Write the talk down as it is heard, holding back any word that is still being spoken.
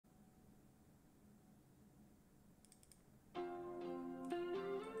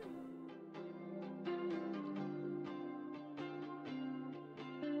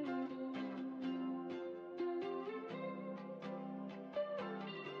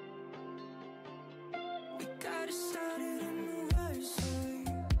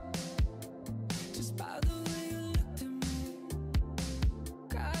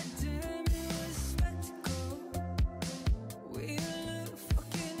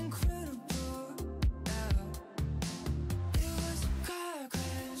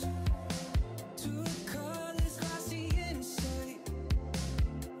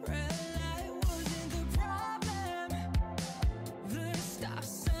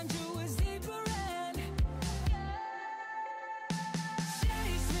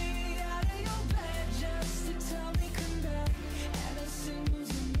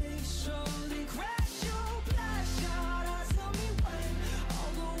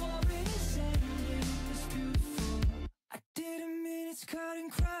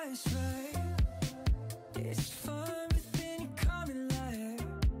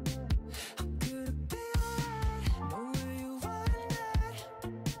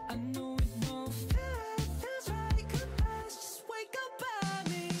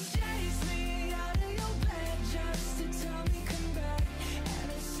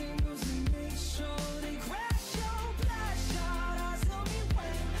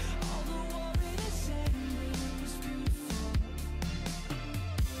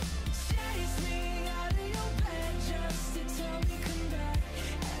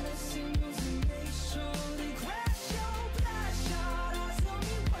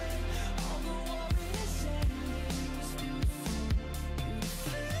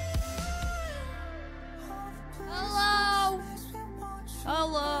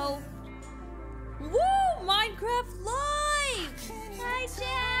Hello. Woo! Minecraft live! Hi,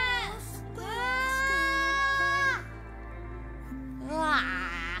 chat!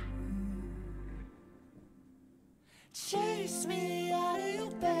 Chase me out of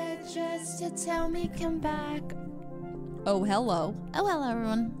your bed just to tell me come back. Oh, hello. Oh, hello,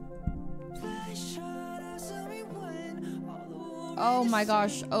 everyone. Oh my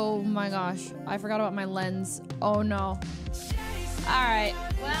gosh. Oh my gosh. I forgot about my lens. Oh no. Alright.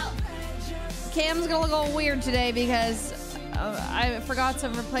 Well, cam's gonna look all weird today because I forgot to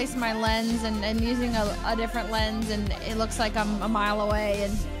replace my lens and using a different lens, and it looks like I'm a mile away,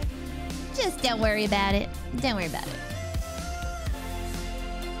 and Just don't worry about it. Don't worry about it.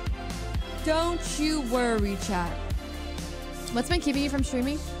 don't you worry, chat. What's been keeping you from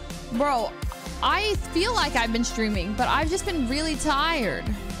streaming? Bro, I feel like I've been streaming, but I've just been really tired.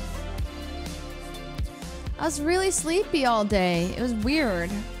 I was really sleepy all day. It was weird.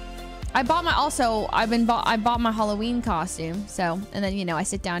 I bought my I bought my Halloween costume. So, and then, you know, I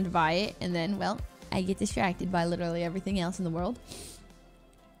sit down to buy it, and then, well, I get distracted by literally everything else in the world.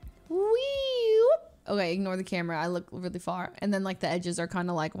 Wee! Okay, ignore the camera. I look really far, and then like the edges are kind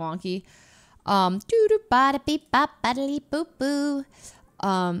of like wonky. I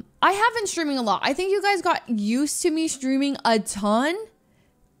have been streaming a lot. I think you guys got used to me streaming a ton,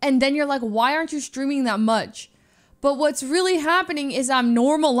 and then you're like, why aren't you streaming that much? But what's really happening is I'm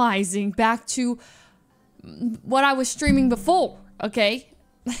normalizing back to what I was streaming before, okay?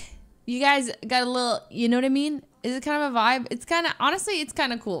 You guys got a little, you know what I mean? Is it kind of a vibe? It's kind of, honestly, it's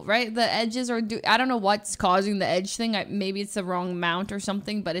kind of cool, right? The edges are, I don't know what's causing the edge thing. Maybe it's the wrong mount or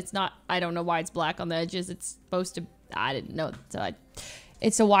something, but it's not, I don't know why it's black on the edges. It's supposed to, I didn't know. So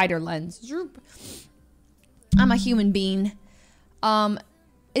it's a wider lens. I'm a human being.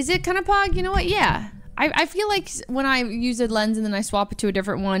 Is it kind of pog? You know what? Yeah. I feel like when I use a lens and then I swap it to a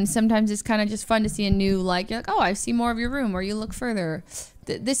different one, sometimes it's kind of just fun to see a new, like, you're like, oh, I see more of your room, or you look further.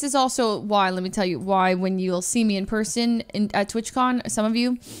 This is also why, let me tell you, why when you'll see me in person at TwitchCon, some of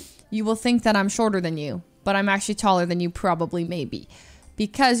you will think that I'm shorter than you, but I'm actually taller than you probably maybe.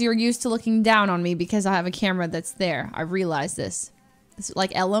 Because you're used to looking down on me because I have a camera that's there. I realize this. It's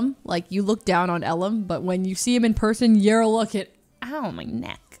like Ellum, like you look down on Ellum, but when you see him in person, you're looking, ow, my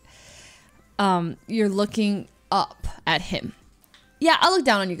neck. You're looking up at him. Yeah, I look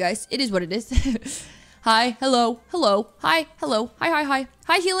down on you guys. It is what it is. Hi, hello, hello, hi, hello, hi, hi, hi.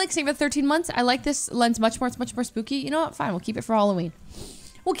 Hi, Helix, thank you for 13 months. I like this lens much more. It's much more spooky. You know what? Fine, we'll keep it for Halloween.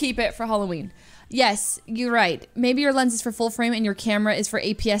 We'll keep it for Halloween. Yes, you're right. Maybe your lens is for full frame and your camera is for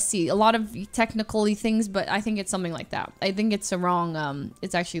APS-C. A lot of technically things, but I think it's something like that. I think it's a wrong,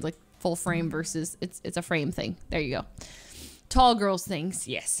 it's actually like full frame versus, it's a frame thing. There you go. Tall girls things,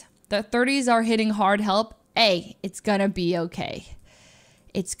 yes. The 30s are hitting hard, help. Hey, it's gonna be okay.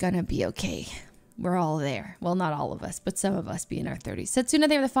 It's gonna be okay. We're all there. Well, not all of us, but some of us be in our 30s. Setsuna,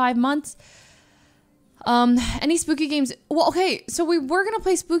 they were the 5 months. Any spooky games? Well, okay, so we were gonna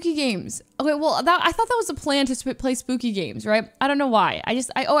play spooky games. Okay, well, I thought that was the plan to play spooky games, right? I don't know why.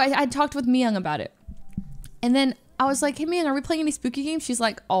 I talked with Myung about it. And then I was like, hey man, are we playing any spooky games? She's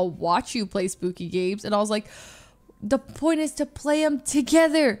like, I'll watch you play spooky games. And I was like, the point is to play them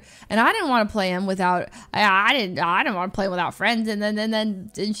together. And I didn't want to play them without, I didn't want to play them without friends. And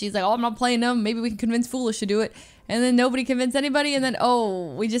then she's like, oh, I'm not playing them. Maybe we can convince Foolish to do it. And then nobody convinced anybody. And then,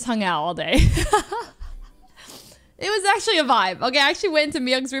 oh, we just hung out all day. It was actually a vibe. Okay, I actually went into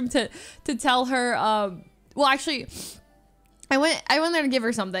Myung's room to tell her, well, actually, I went there to give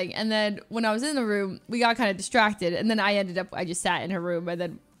her something. And then when I was in the room, we got kind of distracted. And then I just sat in her room. And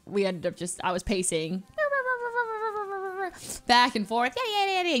then we ended up I was pacing back and forth,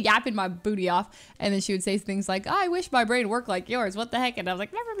 yapping my booty off. And then she would say things like, oh, I wish my brain worked like yours. What the heck? And I was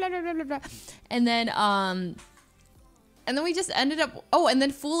like, blah, blah, blah, blah, blah, blah. And then we just ended up, oh, and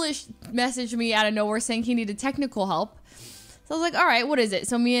then Foolish messaged me out of nowhere saying he needed technical help. So I was like, all right, what is it?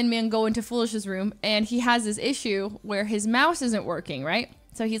 So me and Myung go into Foolish's room, and he has this issue where his mouse isn't working, right?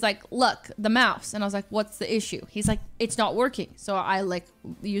 So he's like, look, the mouse. And I was like, what's the issue? He's like, it's not working. So I like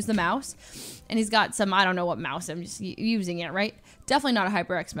use the mouse, and he's got some, I don't know what mouse, I'm just using it, right? Definitely not a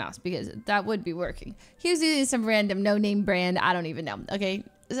HyperX mouse, because that would be working. He was using some random no-name brand. I don't even know. Okay.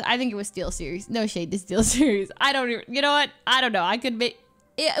 I think it was SteelSeries. No shade to SteelSeries. I don't even, you know what? I don't know. I could be,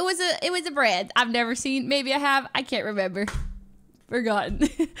 it was a brand I've never seen. Maybe I have. I can't remember. Forgotten.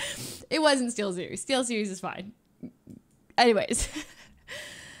 It wasn't SteelSeries. SteelSeries is fine. Anyways.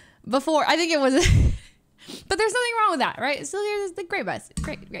 Before, I think it was, but there's nothing wrong with that, right? SteelSeries is the great mouse.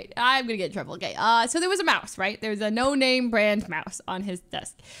 Great. I'm gonna get in trouble. Okay. So there was a mouse, right? There's a no-name brand mouse on his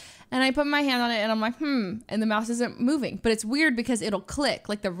desk. And I put my hand on it and I'm like, and the mouse isn't moving. But it's weird because it'll click,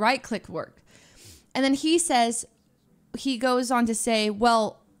 like the right click worked. And then he goes on to say,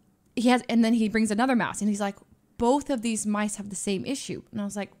 well, and then he brings another mouse and he's like, both of these mice have the same issue. And I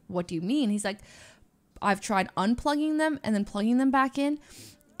was like, what do you mean? He's like, I've tried unplugging them and then plugging them back in.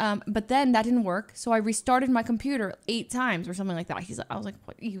 But then that didn't work. So I restarted my computer 8 times or something like that. I was like,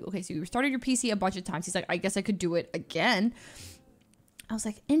 what? Okay, so you restarted your PC a bunch of times. He's like, I guess I could do it again. I was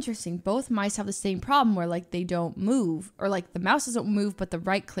like, interesting. Both mice have the same problem where like they don't move, or like the mouse doesn't move, but the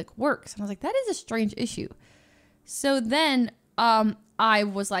right click works. And I was like, that is a strange issue. So then I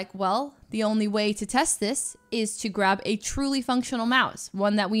was like, well, the only way to test this is to grab a truly functional mouse,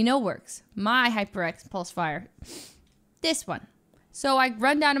 one that we know works. My HyperX Pulsefire. This one. So I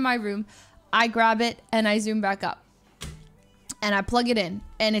run down to my room, I grab it, and I zoom back up. And I plug it in,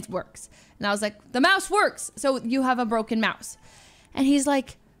 and it works. And I was like, the mouse works! So you have a broken mouse. And he's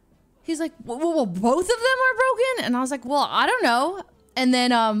like, well, both of them are broken? And I was like, well, I don't know. And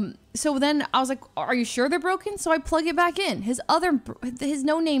then, so then I was like, are you sure they're broken? So I plug it back in, his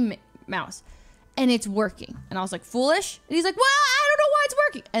no-name mouse, and it's working. And I was like, Foolish? And he's like, well, I don't know why it's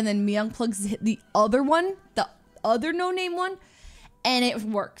working. And then Myung plugs the other one, the other no-name one, and it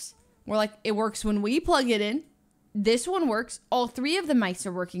works. We're like, it works when we plug it in. This one works. All 3 of the mice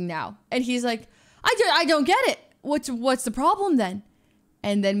are working now. And he's like, I don't get it. What's the problem then?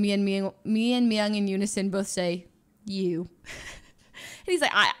 And then me and Myung in unison both say, you. And he's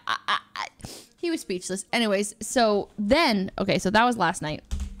like, he was speechless. Anyways, so then, okay, so that was last night.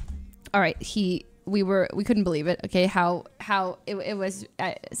 All right, we couldn't believe it. Okay, how it was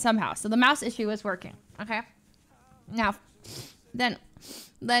somehow. So the mouse issue was working. Okay, now, then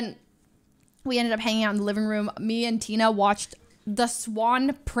we ended up hanging out in the living room. Me and Tina watched The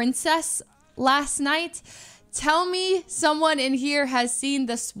Swan Princess last night. Tell me someone in here has seen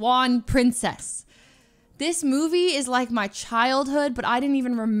The Swan Princess. This movie is like my childhood, but I didn't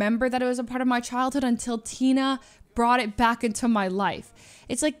even remember that it was a part of my childhood until Tina brought it back into my life.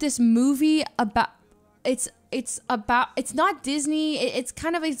 It's like this movie about, it's not Disney, it's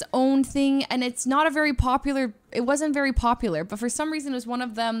kind of its own thing, and it wasn't very popular, but for some reason it was one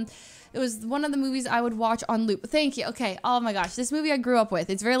of the movies I would watch on loop. Thank you. Okay. Oh my gosh. This movie I grew up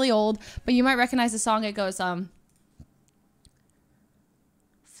with. It's really old, but you might recognize the song. It goes,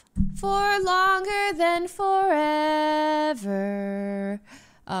 for longer than forever.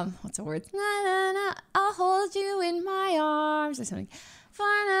 What's the word? Na, na, na, I'll hold you in my arms or something. For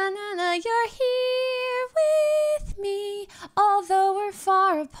na, na, na, you're here with me, although we're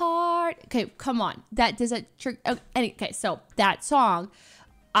far apart. Okay, come on. Okay, so that song,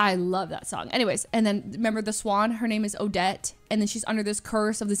 I love that song. Anyways, and then remember the swan? Her name is Odette. And then she's under this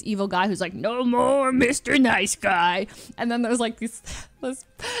curse of this evil guy who's like, no more Mr. Nice Guy. And then there's like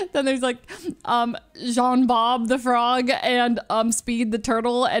then there's like Jean Bob the frog and Speed the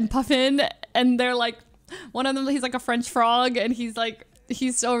turtle and Puffin. And they're like, one of them, he's like a French frog, and he's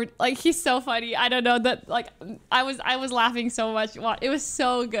so funny. I don't know that, like, I was laughing so much. It was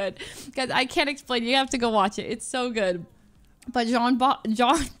so good. Guys, I can't explain. You have to go watch it. It's so good. But John Bob, and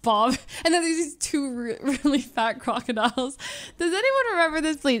then there's these two really fat crocodiles. Does anyone remember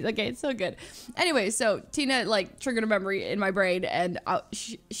this, please? Okay, it's so good. Anyway, so Tina like triggered a memory in my brain, and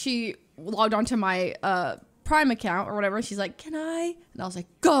she logged onto my Prime account or whatever. She's like, "Can I?" And I was like,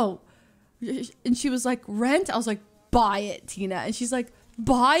 "Go!" And she was like, "Rent?" I was like, "Buy it, Tina." And she's like,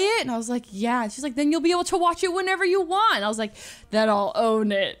 "Buy it?" And I was like, "Yeah." And she's like, "Then you'll be able to watch it whenever you want." And I was like, "Then I'll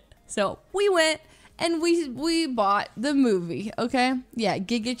own it." So we went. And we bought the movie, okay? Yeah,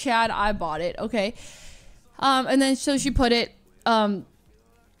 Giga Chad, I bought it, okay? And then so she put it on.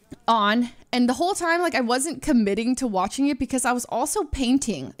 And the whole time, like, I wasn't committing to watching it because I was also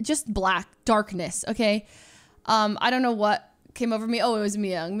painting. Just black, darkness, okay? I don't know what came over me. Oh, it was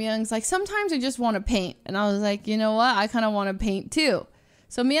Myung. Myung's like, sometimes I just want to paint. And I was like, you know what? I kind of want to paint too.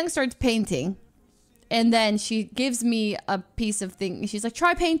 So Myung starts painting. And then she gives me a piece of thing. She's like,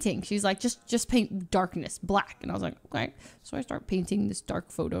 try painting. She's like, just paint darkness, black. And I was like, okay. So I start painting this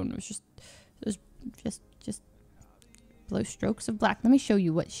dark photo, and it was just blow strokes of black. Let me show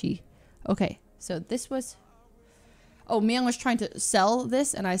you what she. Okay, so this was. Oh, Myung was trying to sell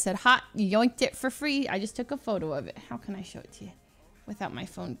this, and I said, hot, yoinked it for free. I just took a photo of it. How can I show it to you without my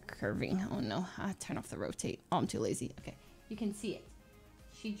phone curving? Oh no, I turn off the rotate. Oh, I'm too lazy. Okay, you can see it.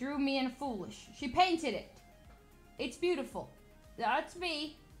 She drew me in foolish. She painted it. It's beautiful. That's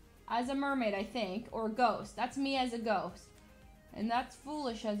me as a mermaid, I think, or a ghost. That's me as a ghost. And that's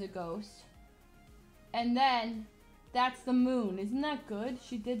foolish as a ghost. And then that's the moon. Isn't that good?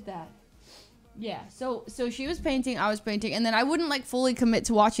 She did that. Yeah, so she was painting, I was painting, and then I wouldn't like fully commit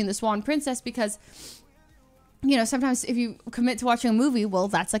to watching The Swan Princess because, you know, sometimes if you commit to watching a movie, well,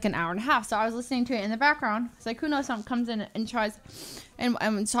 that's like an hour and a half. So I was listening to it in the background. It's like, who knows, someone comes in and tries, and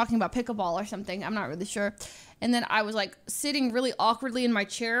I'm talking about pickleball or something. I'm not really sure. And then I was like sitting really awkwardly in my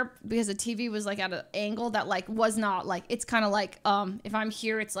chair because the TV was like at an angle that like was not like, it's kind of like, if I'm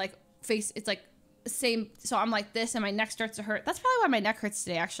here, it's like it's like same. So I'm like this and my neck starts to hurt. That's probably why my neck hurts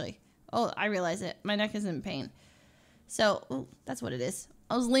today, actually. Oh, I realize it. My neck is in pain. So that's what it is.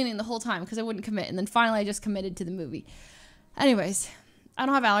 I was leaning the whole time because I wouldn't commit. And then finally I just committed to the movie. Anyways, I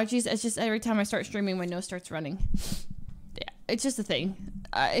don't have allergies. It's just every time I start streaming, my nose starts running. Yeah, it's just a thing.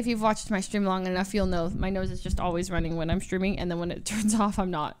 If you've watched my stream long enough, you'll know my nose is just always running when I'm streaming. And then when it turns off,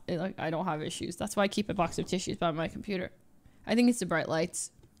 I'm not. Like, I don't have issues. That's why I keep a box of tissues by my computer. I think it's the bright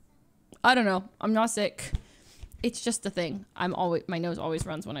lights. I don't know. I'm not sick. It's just a thing. My nose always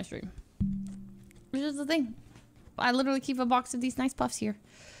runs when I stream. Which is the thing. I literally keep a box of these nice puffs here.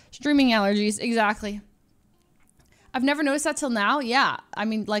 Streaming allergies, exactly. I've never noticed that till now. Yeah, I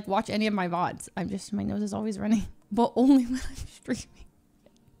mean, like, watch any of my VODs. My nose is always running, but only when I'm streaming.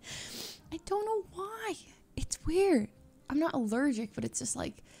 I don't know why. It's weird. I'm not allergic, but it's just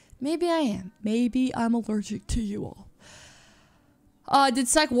like, maybe I am. Maybe I'm allergic to you all. Did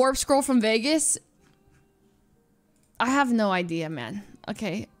Psych warp scroll from Vegas? I have no idea, man.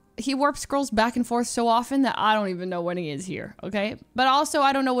 Okay. He warp scrolls back and forth so often that I don't even know when he is here, okay? But also,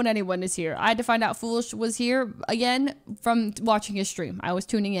 I don't know when anyone is here. I had to find out Foolish was here again from watching his stream. I was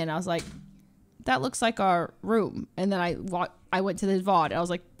tuning in. I was like, that looks like our room. And then I went to the VOD. And I was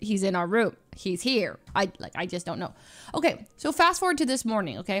like, he's in our room. He's here. I just don't know. Okay, so fast forward to this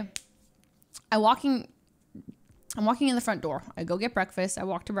morning, okay? I'm walking in the front door. I go get breakfast. I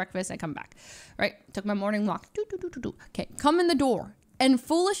walk to breakfast. I come back, right? Took my morning walk. Okay, come in the door. And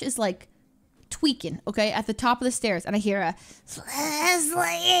Foolish is like tweaking, okay, at the top of the stairs. And I hear a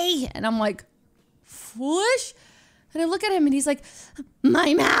Leslie. And I'm like, Foolish? And I look at him and he's like,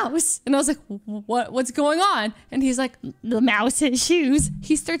 my mouse. And I was like, what's going on? And he's like, the mouse has shoes.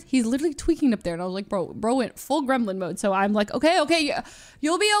 He's literally tweaking up there. And I was like, bro went full gremlin mode. So I'm like, okay,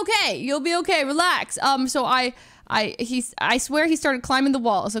 you'll be okay. You'll be okay. Relax. So I swear he started climbing the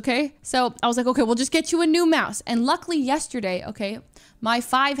walls, okay? So I was like, okay, we'll just get you a new mouse. And luckily yesterday, okay, my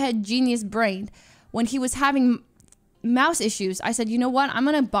 5-head genius brain, when he was having mouse issues, I said, you know what? I'm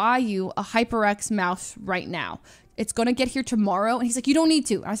going to buy you a HyperX mouse right now. It's going to get here tomorrow. And he's like, you don't need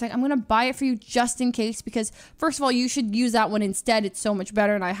to. I was like, I'm going to buy it for you just in case, because first of all, you should use that one instead. It's so much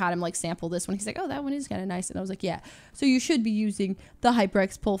better. And I had him like sample this one. He's like, oh, that one is kind of nice. And I was like, yeah. So you should be using the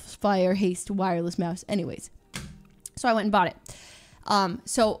HyperX Pulse Fire Haste wireless mouse anyways. So I went and bought it. But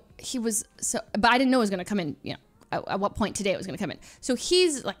I didn't know it was going to come in, you know, at what point today it was going to come in. So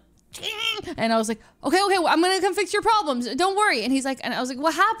he's like, and I was like, okay, well, I'm going to come fix your problems. Don't worry. And he's like, and I was like,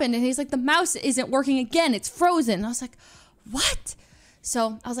 what happened? And he's like, the mouse isn't working again. It's frozen. And I was like, what?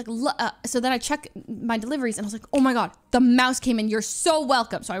 So I was like, so then I check my deliveries and I was like, oh my God, the mouse came in. You're so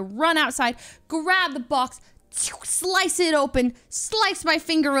welcome. So I run outside, grab the box, slice it open, slice my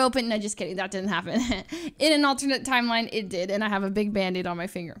finger open. No, just kidding. That didn't happen. In an alternate timeline, it did. And I have a big band-aid on my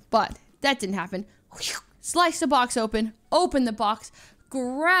finger. But that didn't happen. Slice the box open the box,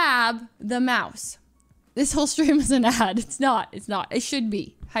 grab the mouse. This whole stream is an ad. It's not. It should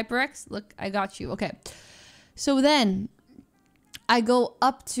be. HyperX, look, I got you. Okay. So then I go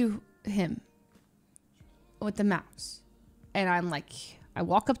up to him with the mouse. And I'm like, I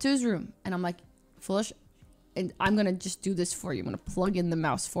walk up to his room and I'm like, Foolish, and I'm going to just do this for you. I'm going to plug in the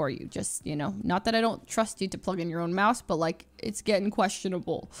mouse for you. Just, you know, not that I don't trust you to plug in your own mouse, but like, it's getting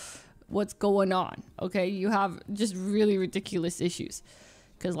questionable. What's going on? Okay. You have just really ridiculous issues.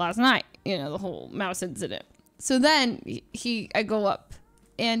 Because last night, you know, the whole mouse incident. So then I go up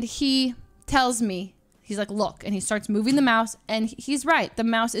and he tells me, he's like, look, and he starts moving the mouse and he's right. The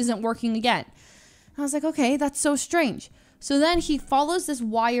mouse isn't working again. I was like, okay, that's so strange. So then he follows this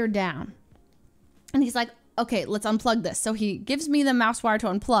wire down and he's like, okay, let's unplug this. So he gives me the mouse wire to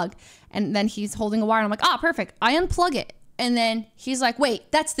unplug and then he's holding a wire and I'm like, ah, perfect. I unplug it. And then he's like,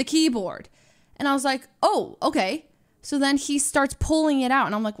 wait, that's the keyboard. And I was like, oh, okay. So then he starts pulling it out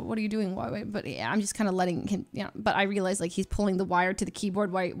and I'm like, what are you doing? Why? But yeah, I'm just kind of letting him, you know, but I realized like he's pulling the wire to the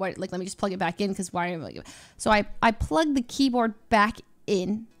keyboard. Why, like, let me just plug it back in because why? So I plug the keyboard back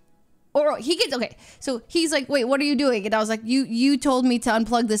in. Or he gets, okay. So he's like, wait, what are you doing? And I was like, you told me to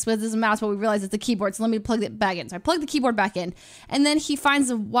unplug this with this mouse, but we realized it's the keyboard. So let me plug it back in. So I plug the keyboard back in and then he finds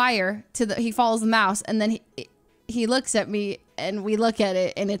a wire he follows the mouse and then he looks at me and we look at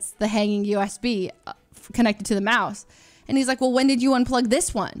it and it's the hanging USB connected to the mouse. And he's like, well, when did you unplug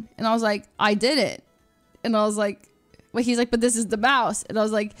this one? And I was like, I didn't. And I was like, well, he's like, but this is the mouse. And I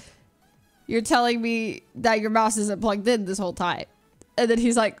was like, you're telling me that your mouse isn't plugged in this whole time. And then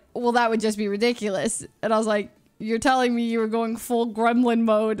he's like, well, that would just be ridiculous. And I was like, you're telling me you were going full gremlin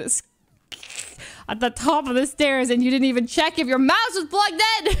mode at the top of the stairs and you didn't even check if your mouse was plugged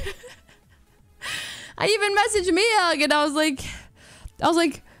in. I even messaged Mia and I was like,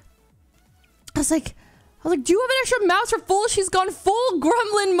 do you have an extra mouse for full? She's gone full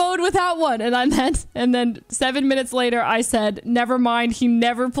gremlin mode without one. And then 7 minutes later, I said, never mind. He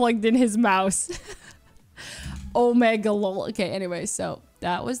never plugged in his mouse. Omega lol. Okay, anyway, so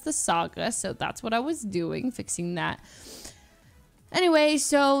that was the saga. So that's what I was doing, fixing that. Anyway,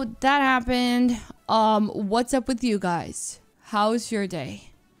 so that happened. What's up with you guys? How's your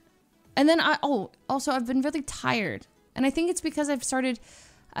day? And then also I've been really tired. And I think it's because I've started...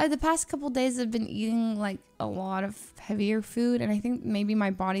 the past couple days I've been eating like a lot of heavier food and I think maybe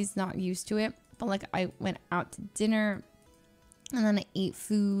my body's not used to it. But like I went out to dinner and then I ate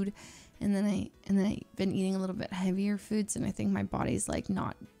food and then I've been eating a little bit heavier foods and I think my body's like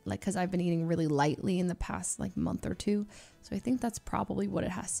not like because I've been eating really lightly in the past like month or two. So I think that's probably what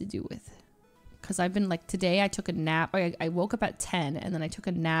it has to do with. Because I've been like today I took a nap. I woke up at 10 and then I took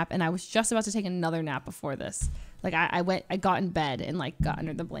a nap and I was just about to take another nap before this. Like I got in bed and like got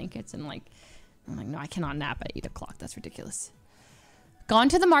under the blankets and like, I'm like, no, I cannot nap at 8 o'clock. That's ridiculous. Gone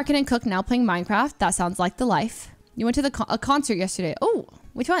to the market and cooked, now playing Minecraft. That sounds like the life. You went to a concert yesterday. Oh,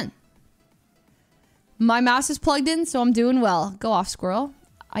 which one? My mouse is plugged in, so I'm doing well. Go off, squirrel.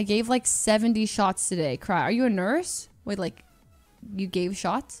 I gave like 70 shots today. Cry. Are you a nurse? Wait, like you gave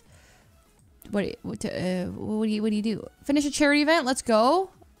shots? What do you do? Finish a charity event. Let's go.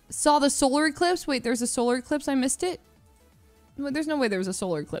 Saw the solar eclipse. Wait, there's a solar eclipse. I missed it. Well, there's no way there was a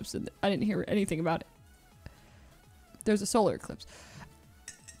solar eclipse. I didn't hear anything about it. There's a solar eclipse.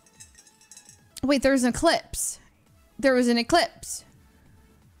 Wait, there's an eclipse. There was an eclipse.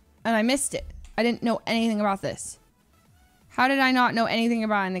 And I missed it. I didn't know anything about this. How did I not know anything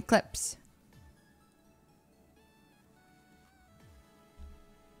about an eclipse?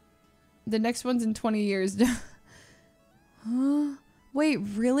 The next one's in 20 years. Huh? Wait,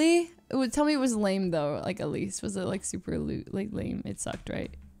 really? It would tell me it was lame though. Like at least was it like super like lame? It sucked,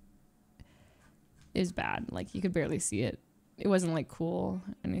 right? It was bad. Like you could barely see it. It wasn't like cool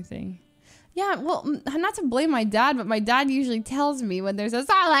or anything. Yeah, well, not to blame my dad, but my dad usually tells me when there's a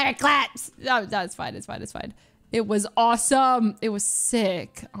solar eclipse. No, that's fine. It's fine. It's fine. It was awesome. It was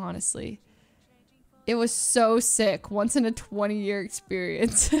sick, honestly. It was so sick. Once in a 20-year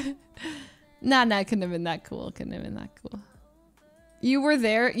experience. Nah, it couldn't have been that cool. Couldn't have been that cool. You were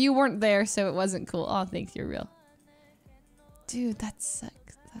there. You weren't there, so it wasn't cool. Oh, thanks. You're real. Dude, that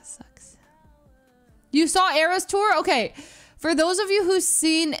sucks. That sucks. You saw Eras Tour? Okay. For those of you who've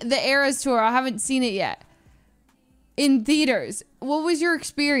seen the Eras Tour, I haven't seen it yet. In theaters, what was your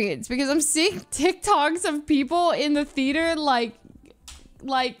experience? Because I'm seeing TikToks of people in the theater like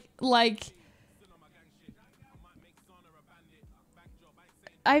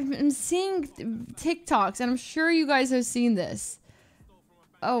I'm seeing TikToks, and I'm sure you guys have seen this.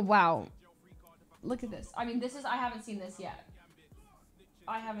 Oh wow, look at this. I mean, I haven't seen this yet.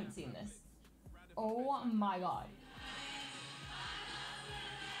 I haven't seen this. Oh my god.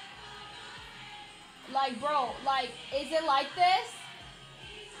 Like, bro, like, is it like this?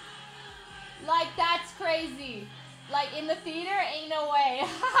 Like, that's crazy. Like, in the theater, ain't no way.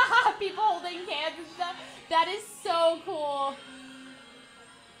 People holding cans and stuff. That is so cool.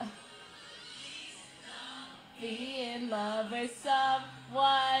 Be in love with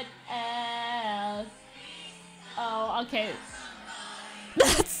someone else. Oh, okay.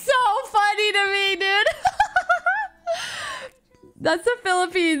 That's so funny to me, dude. That's the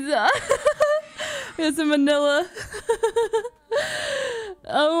Philippines. It's in Manila.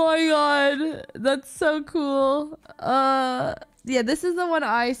 Oh my god. That's so cool. Yeah, this is the one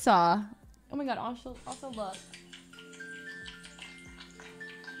I saw. Oh my god, also look.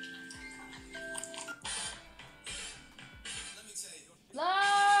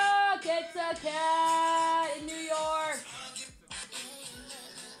 Look, it's a cat in New York.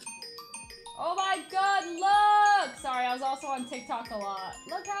 Oh my god, look! Sorry, I was also on TikTok a lot.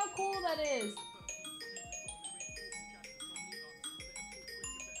 Look how cool that is.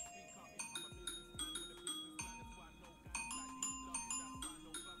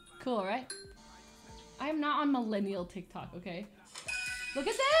 Cool, right? I am not on millennial TikTok, okay? Look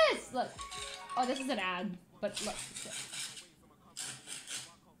at this! Look. Oh, this is an ad, but look.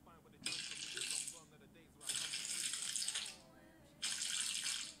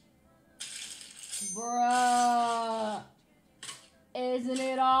 Bruh. Isn't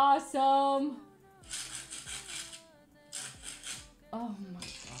it awesome? Oh my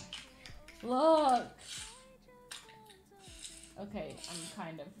god. Look. Okay, I'm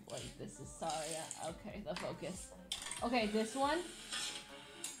kind of like, this is sorry. Okay, the focus. Okay, this one.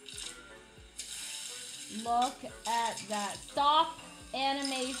 Look at that. Stop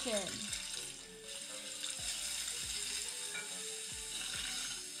animation.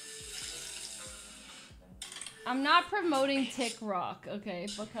 I'm not promoting TikTok, okay,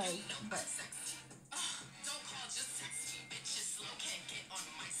 because... But.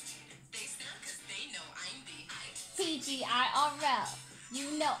 TGIRL.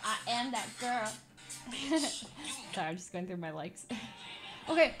 You know I am that girl. Sorry, I'm just going through my likes.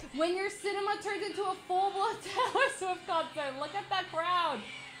 Okay, when your cinema turns into a full-blown Taylor Swift concert, look at that crowd.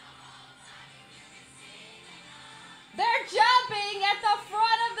 They're jumping at the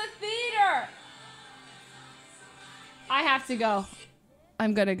front of the theater. I have to go.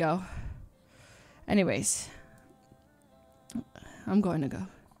 I'm gonna go. Anyways. I'm going to go.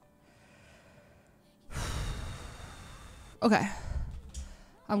 Okay.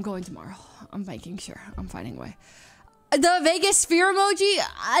 I'm going tomorrow. I'm making sure. I'm finding a way. The Vegas Sphere emoji?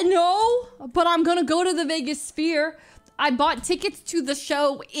 I know, but I'm gonna go to the Vegas Sphere. I bought tickets to the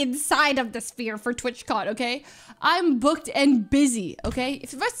show inside of the Sphere for TwitchCon, okay? I'm booked and busy, okay?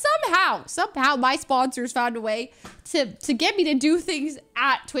 But somehow my sponsors found a way to get me to do things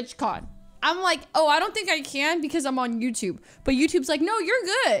at TwitchCon. I'm like, oh, I don't think I can because I'm on YouTube. But YouTube's like, no, you're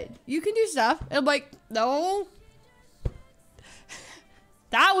good. You can do stuff. And I'm like, no.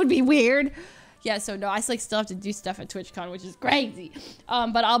 That would be weird. Yeah, so no, I still have to do stuff at TwitchCon, which is crazy.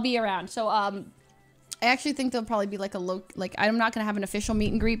 But I'll be around. So I actually think there'll probably be like I'm not gonna have an official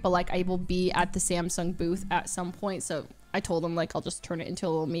meet and greet, but like I will be at the Samsung booth at some point. So I told them like I'll just turn it into a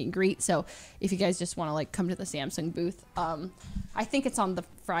little meet and greet. So if you guys just want to like come to the Samsung booth, I think it's on the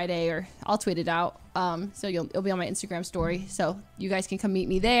Friday, or I'll tweet it out. So it'll be on my Instagram story. So you guys can come meet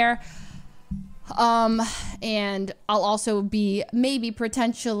me there. And I'll also be maybe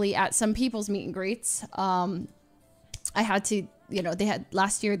potentially at some people's meet and greets. I had to, you know,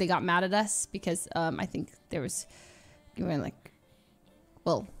 last year they got mad at us because, I think there was,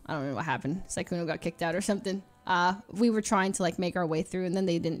 well, I don't know what happened. Sykkuno got kicked out or something. We were trying to like make our way through and then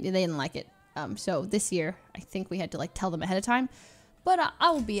they didn't like it. So this year I think we had to like tell them ahead of time, but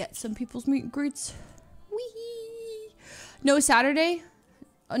I will be at some people's meet and greets. Wee. No Saturday.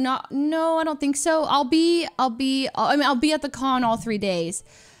 No, I don't think so. I'll be at the con all 3 days.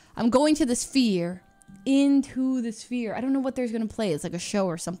 I'm going to the Sphere, into the Sphere. I don't know what there's gonna play. It's like a show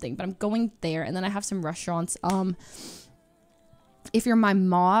or something, but I'm going there, and then I have some restaurants. If you're my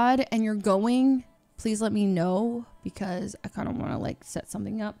mod and you're going, please let me know because I kind of want to like set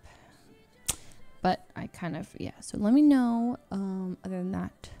something up. But I kind of, yeah. So let me know. Other than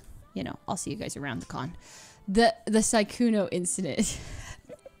that, you know, I'll see you guys around the con. The Sykkuno incident.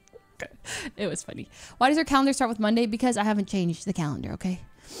 It was funny. Why does our calendar start with Monday? Because I haven't changed the calendar, okay?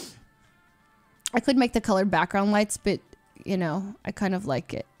 I could make the colored background lights, but you know, I kind of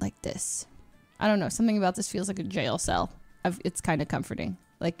like it like this. I don't know. Something about this feels like a jail cell. It's kind of comforting.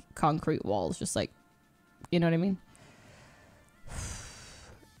 Like concrete walls, just like, you know what I mean?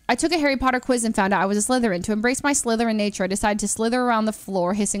 I took a Harry Potter quiz and found out I was a Slytherin. To embrace my Slytherin nature, I decided to slither around the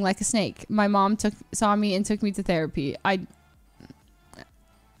floor, hissing like a snake. My mom saw me and took me to therapy.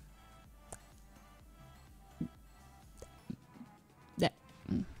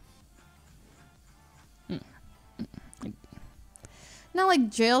 Not like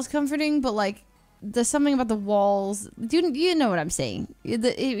jail's comforting, but like there's something about the walls. You know what I'm saying?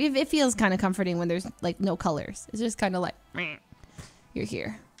 It feels kind of comforting when there's like no colors. It's just kind of like meh, you're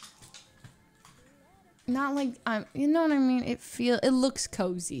here. Not like you know what I mean? It looks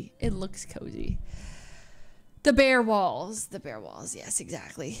cozy. It looks cozy. The bare walls. The bare walls. Yes,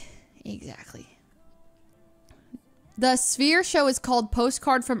 exactly. Exactly. The Sphere show is called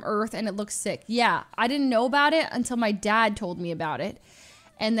Postcard from Earth, and it looks sick. Yeah, I didn't know about it until my dad told me about it.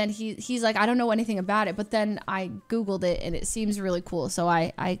 And then he's like, I don't know anything about it. But then I Googled it, and it seems really cool. So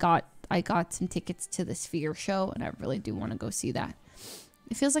I got some tickets to the Sphere show, and I really do want to go see that.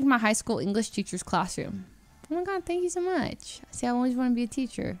 It feels like my high school English teacher's classroom. Oh my God, thank you so much. See, I always want to be a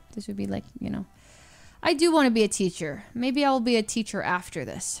teacher. This would be like, you know. I do want to be a teacher. Maybe I will be a teacher after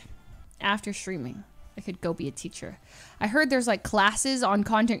this. After streaming. I could go be a teacher. I heard there's like classes on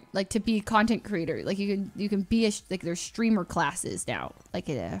content, like to be a content creator. Like you can be like there's streamer classes now. Like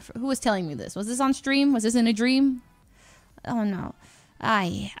who was telling me this? Was this on stream? Was this in a dream? Oh no.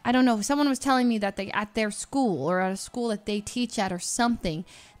 I don't know. Someone was telling me that they at their school or at a school that they teach at or something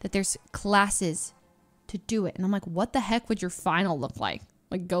that there's classes to do it. And I'm like, what the heck would your final look like?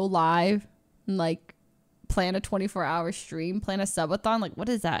 Like go live and like plan a 24-hour stream, plan a subathon? Like what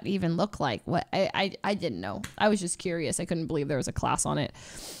does that even look like? What I didn't know. I was just curious. I couldn't believe there was a class on it.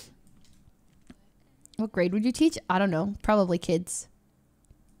 What grade would you teach? I don't know. Probably kids.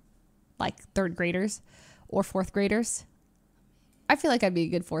 Like 3rd graders or 4th graders. I feel like I'd be a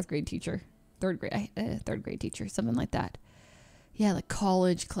good 4th grade teacher. 3rd grade teacher, something like that. Yeah, like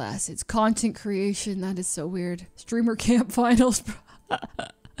college classes, content creation. That is so weird. Streamer camp finals.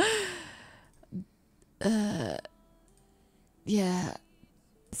 Yeah.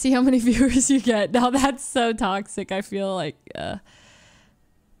 See how many viewers you get. Now that's so toxic. I feel like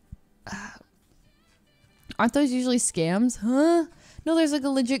aren't those usually scams? Huh? No, there's like a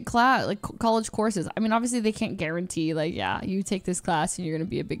legit class, like college courses. I mean, obviously they can't guarantee like, yeah, you take this class and you're going to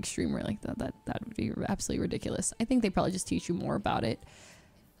be a big streamer like that. That would be absolutely ridiculous. I think they probably just teach you more about it.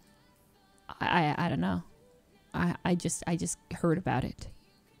 I don't know. I just heard about it.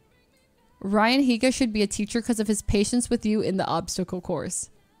 Ryan Higa should be a teacher because of his patience with you in the obstacle course.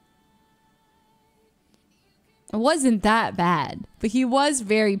 It wasn't that bad, but he was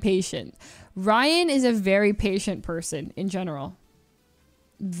very patient. Ryan is a very patient person in general.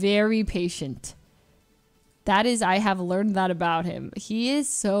 Very patient. That is, I have learned that about him. He is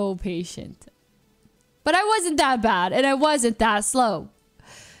so patient. But I wasn't that bad, and I wasn't that slow.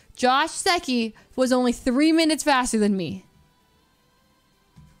 Josh Secchi was only 3 minutes faster than me.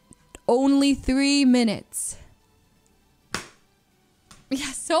 Only 3 minutes.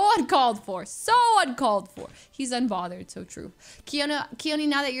 Yeah, so uncalled for. So uncalled for. He's unbothered. So true. Keone,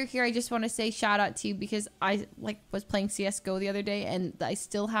 now that you're here, I just want to say shout out to you because I was playing CSGO the other day and I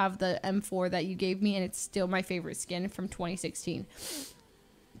still have the M4 that you gave me and it's still my favorite skin from 2016.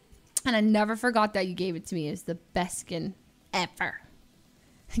 And I never forgot that you gave it to me. It's the best skin ever.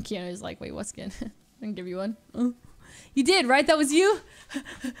 And Keone is like, wait, what skin? I can give you one. Oh. You did, right? That was you?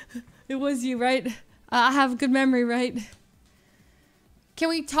 It was you, right? I have a good memory, right? Can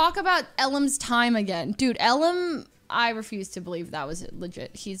we talk about Elam's time again? Dude, Elam, I refuse to believe that was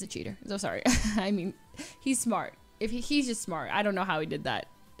legit. He's a cheater. So sorry. I mean, he's smart. If he's just smart. I don't know how he did that.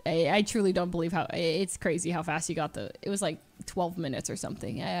 I truly don't believe how. It's crazy how fast he got it was like 12 minutes or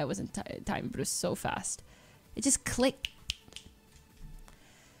something. I wasn't timed, but it was so fast. It just clicked.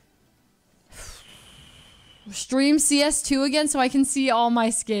 Stream CS2 again so I can see all my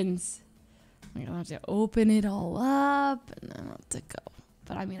skins. I'm gonna have to open it all up and then I'll have to go.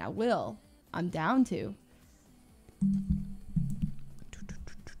 But I mean, I will. I'm down to.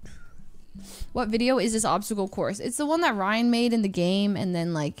 What video is this obstacle course? It's the one that Ryan made in the game and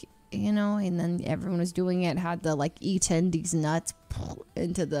then like, you know, and then everyone was doing it. Had the like E10 these nuts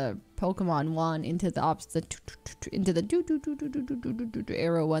into the Pokemon one, into the into the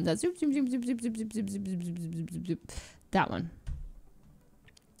arrow one. That zoop zoop zoop zoop zoop zoop zoop zoop zoop zoop zoop zoop. That one.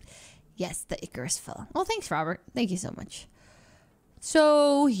 Yes, the Icarus fell. Oh, thanks, Robert. Thank you so much.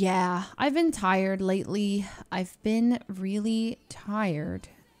 So yeah, I've been tired lately. I've been really tired,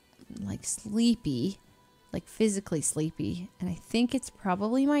 like sleepy. like physically sleepy. And I think it's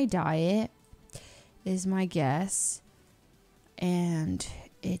probably my diet is my guess. And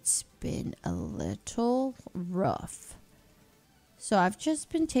it's been a little rough. So I've just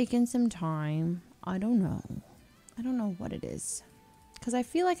been taking some time. I don't know what it is. Because I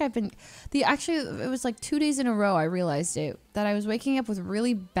feel like I've been... Actually, it was like 2 days in a row I realized it. That I was waking up with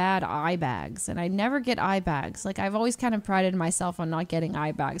really bad eye bags. And I never get eye bags. Like, I've always kind of prided myself on not getting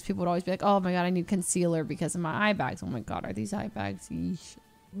eye bags. People would always be like, oh my god, I need concealer because of my eye bags. Oh my god, are these eye bags? Yeesh.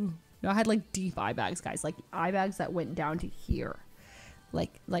 No, I had like deep eye bags, guys. Like, eye bags that went down to here.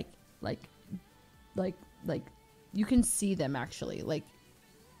 Like, you can see them actually. Like,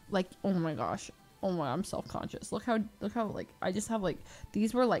 oh my gosh. Oh my, I'm self-conscious. Look how, like, I just have, like,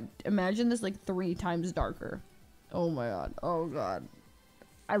 these were, like, imagine this, like, 3 times darker. Oh my god. Oh god.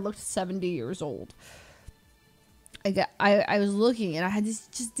 I looked 70 years old. I was looking, and I had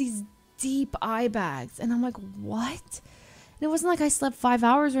these deep eye bags, and I'm like, what? And it wasn't like I slept 5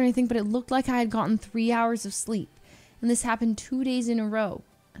 hours or anything, but it looked like I had gotten 3 hours of sleep. And this happened 2 days in a row.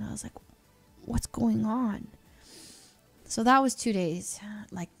 And I was like, what's going on? So that was 2 days.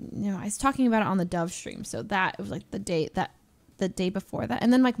 Like, you know, I was talking about it on the Dove stream. So that it was like the day before that.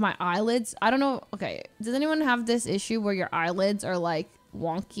 And then like my eyelids, I don't know. Okay. Does anyone have this issue where your eyelids are like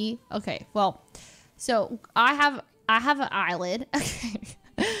wonky? Okay. Well, so I have an eyelid. Okay.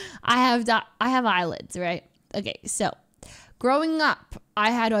 I have eyelids, right? Okay. So growing up,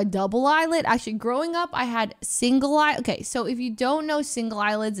 I had a double eyelid. Actually, growing up, I had single eye. Okay, so if you don't know single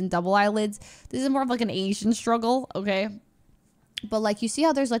eyelids and double eyelids, this is more of like an Asian struggle, okay? But like, you see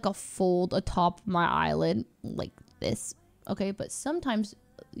how there's like a fold atop my eyelid, like this, okay? But sometimes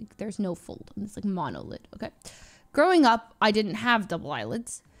there's no fold, and it's like monolid, okay? Growing up, I didn't have double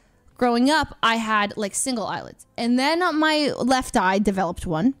eyelids. Growing up, I had like single eyelids. And then my left eye developed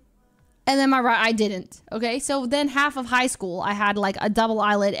one. And then my right eye didn't. Okay. So then half of high school, I had like a double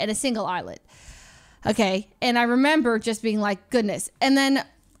eyelid and a single eyelid. Okay. And I remember just being like, goodness. And then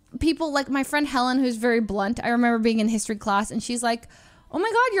people like my friend Helen, who's very blunt. I remember being in history class and she's like, oh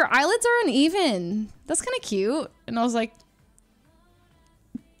my God, your eyelids are uneven. That's kind of cute. And I was like,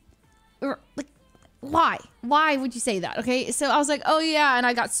 why would you say that? Okay. So I was like, oh yeah. And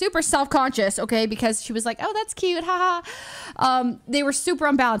I got super self-conscious. Okay. Because she was like, oh, that's cute. Haha. They were super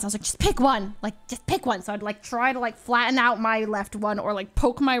unbalanced. I was like, just pick one. Like, just pick one. So I'd like try to like flatten out my left one or like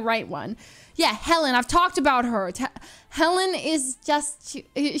poke my right one. Yeah. Helen, I've talked about her. Helen is just,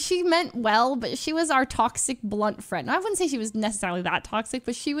 she meant well, but she was our toxic blunt friend. I wouldn't say she was necessarily that toxic,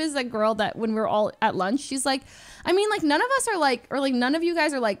 but she was a girl that when we were all at lunch, she's like, I mean, like none of us are like, or like none of you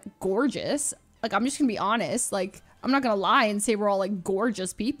guys are like gorgeous. Like, I'm just gonna be honest. Like, I'm not gonna lie and say we're all like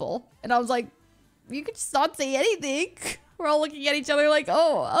gorgeous people. And I was like, you could just not say anything. We're all looking at each other like,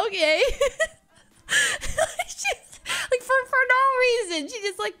 oh, okay. She's like, for no reason. She's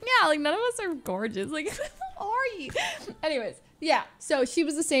just like, yeah, like none of us are gorgeous. Like, who are you? Anyways, yeah. So she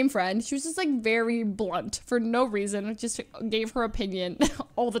was the same friend. She was just like very blunt for no reason. Just gave her opinion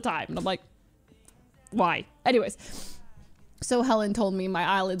all the time. And I'm like, why? Anyways. So Helen told me my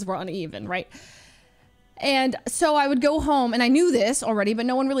eyelids were uneven, right? And so I would go home, and I knew this already, but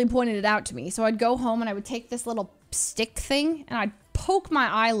no one really pointed it out to me. So I'd go home, and I would take this little stick thing, and I'd poke my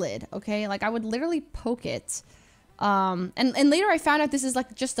eyelid, okay? Like, I would literally poke it. And later I found out this is,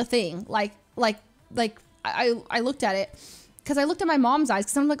 like, just a thing. Like I looked at it, because I looked at my mom's eyes,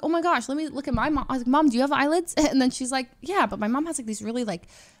 because I'm like, oh my gosh, let me look at my mom. I was like, Mom, do you have eyelids? And then she's like, yeah, but my mom has, like, these really,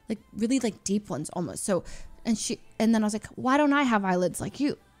 really deep ones almost. So... And then I was like, why don't I have eyelids like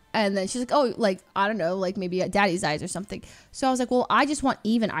you? And then she's like, oh, like, I don't know, like maybe daddy's eyes or something. So I was like, well, I just want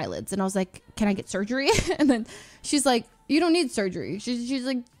even eyelids. And I was like, can I get surgery? And then she's like, you don't need surgery. She's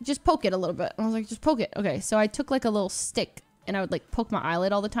like, just poke it a little bit. And I was like, just poke it. Okay. So I took like a little stick and I would like poke my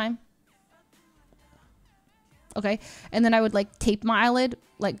eyelid all the time. Okay. And then I would like tape my eyelid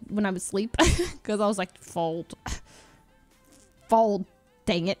like when I would sleep because I was like, fold,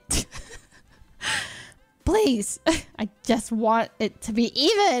 dang it. Please, I just want it to be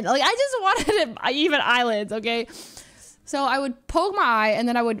even. Like, I just wanted even eyelids, okay? So I would poke my eye, and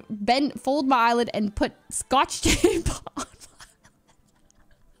then I would fold my eyelid and put scotch tape on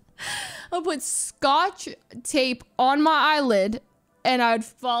I would put scotch tape on my eyelid, and I would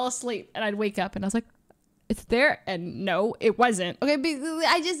fall asleep, and I'd wake up, and I was like, it's there, and no, it wasn't. Okay,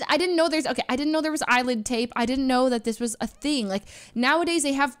 I didn't know I didn't know there was eyelid tape. I didn't know that this was a thing. Like, nowadays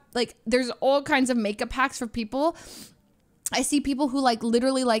they have, like, there's all kinds of makeup packs for people. I see people who, like,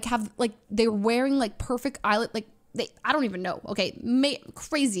 literally, like, have, like, they're wearing, like, perfect eyelid, like, I don't even know, okay,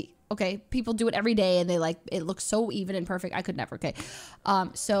 crazy, okay? People do it every day, and they, like, it looks so even and perfect. I could never, okay?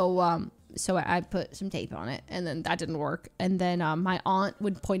 So I put some tape on it, and then that didn't work. And then my aunt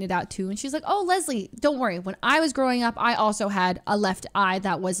would point it out too, and she's like, "Oh, Leslie, don't worry. When I was growing up, I also had a left eye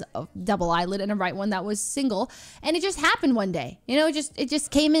that was a double eyelid and a right one that was single, and it just happened one day. You know, it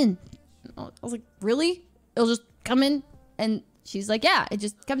just came in." I was like, "Really? It'll just come in?" And she's like, "Yeah, it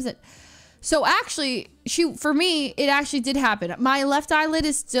just comes in." So actually, for me, it actually did happen. My left eyelid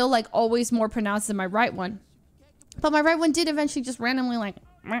is still like always more pronounced than my right one. But my right one did eventually just randomly like,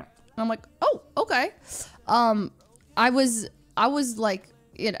 meh. I'm like, oh, okay. I was like,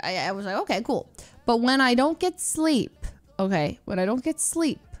 I was like, okay, cool. But when I don't get sleep, okay,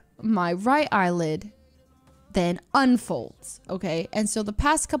 my right eyelid then unfolds, okay? And so the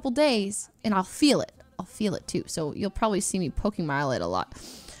past couple days, and I'll feel it too. So you'll probably see me poking my eyelid a lot.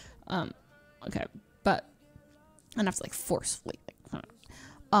 Okay, but I don't have to like forcefully.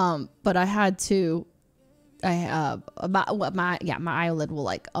 But I had to. My eyelid will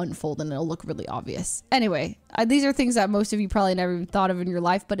like unfold and it'll look really obvious. Anyway, these are things that most of you probably never even thought of in your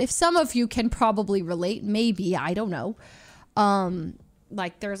life. But if some of you can probably relate, maybe, I don't know.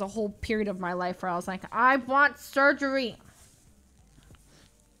 Like there's a whole period of my life where I was like, I want surgery.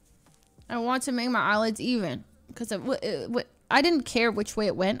 I want to make my eyelids even because I didn't care which way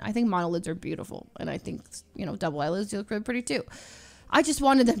it went. I think monolids are beautiful. And I think, you know, double eyelids look really pretty too. I just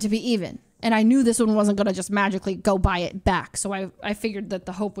wanted them to be even. And I knew this one wasn't going to just magically go by it back. So I figured that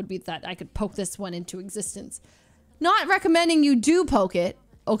the hope would be that I could poke this one into existence. Not recommending you do poke it,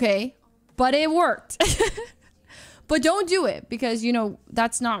 okay? But it worked. But don't do it because, you know,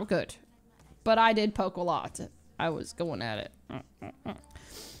 that's not good. But I did poke a lot. I was going at it.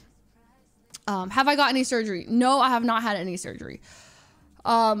 Have I got any surgery? No, I have not had any surgery.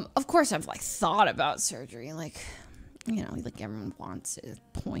 Of course, I've, like, thought about surgery. Like, you know, like, everyone wants a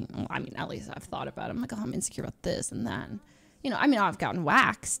point. Well, I mean, at least I've thought about it. I'm like, oh, I'm insecure about this and that. And, you know, I mean, I've gotten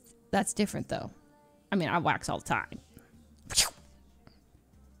waxed. That's different, though. I mean, I wax all the time.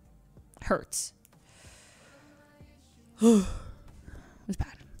 Hurts. It was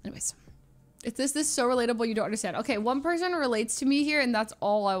bad. Anyways. If this is so relatable, you don't understand. Okay, one person relates to me here, and that's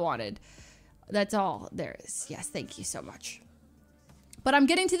all I wanted. That's all there is. Yes, thank you so much. But I'm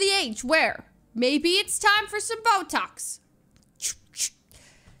getting to the age where maybe it's time for some Botox.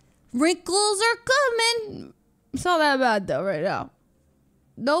 Wrinkles are coming. It's not that bad, though, right now.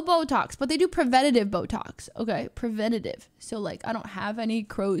 No Botox, but they do preventative Botox. Okay, preventative. So, like, I don't have any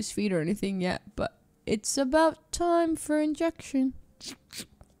crow's feet or anything yet, but it's about time for injection.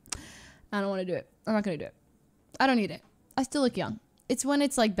 I don't want to do it. I'm not going to do it. I don't need it. I still look young. It's when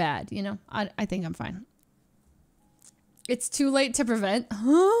it's, like, bad, you know? I think I'm fine. It's too late to prevent.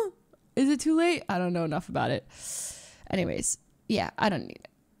 Huh? Is it too late? I don't know enough about it. Anyways, yeah, I don't need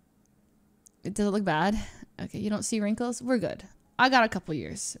it. Does it look bad? Okay, you don't see wrinkles? We're good. I got a couple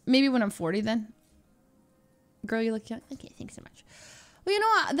years. Maybe when I'm 40 then. Girl, you look young. Okay, thanks so much. Well, you know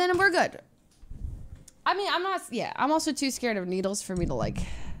what? Then we're good. I mean, I'm not, yeah, I'm also too scared of needles for me to, like,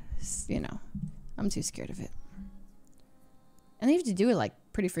 you know, I'm too scared of it. And they have to do it, like,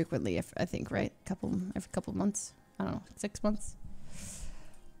 pretty frequently, I think, right? Every couple months. I don't know, 6 months.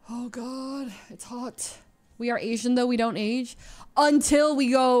 Oh, God, it's hot. We are Asian, though. We don't age. Until we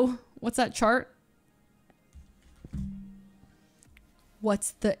go, what's that chart?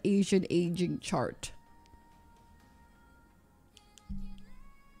 What's the Asian aging chart?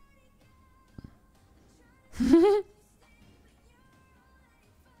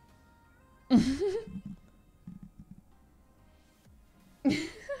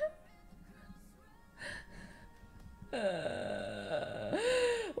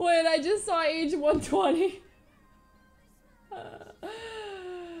 Wait, I just saw age 120.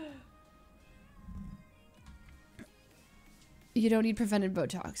 You don't need prevented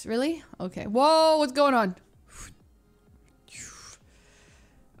Botox. Really? Okay. Whoa, what's going on?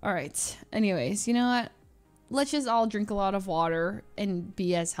 All right. Anyways, you know what? Let's just all drink a lot of water and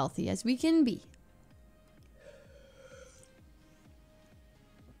be as healthy as we can be.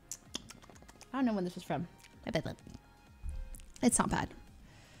 I don't know when this was from. It's not bad.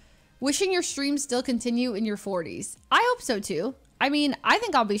 Wishing your streams still continue in your 40s. I hope so too. I mean, I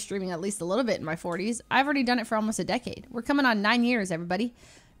think I'll be streaming at least a little bit in my 40s. I've already done it for almost a decade. We're coming on 9 years, everybody.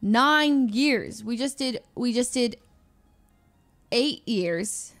 9 years. We just did 8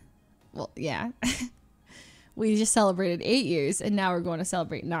 years. Well, yeah. We just celebrated 8 years, and now we're going to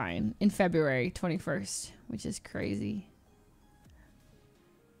celebrate 9 in February 21st, which is crazy.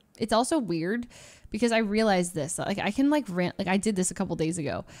 It's also weird because I realized this. Like, I can like rant. Like, I did this a couple days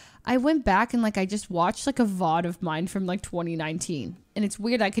ago. I went back and like I just watched like a VOD of mine from like 2019, and it's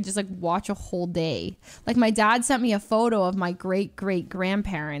weird. I could just like watch a whole day. Like, my dad sent me a photo of my great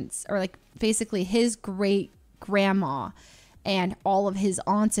grandparents, or like basically his great grandma and all of his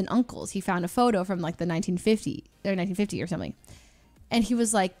aunts and uncles. He found a photo from like the 1950 or something. And he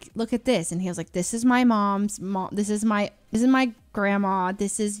was like, look at this. And he was like, this is my mom's mom. This is my grandma.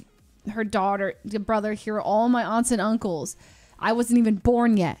 This is her daughter, the brother. Here are all my aunts and uncles. I wasn't even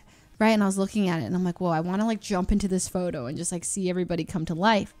born yet. Right. And I was looking at it and I'm like, well, I want to like jump into this photo and just like see everybody come to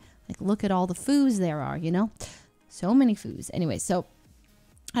life. Like, look at all the foos there are, you know, so many foos. Anyway, so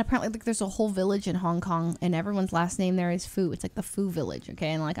apparently like there's a whole village in Hong Kong and everyone's last name there is Fu. It's like the Fu village. Okay.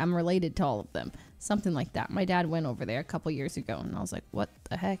 And like, I'm related to all of them. Something like that. My dad went over there a couple years ago and I was like, what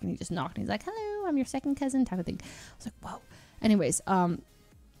the heck? And he just knocked and he's like, hello, I'm your second cousin type of thing. I was like, whoa. Anyways,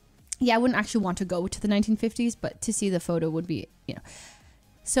 yeah, I wouldn't actually want to go to the 1950s, but to see the photo would be, you know.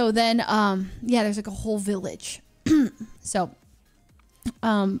 So then, yeah, there's like a whole village. So,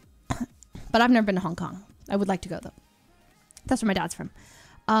 but I've never been to Hong Kong. I would like to go though. That's where my dad's from.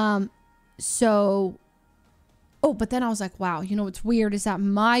 So, oh, but then I was like, wow, you know what's weird is that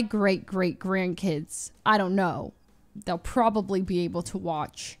my great grandkids, I don't know, they'll probably be able to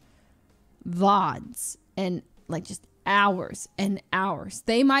watch VODs and like just hours and hours.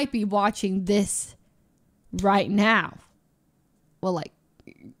 They might be watching this right now. Well, like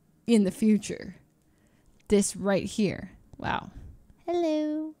in the future. This right here. Wow.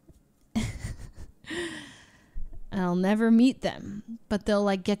 Hello. I'll never meet them, but they'll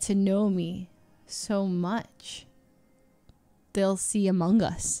like get to know me so much. They'll see Among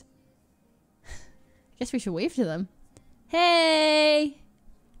Us. I guess we should wave to them. Hey!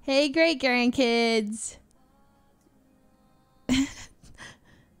 Hey, great grandkids.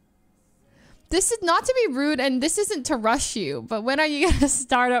 This is not to be rude and this isn't to rush you, but when are you going to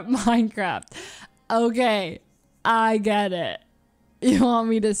start up Minecraft? Okay, I get it. You want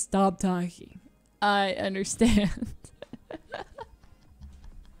me to stop talking. I understand.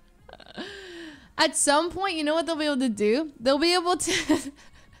 At some point, you know what they'll be able to do? They'll be able to...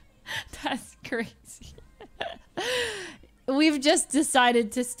 That's crazy. We've just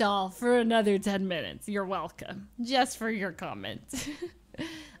decided to stall for another 10 minutes. You're welcome. Just for your comment.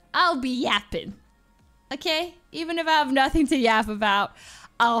 I'll be yapping. Okay? Even if I have nothing to yap about,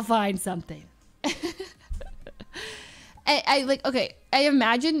 I'll find something. I like, okay, I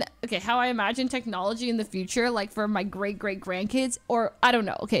imagine, okay, how I imagine technology in the future, like for my great grandkids, or I don't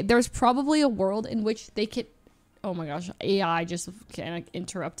know. Okay, there's probably a world in which they could, oh my gosh, AI just kind of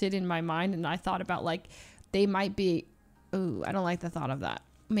interrupted in my mind. And I thought about like, they might be, ooh, I don't like the thought of that.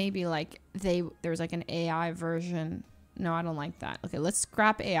 Maybe like there's like an AI version. No, I don't like that. Okay, let's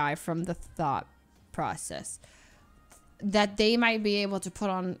scrap AI from the thought process. That they might be able to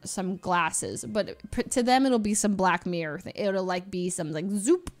put on some glasses, but to them it'll be some Black Mirror thing. It'll like be some like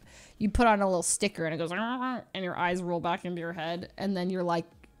zoop. You put on a little sticker and it goes, and your eyes roll back into your head, and then you're like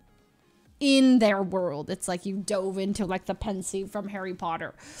in their world. It's like you dove into like the pensieve from Harry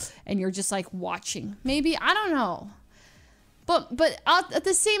Potter, and you're just like watching. Maybe, I don't know. But at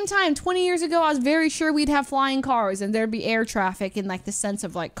the same time, 20 years ago, I was very sure we'd have flying cars and there'd be air traffic in like the sense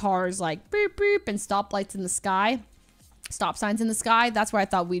of like cars like boop boop and stoplights in the sky. Stop signs in the sky. That's where I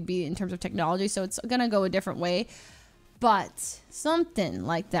thought we'd be in terms of technology. So it's gonna go a different way, but something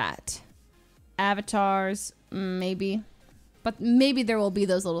like that. Avatars, maybe, but maybe there will be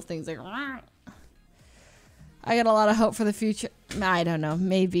those little things like, I got a lot of hope for the future. I don't know,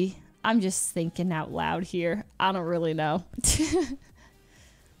 maybe. I'm just thinking out loud here. I don't really know.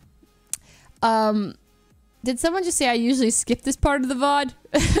 Did someone just say I usually skip this part of the VOD?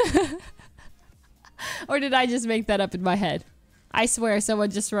 Or did I just make that up in my head? I swear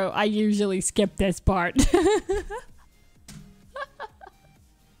someone just wrote, I usually skip this part.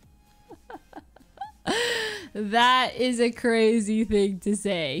 That is a crazy thing to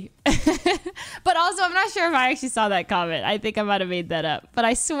say. But also, I'm not sure if I actually saw that comment. I think I might have made that up. But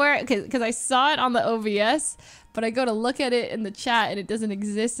I swear, because I saw it on the OBS, but I go to look at it in the chat and it doesn't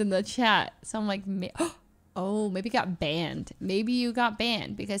exist in the chat. So I'm like, oh, maybe it got banned. Maybe you got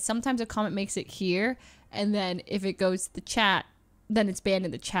banned because sometimes a comment makes it here, and then if it goes to the chat, then it's banned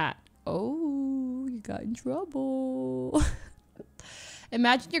in the chat. Oh, you got in trouble.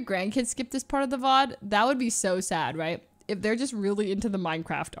 Imagine your grandkids skip this part of the VOD. That would be so sad, right? If they're just really into the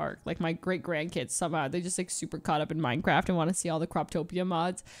Minecraft arc, like my great grandkids somehow, they just like super caught up in Minecraft and want to see all the Croptopia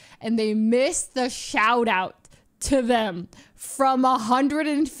mods, and they miss the shout out to them from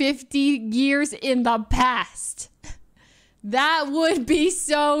 150 years in the past. That would be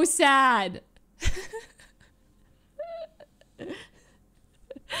so sad.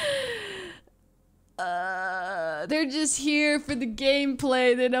 They're just here for the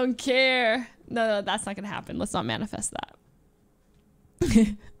gameplay. They don't care. No, that's not gonna happen. Let's not manifest that.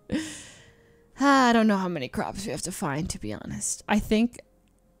 I don't know how many crops we have to find, to be honest. I think,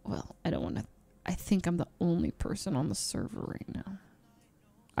 well, I don't want to. I think I'm the only person on the server right now.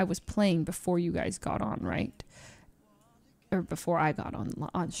 I was playing before you guys got on, right? Or before I got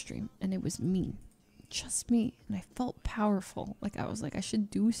on stream, and it was me, just me, and I felt powerful. Like I was like, I should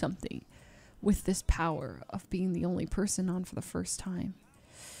do something with this power of being the only person on for the first time.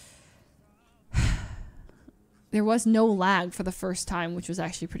 There was no lag for the first time, which was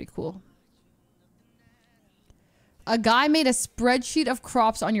actually pretty cool. A guy made a spreadsheet of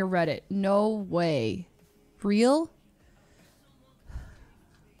crops on your Reddit. No way. Real?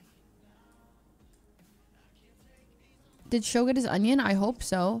 Did Sho get his onion? I hope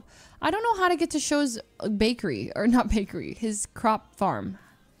so. I don't know how to get to Sho's bakery. Or not bakery. His crop farm.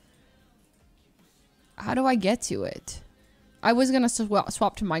 How do I get to it? I was going to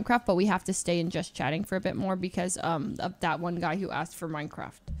swap to Minecraft, but we have to stay in just chatting for a bit more because of that one guy who asked for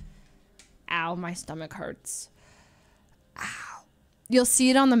Minecraft. Ow, my stomach hurts. Ow. You'll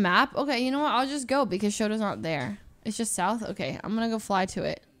see it on the map? Okay, you know what? I'll just go because Shota's not there. It's just south? Okay, I'm going to go fly to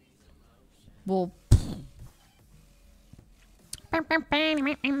it. Well...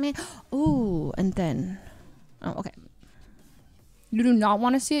 Ooh, and then... Oh, okay. You do not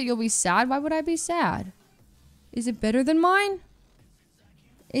want to see it? You'll be sad? Why would I be sad? Is it better than mine?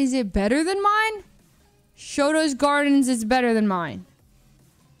 Is it better than mine? Shoto's Gardens is better than mine.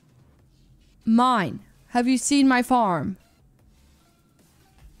 Mine. Have you seen my farm?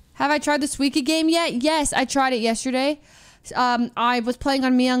 Have I tried the Suika game yet? Yes, I tried it yesterday. I was playing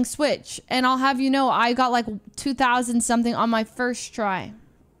on Myung Switch, and I'll have you know, I got like 2,000 something on my first try.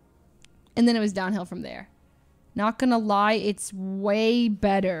 And then it was downhill from there. Not gonna lie, it's way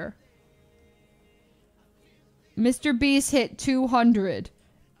better. Mr. Beast hit 200.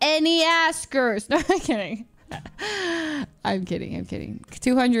 Any askers? No, I'm kidding. I'm kidding, I'm kidding.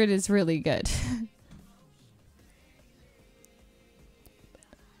 200 is really good.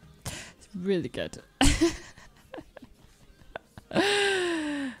 It's really good.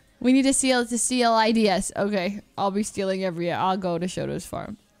 We need to steal IDS. Okay, I'll be stealing I'll go to Shoto's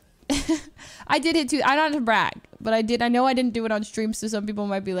farm. I did it too. I don't have to brag, but I did. I know I didn't do it on stream, so some people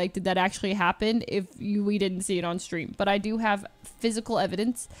might be like, did that actually happen if we didn't see it on stream? But I do have physical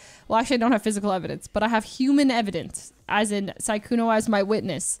evidence. Well, actually, I don't have physical evidence, but I have human evidence, as in Saikuno as my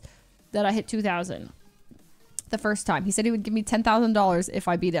witness, that I hit 2,000 the first time. He said he would give me $10,000 if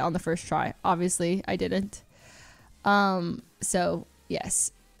I beat it on the first try. Obviously, I didn't. So,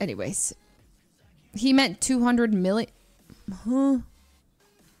 yes. Anyways. He meant 200 million. Huh?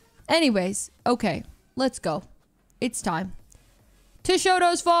 Anyways, okay, let's go. It's time. To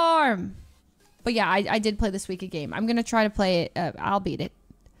Shoto's farm! But yeah, I did play this week a game. I'm gonna try to play it. I'll beat it.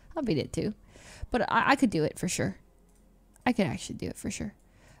 I'll beat it too. But I could do it for sure. I could actually do it for sure.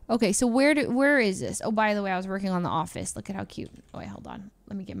 Okay, so where is this? Oh, by the way, I was working on The Office. Look at how cute. Oh, wait, hold on.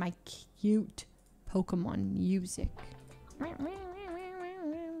 Let me get my cute Pokemon music.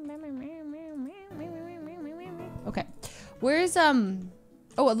 Okay. Where's,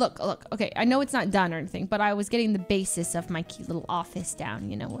 Oh, look. Okay, I know it's not done or anything, but I was getting the basis of my cute little office down,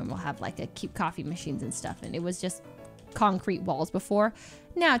 you know, when we'll have like a cute coffee machines and stuff. And it was just concrete walls before.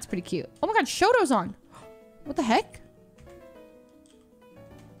 Now it's pretty cute. Oh my god, Shoto's on. What the heck?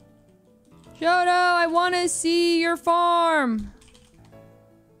 Shoto, I want to see your farm.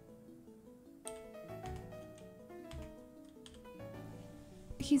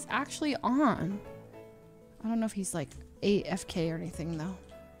 He's actually on. I don't know if he's like AFK or anything though.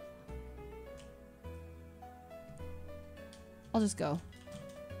 I'll just go.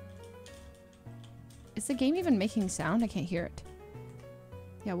 Is the game even making sound? I can't hear it.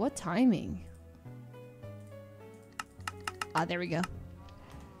 Yeah, what timing? Ah, there we go.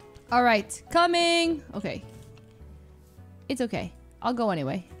 All right, coming. Okay. It's okay. I'll go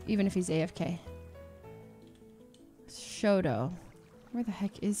anyway, even if he's AFK. Shoto. Where the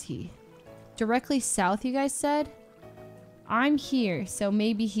heck is he? Directly south, you guys said? I'm here, so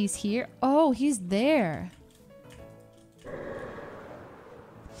maybe he's here. Oh, he's there.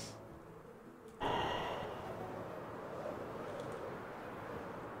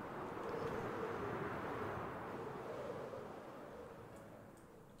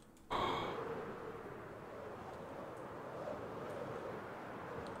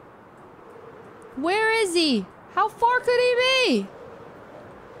 Where is he? How far could he be?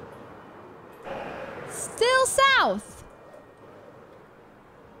 Still south.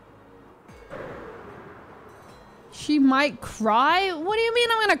 She might cry? What do you mean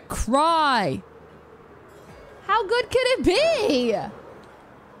I'm gonna cry? How good could it be?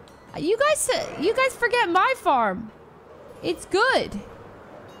 You guys forget my farm. It's good.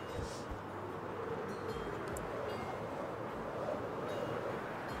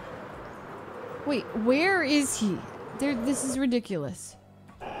 Wait, where is he? This is ridiculous.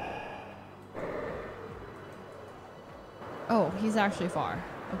 Oh, he's actually far.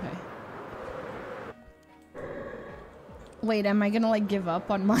 Okay. Wait, am I gonna like give up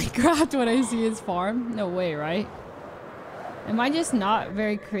on Minecraft when I see his farm? No way, right? Am I just not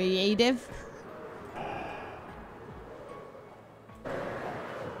very creative?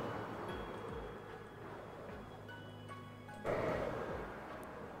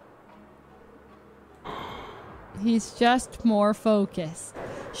 He's just more focused.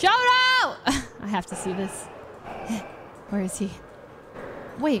 Shout out! I have to see this. Where is he?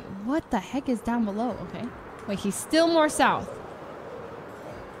 Wait, what the heck is down below? Okay. Wait, he's still more south.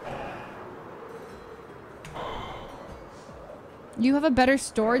 You have a better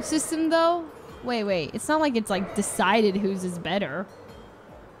storage system though? Wait. It's not like it's like decided whose is better.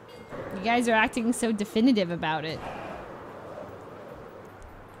 You guys are acting so definitive about it.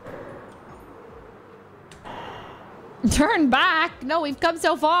 Turn back! No, we've come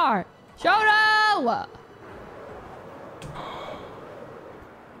so far. Shoto!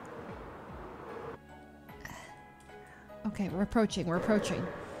 Okay, we're approaching.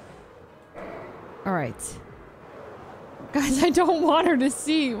 All right. Guys, I don't want her to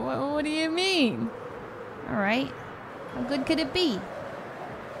see. What do you mean? All right. How good could it be?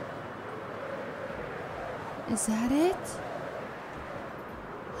 Is that it?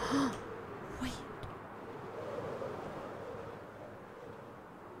 Wait.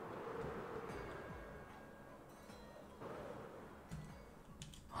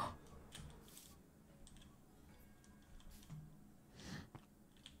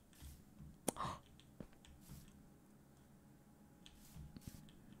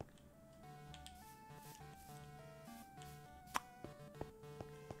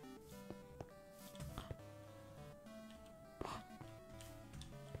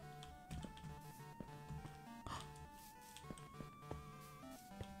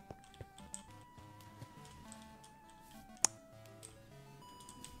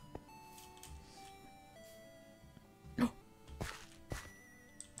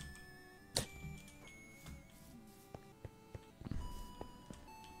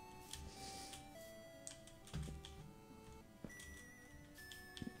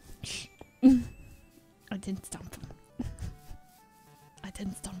 I didn't stomp him. I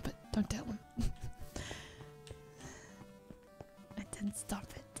didn't stomp it. Don't tell him. I didn't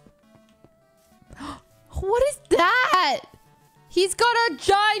stomp it. What is that? He's got a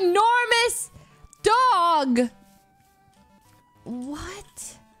ginormous dog.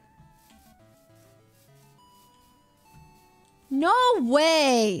 What? No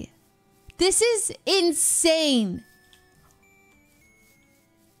way. This is insane.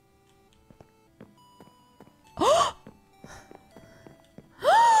 Ah!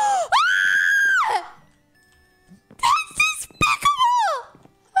 That's despicable!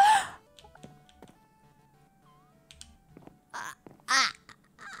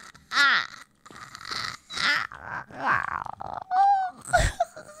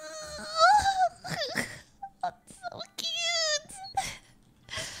 That's so cute.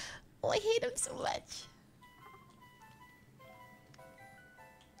 Oh, I hate him so much.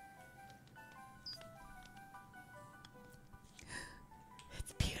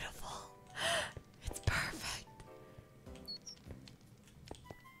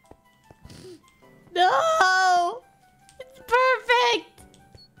 No! It's perfect!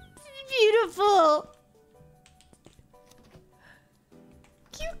 It's beautiful!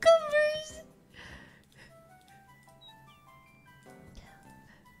 Cucumbers!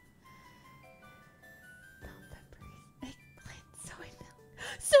 Bell peppers, eggplant, soy milk.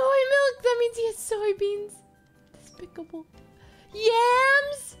 Soy milk! That means he has soybeans. Despicable.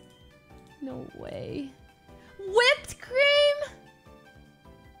 Yams? No way. Whipped cream?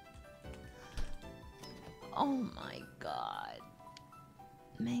 Oh my god.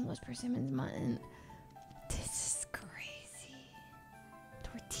 Mangoes, persimmons, mutton. This is crazy.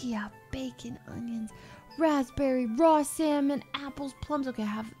 Tortilla, bacon, onions, raspberry, raw salmon, apples, plums. Okay, I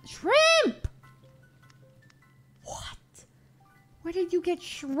have shrimp! What? Where did you get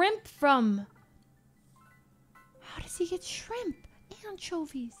shrimp from? How does he get shrimp?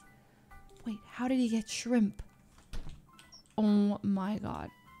 Anchovies. Wait, how did he get shrimp? Oh my god.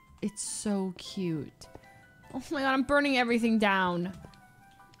 It's so cute. Oh my god, I'm burning everything down.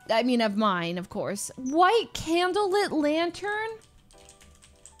 I mean, of mine, of course. White candlelit lantern?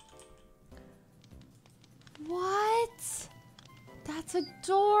 What? That's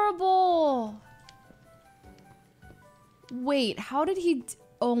adorable. Wait, how did he...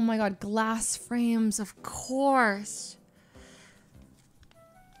 Oh my god, glass frames, of course.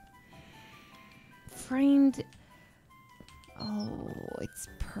 Framed... Oh, it's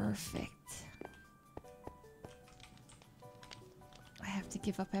perfect. I have to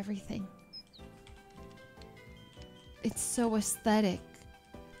give up everything. It's so aesthetic.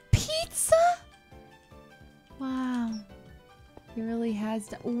 Pizza? Wow. He really has...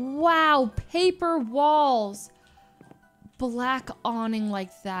 Wow, paper walls. Black awning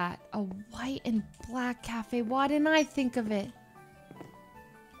like that. A white and black cafe. Why didn't I think of it?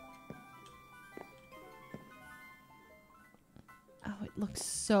 Oh, it looks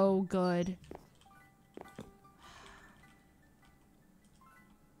so good.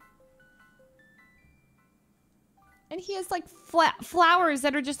 And he has like flowers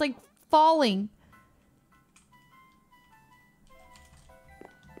that are just like falling.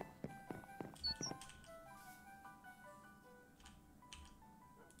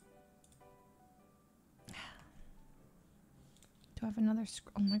 Do I have another?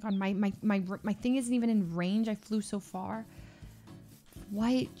 Oh my god, my thing isn't even in range. I flew so far.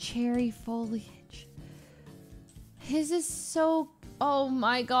 White cherry foliage. His is so... Oh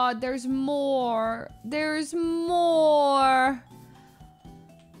my god, there's more. There's more.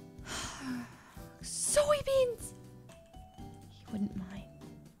 Soybeans. He wouldn't mind.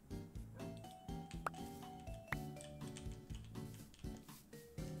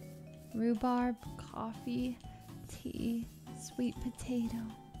 Rhubarb, coffee, tea, sweet potato.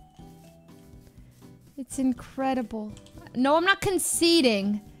 It's incredible. No, I'm not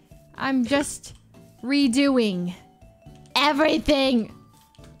conceding. I'm just redoing everything.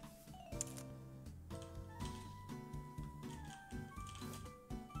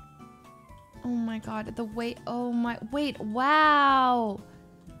 Oh my god, the weight. Oh my, wait, wow.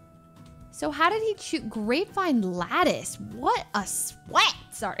 So how did he choose grapevine lattice? What a sweat.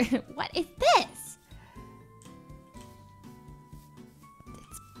 Sorry, what is this?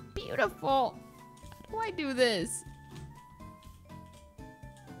 It's beautiful. How do I do this?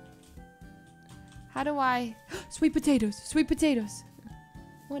 How do I... Sweet potatoes, sweet potatoes.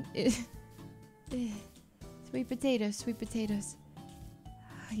 What is... Sweet potatoes, sweet potatoes.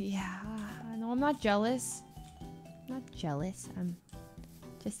 Yeah, no, I'm not jealous. I'm not jealous, I'm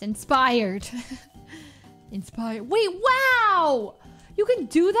just inspired. Inspired. Wait, wow! You can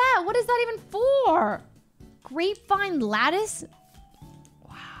do that? What is that even for? Grapevine lattice?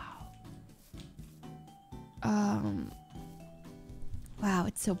 Wow. Wow,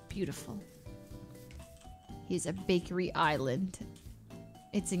 it's so beautiful. He's a bakery island.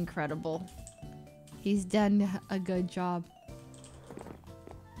 It's incredible. He's done a good job.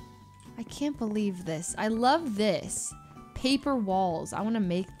 I can't believe this. I love this. Paper walls. I want to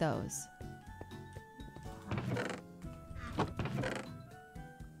make those.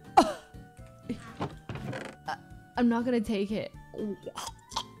 I'm not gonna take it.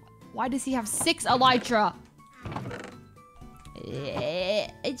 Why does he have 6 elytra?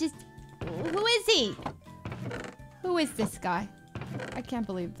 It just... Who is he? Who is this guy? I can't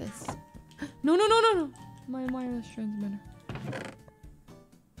believe this. No, no, no, no, no. My wireless transmitter.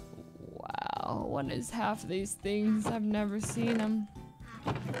 Wow. What is half these things? I've never seen them.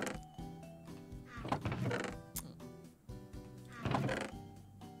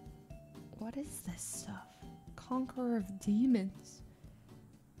 What is this stuff? Conqueror of demons.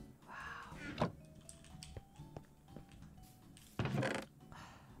 Wow.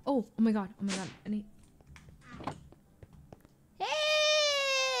 Oh my god. Oh my god. Any...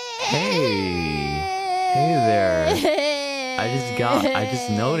 Hey there. I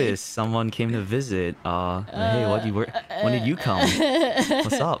just noticed someone came to visit. Hey, when did you come?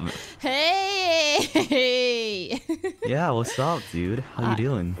 What's up? Hey. Yeah, what's up, dude? How you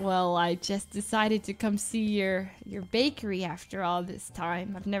doing? Well, I just decided to come see your bakery after all this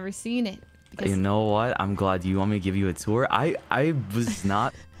time. I've never seen it. You know what? I'm glad you want me to give you a tour. I was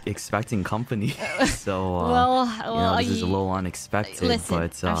not expecting company, so well, you know, this is a little unexpected. Listen,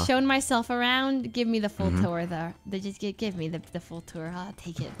 but I've shown myself around. Give me the full tour there. Just give me the full tour. I'll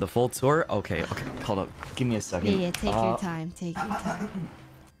take it. The full tour? Okay, hold up. Give me a second. Yeah, take your time. Take your time.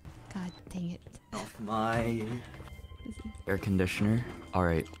 God dang it. My air conditioner. All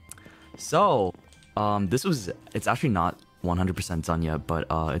right. So, it's actually not 100% done yet, but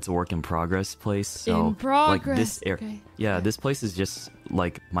it's a work in progress place. So in progress. Like this Okay. Yeah, this place is just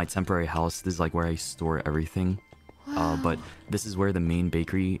like my temporary house. This is like where I store everything. But this is where the main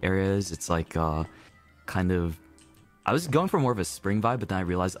bakery area is. It's like kind of. I was going for more of a spring vibe, but then I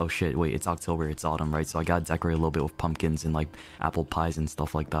realized, oh shit, wait, it's October, it's autumn, right? So I gotta decorate a little bit with pumpkins and like apple pies and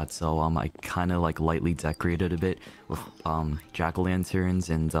stuff like that. So I kind of like lightly decorated a bit with jack-o'-lanterns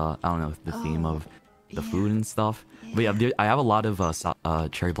and I don't know the theme of the food and stuff. But yeah, I have a lot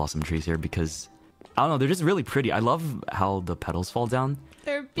of cherry blossom trees here because I don't know, they're just really pretty. I love how the petals fall down.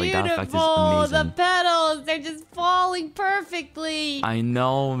 They're Like, that effect is beautiful. The amazing. petals, they're just falling perfectly. I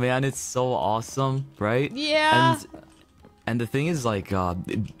know, man, it's so awesome, right? Yeah. And the thing is, like,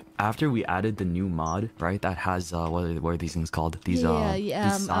 after we added the new mod, right, that has what are these things called? These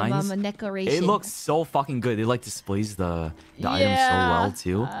these signs. A decoration. It looks so fucking good. It like displays the items so well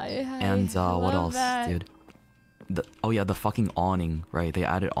too. And what else, dude? The fucking awning, right? They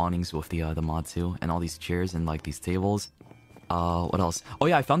added awnings with the mod too, and all these chairs and like these tables. What else? Oh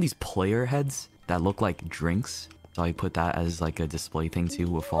yeah, I found these player heads that look like drinks. So I put that as like a display thing too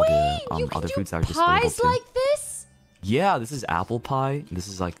with all the other foods that are displayable pies too. like this? Yeah, this is apple pie. This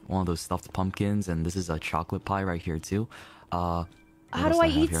is like one of those stuffed pumpkins, and this is a chocolate pie right here too. How do I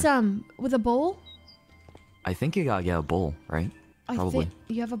eat some? With a bowl? I think you gotta get a bowl, right? Probably.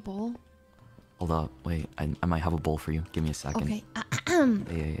 You have a bowl? Hold up, wait. I might have a bowl for you. Give me a second. Okay.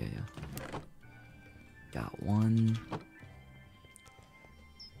 Yeah. Got one.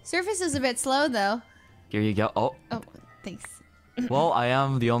 Surface is a bit slow though. Here you go. Oh, Thanks. well, I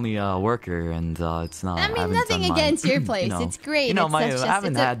am the only worker, and it's not. I mean, haven't nothing done mine. against your place. You know, It's great. You know, It's I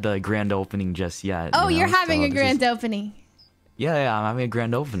haven't had the grand opening just yet. Oh, you know, you're having so a grand opening. Yeah, I'm having a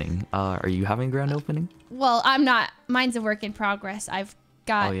grand opening. Are you having a grand opening? Well, I'm not. Mine's a work in progress. I've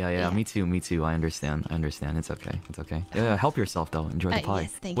got. Oh yeah. Me too. I understand. It's okay. Yeah, help yourself though. Enjoy the pie.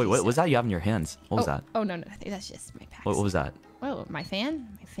 Yes, thank Wait, you, what sir. was that you have in your hands? What was that? Oh no, that's just my packs. What was that? Oh, my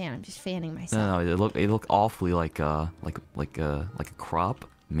fan? My fan. I'm just fanning myself. No, it looked awfully like a crop.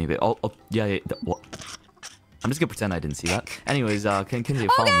 Maybe. Oh yeah. What? I'm just gonna pretend I didn't see that. Anyways, continue.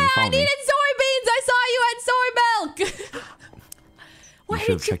 Follow me. I needed soybeans. I saw you had soy milk. You should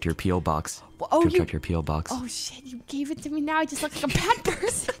have checked your PO box. Oh, you checked your PO box. Oh shit! You gave it to me now. I just look like a bad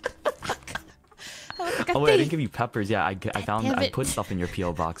person. I look like a Oh wait, I thief. didn't give you peppers. Yeah, I found Damn I it. put stuff in your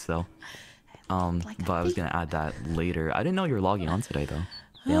PO box though. Like a But I was thief. gonna add that later. I didn't know you were logging on today though.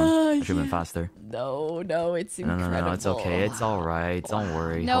 Damn, I should have been faster. No, it's incredible. No, it's okay. It's all right. Don't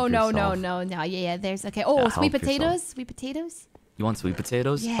worry. No, Help no. yourself. Yeah, there's okay. Oh, Yeah, sweet help yourself. potatoes. Sweet potatoes. You want sweet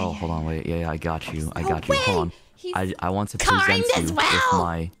potatoes? Yeah, Oh, yeah, hold on, wait. Yeah, I got you. I No got you. Hold way! on. He's I want to kind present as you well! with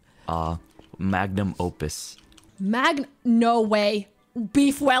my magnum opus. No way.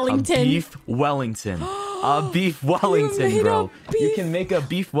 Beef Wellington. A beef Wellington. A beef Wellington, made bro. a You beef- can make a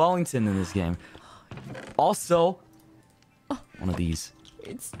beef Wellington in this game. Also, one of these.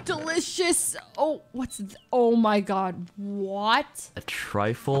 It's delicious. Oh, oh my god. What? A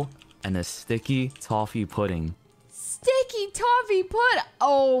trifle and a sticky toffee pudding. Sticky toffee put.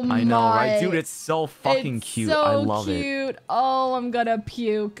 Oh my. I know, right? Dude, it's so fucking It's cute. so I love it. cute. Oh, I'm gonna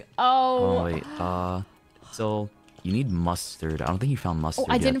puke. Oh, Oh. wait. So you need mustard. I don't think you found mustard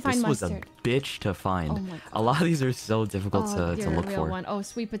I yet. didn't find this was mustard. a bitch to find. Oh my A lot of these are so difficult Oh, to you're look a real for. one. Oh,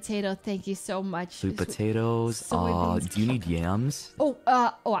 sweet potato. Thank you so much. Sweet potatoes. soybeans. Do you need yams?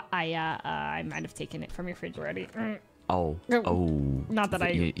 I might have taken it from your fridge already. Oh. No. Oh. Not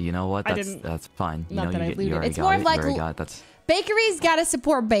that You know what? I That's didn't- that's fine. You not know, that I you looted. already It's got more it. of like You already got it. That's Bakeries gotta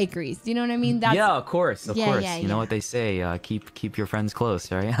support bakeries. Do you know what I mean? That's yeah, of course, of Yeah, course. yeah, You know yeah. what they say? Keep your friends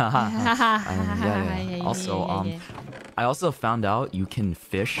close, right? Yeah. Also, I also found out you can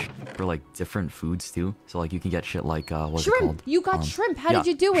fish for like different foods too. So like you can get shit like what's it Shrimp. called? You got shrimp. How did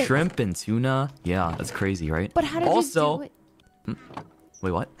you do it? Shrimp and tuna. Yeah, that's crazy, right? But how did you do it?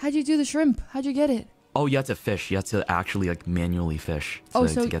 Wait, what? How'd you do the shrimp? How'd you get it? Oh, you have to fish. You have to actually like manually fish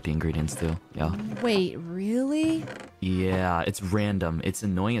to get the ingredients too. Yeah. Wait, really? Yeah, it's random. It's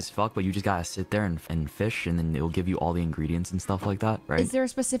annoying as fuck, but you just gotta sit there and fish, and then it'll give you all the ingredients and stuff like that, right? Is there a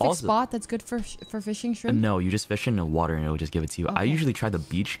specific Also- spot that's good for fishing shrimp? No, you just fish in the water and it'll just give it to you. I Okay. usually try the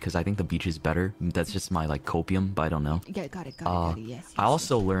beach because I think the beach is better. That's just my like copium, but I don't know. Yeah, got it. Yes. I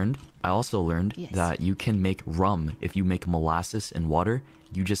also learned Yes. that you can make rum if you make molasses and water.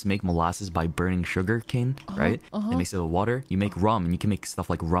 You just make molasses by burning sugar cane, right? It makes it with water. You make rum, and you can make stuff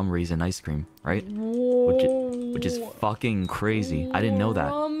like rum raisin ice cream, right? Which is fucking crazy. I didn't know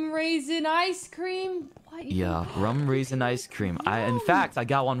that. Rum raisin ice cream. What? Yeah, rum raisin ice cream. In fact, I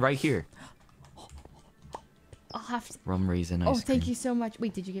got one right here. I'll have to. Rum raisin ice cream. Oh, thank you so much.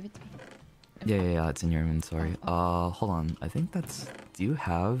 Wait, did you give it to me? Yeah, it's in your inventory. Hold on. I think that's. Do you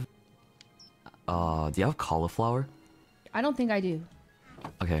have cauliflower? I don't think I do.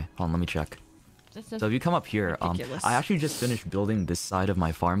 Okay, hold on. Let me check. So if you come up here, ridiculous. I actually just finished building this side of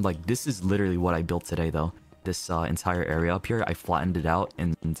my farm. Like, this is literally what I built today, though. This entire area up here, I flattened it out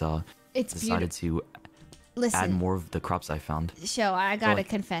and It's decided to Listen, add more of the crops I found. So I gotta like-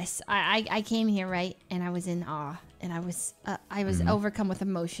 confess, I came here, right, and I was in awe, and I was overcome with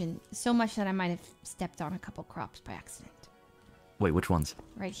emotion, so much that I might have stepped on a couple crops by accident. Wait, which ones?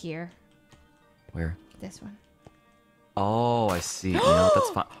 Right here, Where? this one. Oh, I see. You know, that's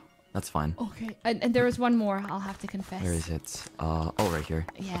fine. That's fine. Okay, and there was one more. I'll have to confess. Where is it? Oh, right here.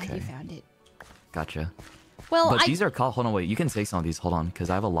 Yeah, Okay. you found it. Gotcha. Well, But these are hold on, wait. You can take some of these. Hold on, because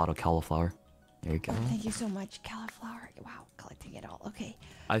I have a lot of cauliflower. There you go. Thank you so much, cauliflower. Wow, collecting it all. Okay.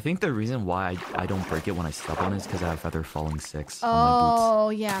 I think the reason why I don't break it when I step on it is because I have feather falling 6 on my Oh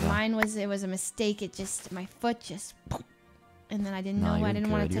boots. yeah, Yeah. mine was a mistake. It just my foot just, and then I didn't No, know I you're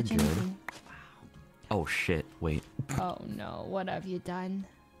didn't want good, to touch you're good. anything. Oh shit! Wait. Oh no, what have you done?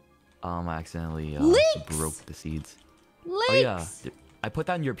 I accidentally Leeks! broke the seeds. Leaks. Oh yeah, I put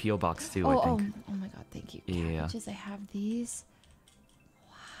that in your PO box too. I think. Oh my god, thank you. Yeah. Cabbages, I have these.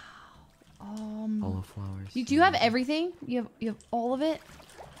 Wow. Cauliflowers. Do you have everything? You have all of it?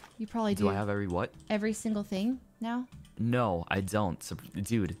 You probably do. Do I have every what? every single thing now? No, I don't. So,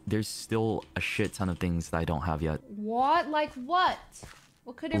 dude, there's still a shit ton of things that I don't have yet. What? Like what?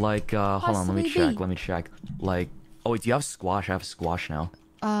 What could it Like, hold on, let me possibly check. be? Let me check. Like, oh wait, do you have squash? I have squash now.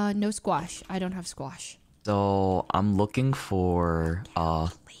 No squash. I don't have squash. So I'm looking for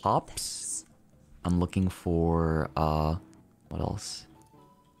hops. I'm looking for what else?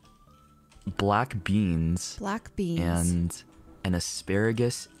 Black beans Black beans. and an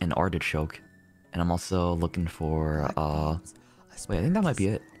asparagus and artichoke. And I'm also looking for wait, I think that might be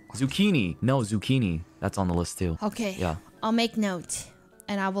it. Zucchini. No, zucchini. That's on the list too. Okay. Yeah. I'll make note,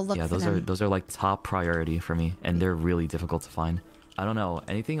 and I will look Yeah, for them. those are like top priority for me, and they're really difficult to find. I don't know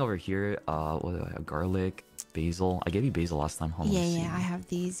anything over here. What do I have? Garlic, basil. I gave you basil last time. Hold on, Yeah, let's see. yeah. I have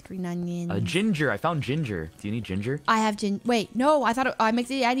these green onions. Ginger. I found ginger. Do you need ginger? I have Wait, no. I thought I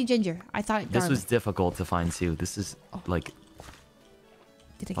need ginger. I thought This was garlic. difficult to find too. This is like Did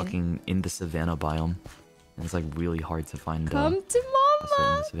I get it? fucking in the savannah biome, and it's like really hard to find. Come to stuff in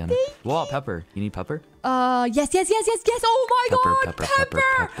mama. the savannah. Whoa, pepper. You need pepper? Yes. Oh my god, Pepper.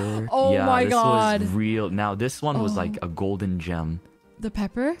 Oh Yeah, my this god. was real. Now this one was like a golden gem. The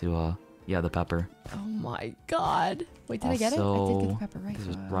pepper? To yeah, the pepper. Oh my god. Wait, did I get it? I did get the pepper, right? This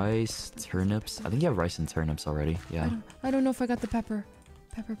was rice, turnips. I think you have rice and turnips already. Yeah. I don't know if I got the pepper.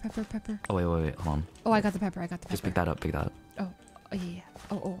 Pepper. Oh wait. Hold on. Oh, I got the pepper. Just pick that up. Pick that up. Oh, yeah.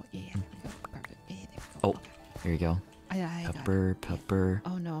 Oh, yeah. There we go. Grab it. Yeah, there we go. Oh, here you go. I got it. Pepper.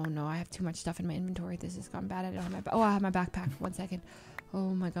 Oh no, I have too much stuff in my inventory. This has gone bad. I don't have my. Oh, I have my backpack. 1 second.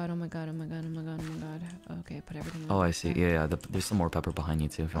 Oh my god. Okay, put everything. in Oh, the I see. backpack. Yeah. There's some more pepper behind you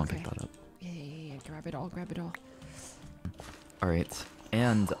too. If you want to pick Okay. that up. Yeah. Grab it all. All right.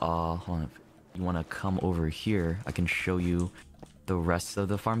 And hold on. If you want to come over here, I can show you the rest of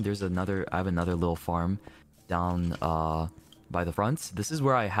the farm. I have another little farm down by the front. This is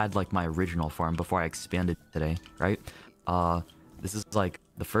where I had like my original farm before I expanded today, right? This is like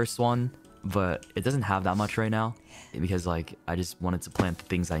the first one, but it doesn't have that much right now because like I just wanted to plant the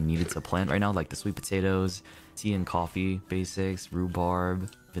things I needed to plant right now, like the sweet potatoes, tea and coffee basics,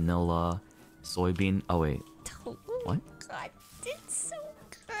 rhubarb, vanilla, soybean. Oh wait, what? God, it's so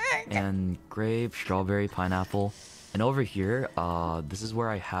good. And grape, strawberry, pineapple. And over here, this is where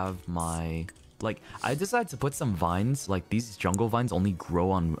I have my, like, I decided to put some vines. Like, these jungle vines only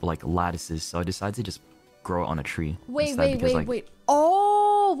grow on, like, lattices. So I decided to just grow it on a tree. Wait. Like,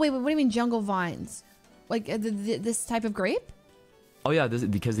 Oh, wait. What do you mean jungle vines? Like this type of grape? oh, yeah,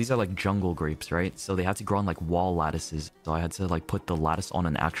 because these are, like, jungle grapes, right? So they have to grow on, like, wall lattices. So I had to, like, put the lattice on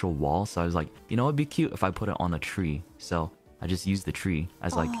an actual wall. So I was like, you know, it'd be cute if I put it on a tree. So I just used the tree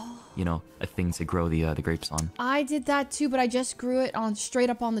as, like, you know, a thing to grow the grapes on. I did that too, but I just grew it on straight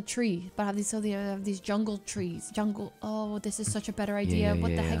up on the tree. But I have these jungle trees. Oh, this is such a better idea.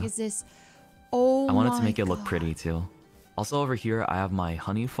 What the heck is this? Oh, I wanted to make it my look God. pretty too. Also over here, I have my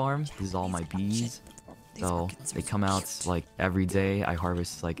honey farm. This is all my bees. So they come out like every day. I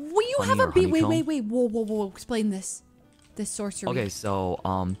harvest like. Will you honey have a or bee? honeycomb. Wait. Whoa. Explain this. This sorcery. Okay, so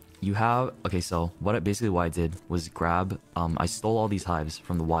you have so basically what I did was grab I stole all these hives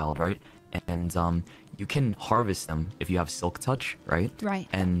from the wild, right? And you can harvest them if you have silk touch, right? Right.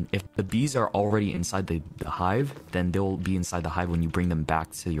 And if the bees are already inside the hive, then they'll be inside the hive when you bring them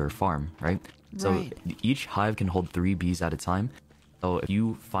back to your farm, right? So Right. each hive can hold 3 bees at a time. So if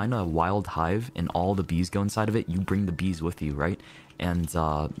you find a wild hive and all the bees go inside of it, you bring the bees with you, right? And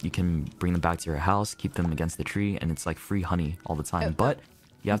you can bring them back to your house, keep them against the tree, and it's like free honey all the time. But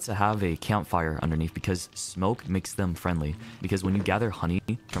you have to have a campfire underneath because smoke makes them friendly. Because when you gather honey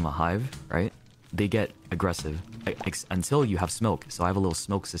from a hive, right, they get aggressive until you have smoke. So I have a little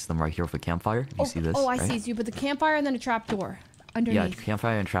smoke system right here with a campfire. You see this? Oh, I right? see. So you put the campfire and then a trapdoor underneath. Yeah,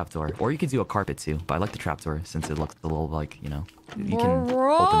 campfire and trapdoor. Or you could do a carpet too, but I like the trapdoor since it looks a little like, you know, you can open it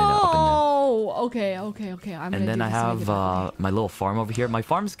up and down. Oh, okay. And then I have my little farm over here. My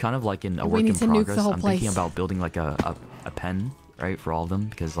farm's kind of like in a work in progress. I'm thinking about building like a pen, right, for all of them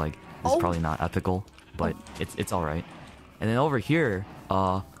because like this is probably not ethical, but it's all right. And then over here,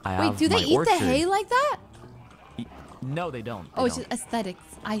 I have Wait, do they eat the hay like that? No, they don't. It's just aesthetics.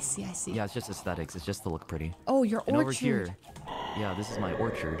 I see. Yeah, it's just aesthetics. It's just to look pretty. Oh, your orchard. And over here, yeah, this is my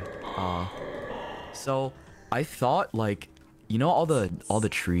orchard. So I thought like, you know, all the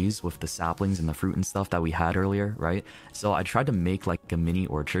trees with the saplings and the fruit and stuff that we had earlier, right? So I tried to make like a mini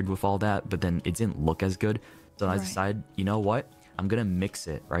orchard with all that, but then it didn't look as good. So I decided, you know what? I'm gonna mix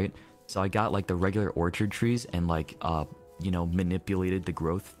it, right? So I got like the regular orchard trees and like you know, manipulated the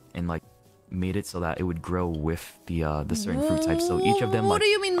growth and like made it so that it would grow with the certain fruit types. So each of them. What do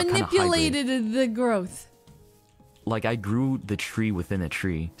you mean manipulated the growth? Like I grew the tree within a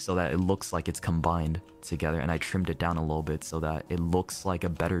tree so that it looks like it's combined together, and I trimmed it down a little bit so that it looks like a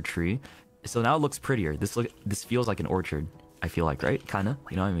better tree. So now it looks prettier. This feels like an orchard. I feel like, right? Kinda.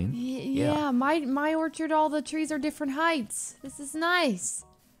 You know what I mean? Yeah. My orchard, all the trees are different heights. This is nice.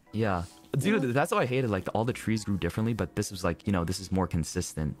 Yeah. Dude, that's what I hated. Like all the trees grew differently, but this was like, you know, this is more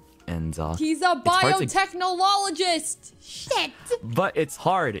consistent. And he's a biotechnologist. Shit. But it's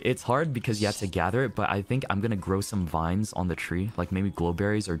hard. It's hard because you have to gather it. But I think I'm gonna grow some vines on the tree, like maybe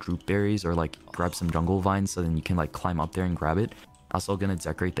glowberries or droop berries, or like grab some jungle vines so then you can like climb up there and grab it. Also gonna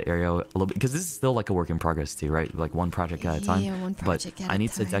decorate the area a little bit because this is still like a work in progress too, right? Like one project at a time. Yeah, one project at a time. But I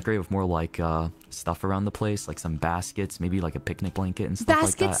need to decorate with more like stuff around the place, like some baskets, maybe like a picnic blanket and stuff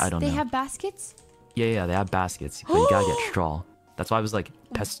like that. I don't know. They have baskets? Yeah, they have baskets, but you gotta get straw. That's why I was like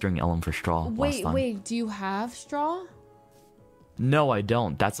pestering Ellen for straw last time. Wait, do you have straw? No, I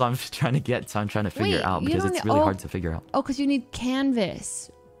don't. That's what I'm trying to get. So I'm trying to figure out because it's really hard to figure out. Oh, because you need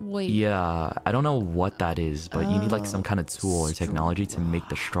canvas. Wait. Yeah, I don't know what that is, but you need like some kind of tool or technology to make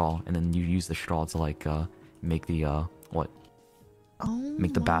the straw, and then you use the straw to like make the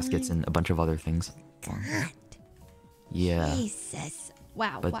make the baskets and a bunch of other things. God. Yeah. Jesus.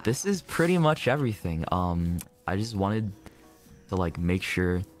 Wow. But this is pretty much everything. I just wanted to like make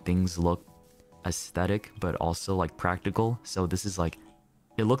sure things look aesthetic but also like practical. So this is like,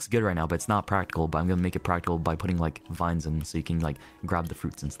 it looks good right now, but it's not practical. But I'm gonna make it practical by putting like vines in so you can like grab the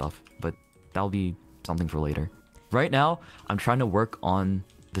fruits and stuff. But that'll be something for later. Right now, I'm trying to work on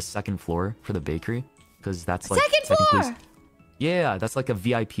the second floor for the bakery because that's like second floor. Yeah, that's like a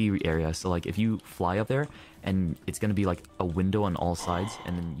VIP area. So like if you fly up there, and it's gonna be like a window on all sides,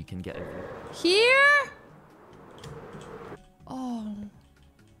 and then you can get a view. Here. Oh.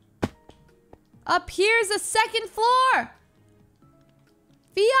 Up here's the second floor.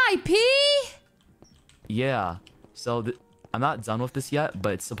 VIP? Yeah. So I'm not done with this yet,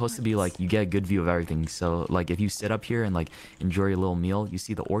 but it's supposed to be like you get a good view of everything. So like if you sit up here and like enjoy your little meal, you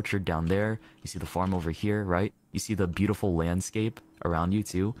see the orchard down there, you see the farm over here, right? You see the beautiful landscape around you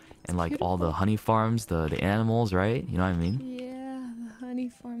too, and like all the honey farms, the animals, right? You know what I mean? Yeah, the honey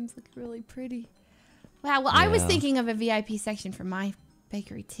farms look really pretty. Wow, well, I was thinking of a VIP section for my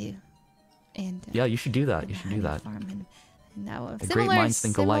bakery too. And yeah, you should do that. You should do that. Great minds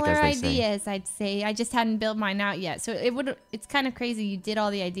think alike, as they ideas, say. I'd say. I just hadn't built mine out yet, so it's kind of crazy. You did all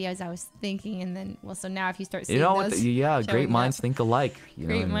the ideas I was thinking, and then so now if you start seeing those, great minds think alike.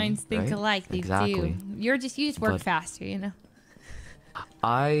 Great minds think alike. They do. You just work faster, you know.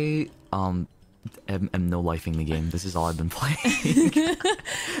 I am no lifing the game. This is all I've been playing.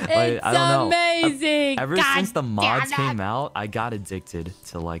 It's I don't know. Amazing. Ever since the mods came out, I got addicted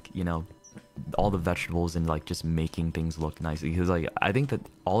to like, you know, all the vegetables and like just making things look nice, because like I think that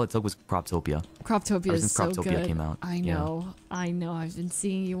all it took was Croptopia. Croptopia is so Croptopia good. Came out. I know. I've been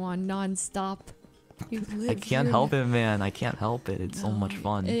seeing you on nonstop. I can't help it, man. I can't help it. It's so much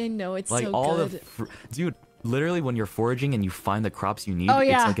fun. I know, it's like so all good. Dude, literally when you're foraging and you find the crops you need,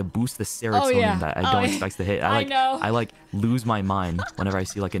 it's like a boost of serotonin that I don't expect to hit. I like lose my mind whenever I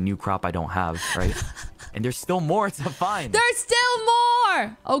see like a new crop I don't have, right? And there's still more to find. There's still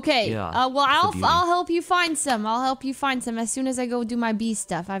more. Okay. Yeah, well, I'll help you find some. I'll help you find some as soon as I go do my bee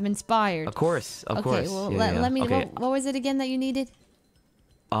stuff. I'm inspired. Of course. Okay. Well, let me. Okay. What was it again that you needed?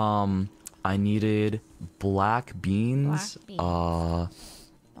 I needed black beans.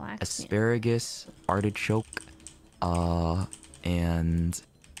 Asparagus, artichoke, and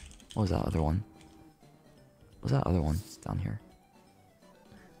what was that other one? What was that other one? It's down here.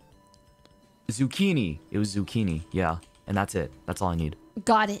 Zucchini. It was zucchini. Yeah, and that's it. That's all I need.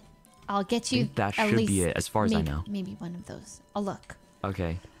 Got it. I'll get you. That at should least be it, as far as I know. Maybe one of those. I'll look.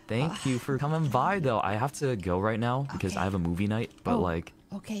 Okay. Thank you for coming by, though. I have to go right now because I have a movie night. But like.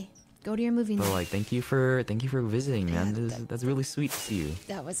 Okay. Go to your movie night. But like, thank you for visiting, man. That's really sweet to see you.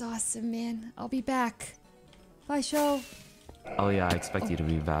 That was awesome, man. I'll be back. Bye, show. Oh yeah, I expect you to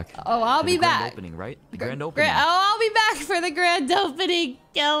be back. Oh, I'll be back. Grand opening, right? The grand opening. I'll be back for the grand opening.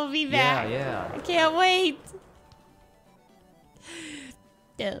 I'll be back. Yeah. I can't wait.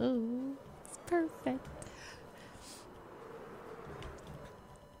 No, it's perfect.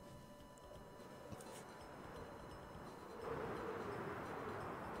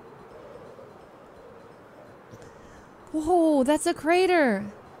 Whoa, that's a crater.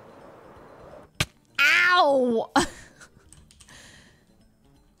 Ow! Oh,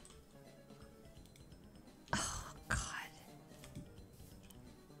 God.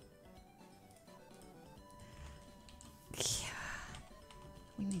 Yeah.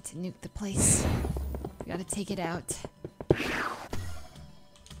 We need to nuke the place. We gotta take it out.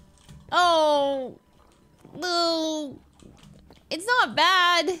 Oh! No! It's not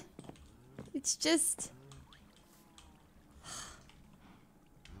bad. It's just...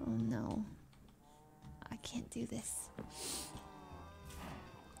 Oh no. I can't do this.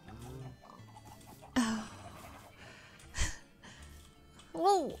 Oh.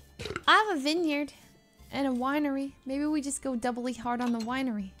 Well, I have a vineyard and a winery. Maybe we just go doubly hard on the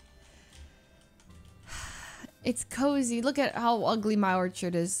winery. It's cozy. Look at how ugly my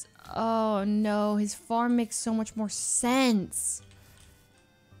orchard is. Oh no, his farm makes so much more sense.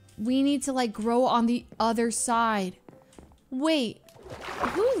 We need to like grow on the other side. Wait.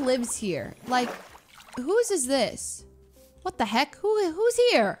 Who lives here? Like, whose is this? What the heck? Who's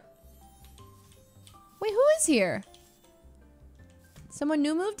here? Wait, who is here? Someone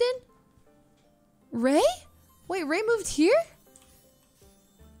new moved in? Ray? Wait, Ray moved here?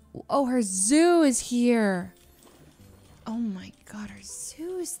 Oh, her zoo is here. Oh my God, her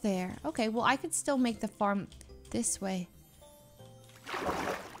zoo is there. Okay, well, I could still make the farm this way.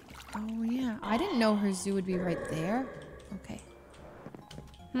 Oh yeah, I didn't know her zoo would be right there. Okay.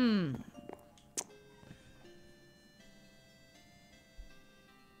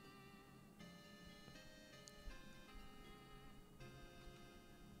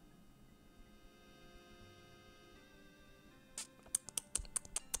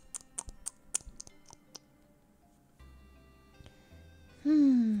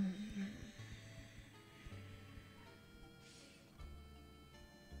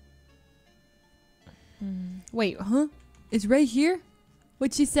 Wait, huh? Is Ray here?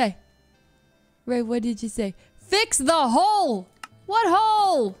 What'd she say? Ray, what did you say? Fix the hole! What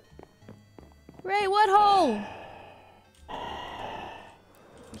hole? Ray, what hole?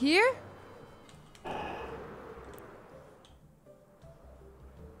 Here?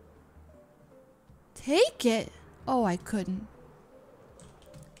 Take it? Oh, I couldn't.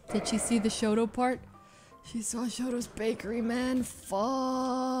 Did she see the Shoto part? She saw Shoto's bakery, man.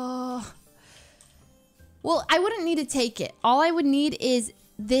 Fuck. Well, I wouldn't need to take it. All I would need is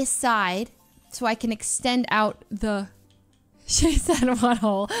this side so I can extend out the... She said what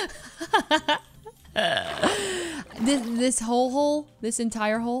hole? this whole hole? This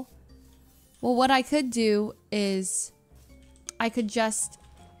entire hole? Well, what I could do is... I could just...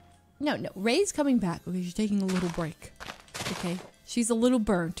 No, Ray's coming back. Okay, she's taking a little break. Okay? She's a little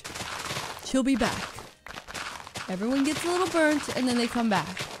burnt. She'll be back. Everyone gets a little burnt and then they come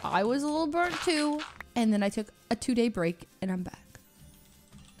back. I was a little burnt too. And then I took a 2-day break and I'm back.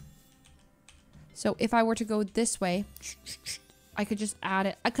 So if I were to go this way, I could just add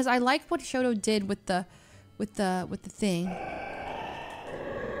it. Because I like what Shoto did with the thing.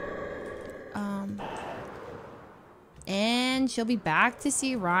 And she'll be back to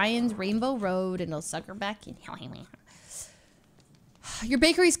see Ryan's Rainbow Road and he'll suck her back in. Your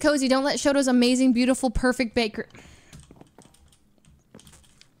bakery's cozy. Don't let Shoto's amazing, beautiful, perfect baker...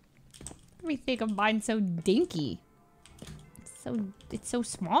 We think of mine so dinky. It's so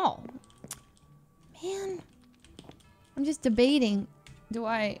small. Man. I'm just debating. Do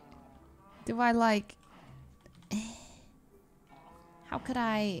I like... How could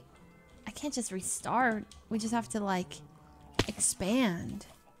I can't just restart. We just have to like expand.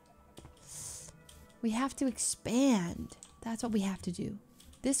 We have to expand. That's what we have to do.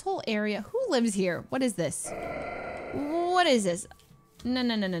 This whole area. Who lives here? What is this? What is this?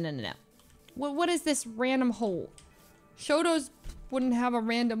 No. What is this random hole? Shoto's wouldn't have a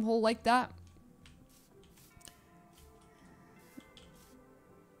random hole like that.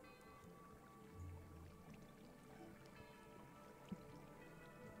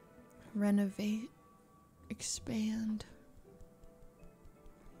 Renovate. Expand.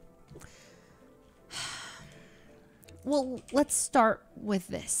 Well, let's start with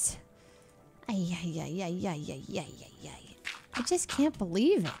this. I just can't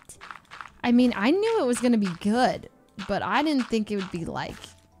believe it. I mean, I knew it was gonna be good, but I didn't think it would be like,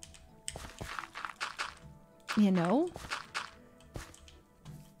 you know?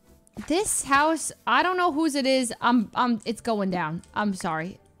 This house, I don't know whose it is. It's going down. I'm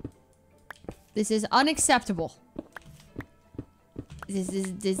sorry. This is unacceptable. This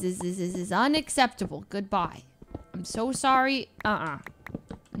is unacceptable. Goodbye. I'm so sorry. No.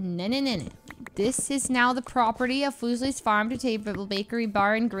 This is now the property of Fuslie's Farm to Table, Bakery,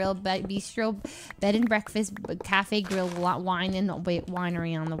 Bar and Grill, Bistro, Bed and Breakfast, Cafe, Grill, Wine, and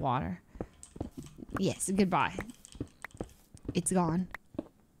Winery on the water. Yes, goodbye. It's gone.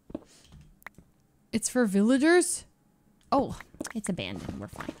 It's for villagers? Oh, it's abandoned. We're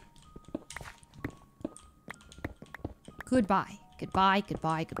fine. Goodbye. Goodbye,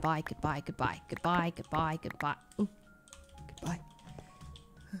 goodbye, goodbye, goodbye, goodbye, goodbye, goodbye, goodbye. Ooh, goodbye.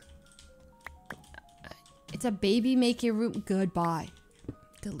 It's a baby making room. Goodbye.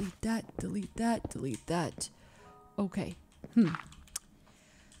 Delete that, delete that, delete that. Okay.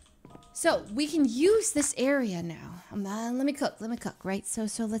 So, we can use this area now. Let me cook, right? So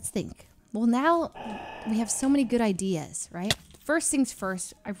let's think. Well, now we have so many good ideas, right? First things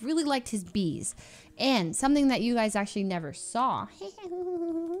first, I really liked his bees. And something that you guys actually never saw.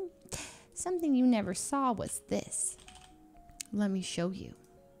 Something you never saw was this. Let me show you.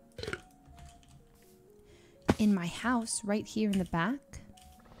 In my house, right here in the back,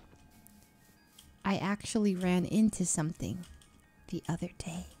 I actually ran into something the other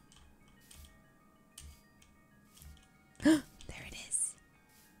day. There it is.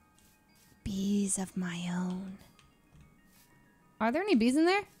 Bees of my own. Are there any bees in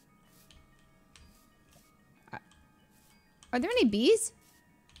there? Are there any bees?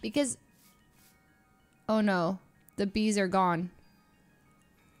 Because... oh no. The bees are gone.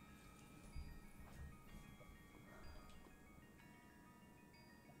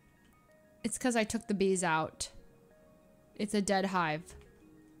 It's because I took the bees out. It's a dead hive.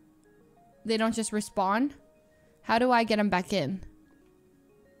 They don't just respawn? How do I get them back in?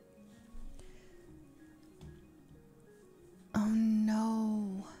 Oh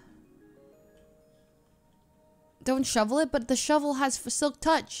no. Don't shovel it, but the shovel has silk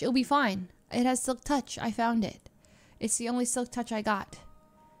touch. It'll be fine. It has silk touch. I found it. It's the only silk touch I got.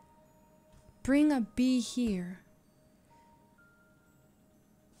 Bring a bee here.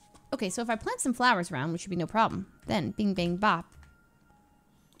 Okay, so if I plant some flowers around, which should be no problem, then bing, bang, bop.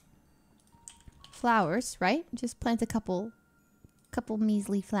 Flowers, right? Just plant a couple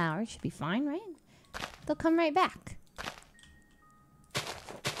measly flowers. Should be fine, right? They'll come right back.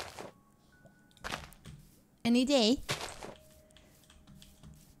 Any day.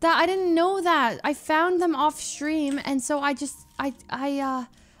 That I didn't know that. I found them off stream, and so I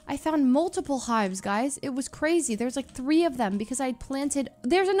found multiple hives, guys. It was crazy. There's like 3 of them because I planted.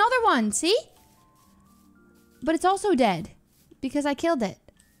 There's another one. See? But it's also dead because I killed it.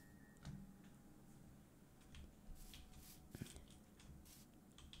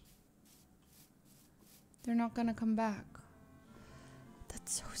 They're not gonna come back.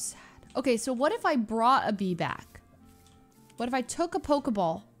 That's so sad. Okay, so what if I brought a bee back? What if I took a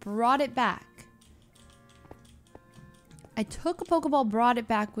Pokeball, brought it back? I took a Pokeball, brought it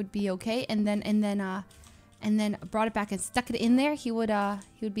back would be okay, and then brought it back and stuck it in there. He would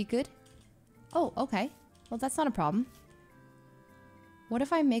be good. Oh, okay. Well, that's not a problem. What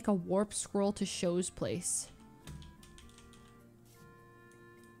if I make a warp scroll to Show's place?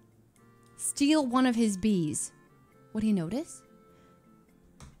 Steal one of his bees. Would he notice?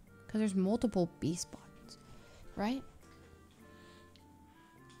 Because there's multiple bee spots, right?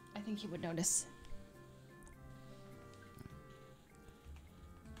 I think he would notice.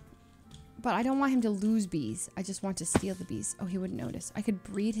 But I don't want him to lose bees. I just want to steal the bees. Oh, he wouldn't notice. I could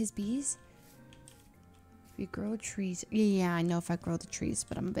breed his bees. If you grow trees. Yeah, I know if I grow the trees,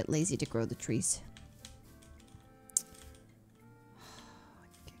 but I'm a bit lazy to grow the trees.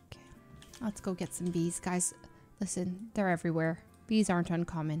 Okay. Let's go get some bees, guys. Listen, they're everywhere. Bees aren't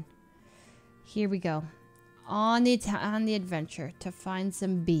uncommon. Here we go. On the adventure to find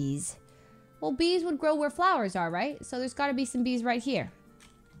some bees. Well, bees would grow where flowers are, right? So there's got to be some bees right here.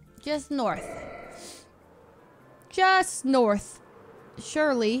 Just north. Just north.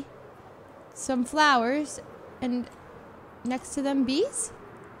 Surely. Some flowers. And next to them, bees?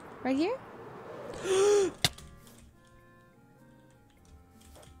 Right here?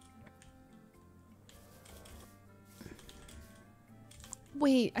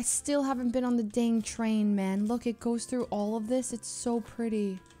 Wait, I still haven't been on the dang train, man. Look, it goes through all of this. It's so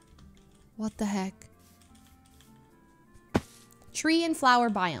pretty. What the heck? Tree and flower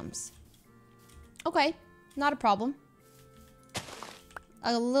biomes. Okay, not a problem.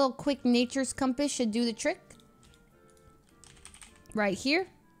 A little quick nature's compass should do the trick. Right here.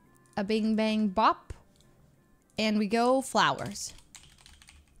 A bing bang bop. And we go flowers.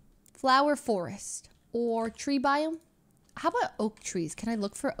 Flower forest. Or tree biome. How about oak trees? Can I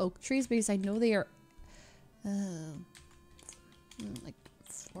look for oak trees? Because I know they are... like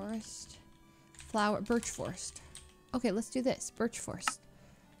forest. Flower. Birch forest. Okay, let's do this. Birch forest.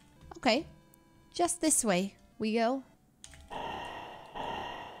 Okay. Just this way we go.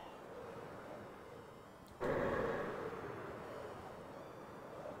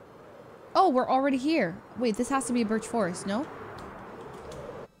 Oh, we're already here. Wait, this has to be a birch forest, no?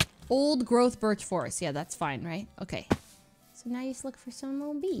 Old growth birch forest. Yeah, that's fine, right? Okay. So now you just look for some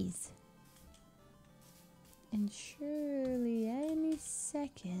more bees. And surely any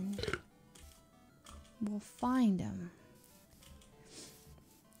second we'll find them.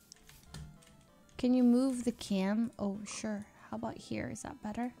 Can you move the cam? Oh, sure. How about here? Is that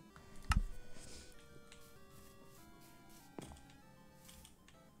better?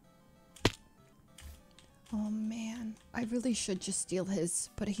 Oh man, I really should just steal his,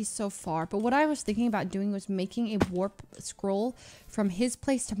 but he's so far. But what I was thinking about doing was making a warp scroll from his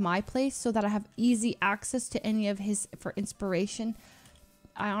place to my place so that I have easy access to any of his for inspiration.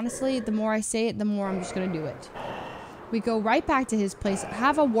 I honestly, the more I say it, the more I'm just gonna do it. We go right back to his place,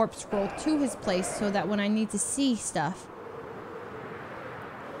 have a warp scroll to his place so that when I need to see stuff,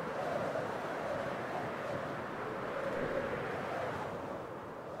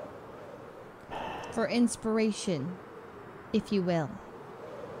 for inspiration, if you will.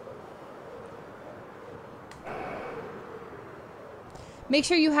 Make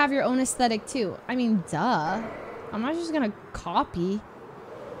sure you have your own aesthetic too. I mean, duh. I'm not just gonna copy.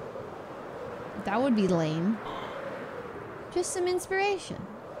 That would be lame. Just some inspiration.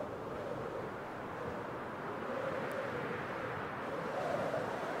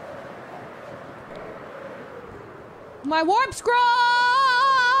 My warp scroll!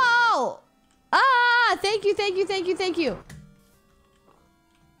 Ah, thank you, thank you, thank you, thank you.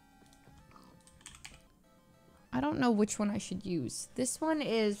 I don't know which one I should use. This one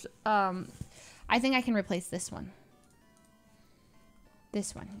is, I think I can replace this one.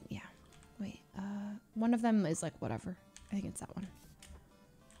 This one, yeah. Wait, one of them is like whatever. I think it's that one.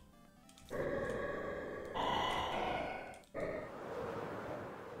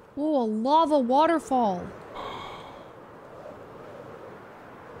 Whoa, a lava waterfall.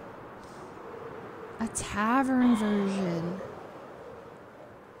 A tavern version.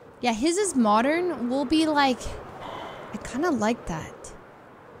 Yeah, his is modern. We'll be like... I kind of like that.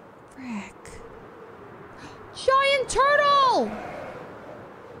 Frick. Giant turtle!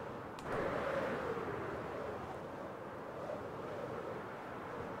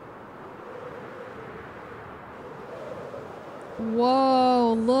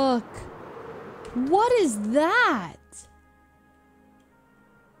 Whoa, look. What is that?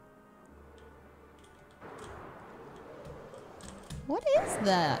 What is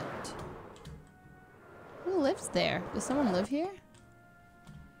that? Who lives there? Does someone live here?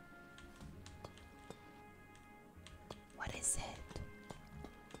 What is it?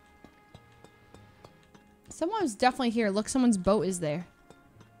 Someone's definitely here. Look, someone's boat is there.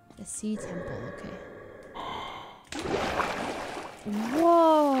 The sea temple, okay.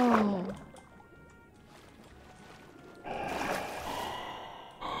 Whoa!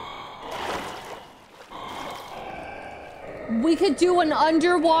 We could do an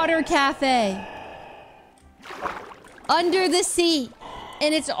underwater cafe. Under the sea.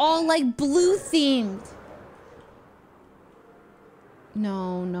 And it's all like blue themed.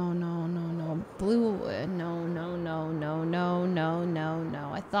 No, no, no, no, no. Blue, no, no, no, no, no, no, no,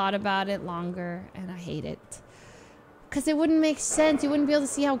 no. I thought about it longer and I hate it. Because it wouldn't make sense. You wouldn't be able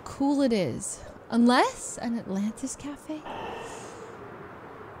to see how cool it is. Unless an Atlantis cafe.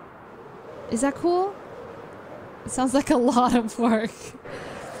 Is that cool? It sounds like a lot of work.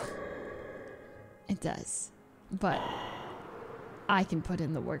 It does. But I can put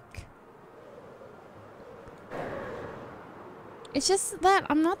in the work. It's just that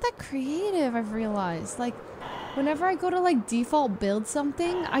I'm not that creative, I've realized. Like, whenever I go to like default build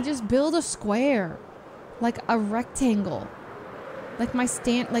something, I just build a square. Like a rectangle. Like my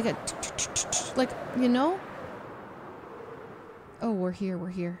stand, like a, like, you know? Oh, we're here, we're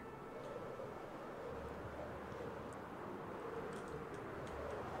here.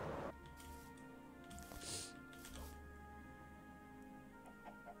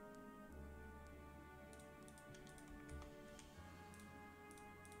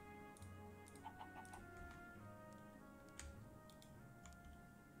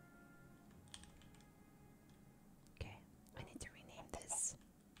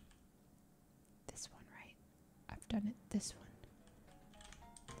 done it. This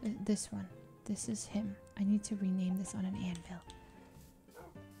one. This one. This is him. I need to rename this on an anvil.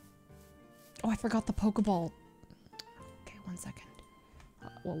 Oh, I forgot the Pokeball. Okay, 1 second.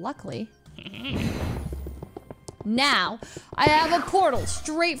 Well, luckily. Now, I have a portal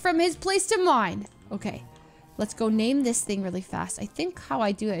straight from his place to mine. Okay, let's go name this thing really fast. I think how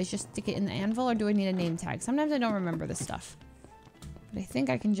I do it is just stick it in the anvil, or do I need a name tag? Sometimes I don't remember this stuff. But I think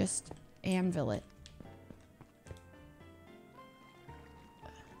I can just anvil it.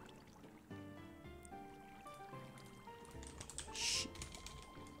 Shh.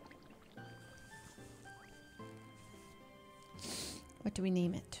 What do we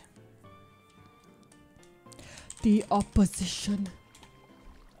name it? The opposition.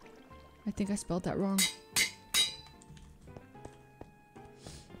 I think I spelled that wrong.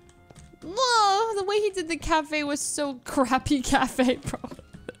 Whoa, the way he did the cafe was so crappy cafe, bro.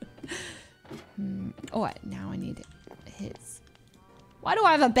 Oh, now I need his. Why do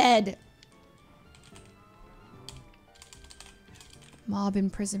I have a bed? Mob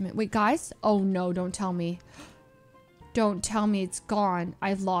imprisonment. Wait, guys? Oh no, don't tell me. Don't tell me it's gone.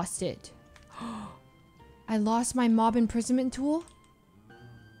 I've lost it. I lost my mob imprisonment tool?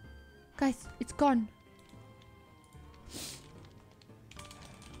 Guys, it's gone.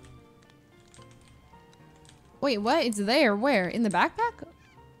 Wait, what? It's there. Where? In the backpack?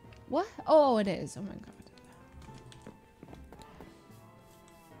 What? Oh, it is. Oh my god.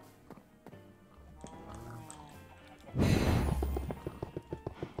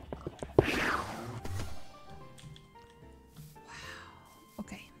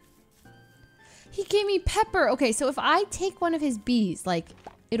 He gave me pepper. Okay, so if I take one of his bees, like,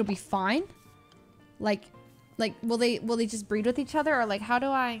 it'll be fine. Like, will they just breed with each other, or like, how do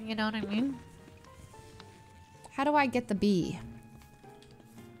I, you know what I mean? How do I get the bee?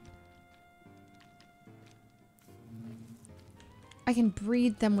 I can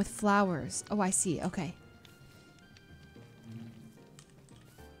breed them with flowers. Oh, I see. Okay.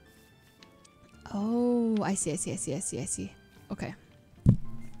 Oh, I see. Okay.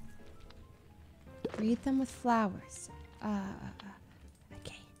 Breed them with flowers.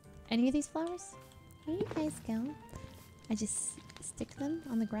 Okay. Any of these flowers? Here you guys go. I just stick them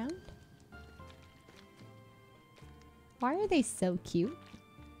on the ground. Why are they so cute?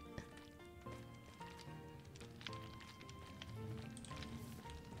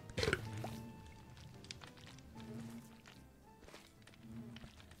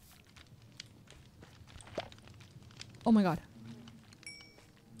 Oh my god.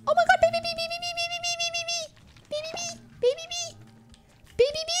 Oh my god, baby bee, baby bee, baby bee, baby bee, baby bee, baby bee,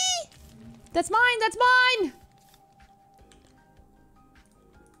 baby bee. That's mine, that's mine.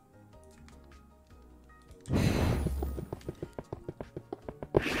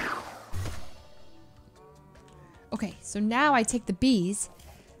 Okay, so now I take the bees.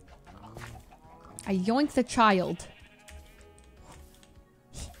 I yoink the child.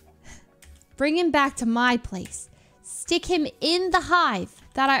 Bring him back to my place. Stick him in the hive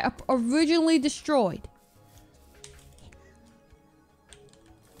that I originally destroyed.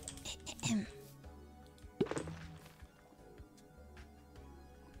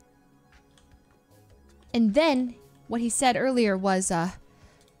 And then, what he said earlier was, I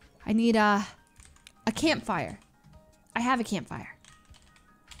need a campfire. I have a campfire.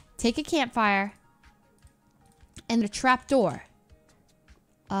 Take a campfire and a trap door.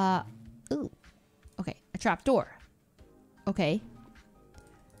 Ooh. Okay, a trap door. Okay.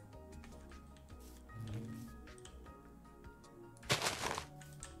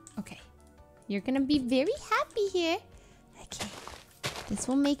 Okay. You're gonna be very happy here. Okay. This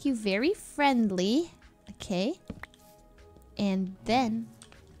will make you very friendly. Okay. And then...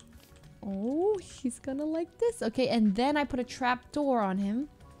 oh, he's gonna like this. Okay, and then I put a trap door on him.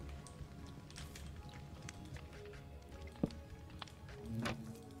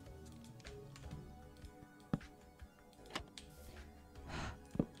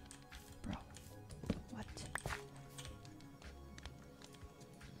 Bro, what?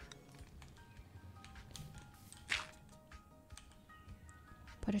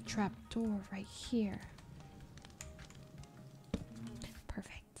 Put a trap door right here.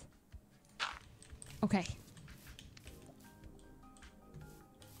 Perfect. Okay.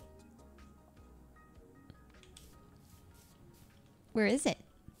 Where is it?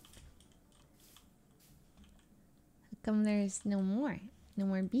 How come there's no more? No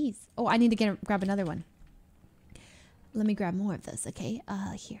more bees. Oh, I need to grab another one. Let me grab more of those, okay?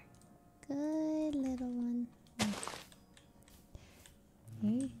 Here. Good little one.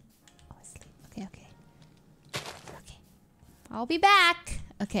 Okay. Oh, asleep. Okay. I'll be back.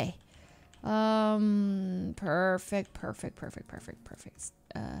 Okay. Perfect, perfect, perfect, perfect, perfect.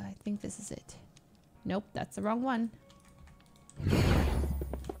 I think this is it. Nope, that's the wrong one.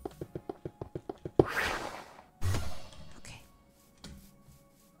 Okay.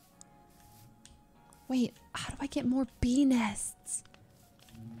 Wait, how do I get more bee nests?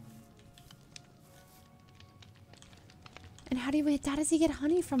 And how does he get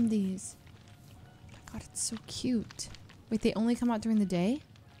honey from these? Oh my god, it's so cute. Wait, they only come out during the day?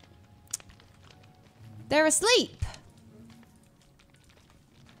 They're asleep!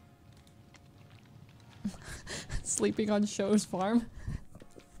 Sleeping on Show's farm.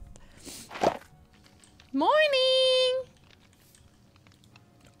 Morning!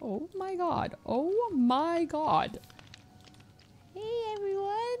 Oh my god. Oh my god. Hey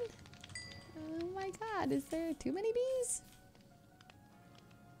everyone! Oh my god, is there too many bees?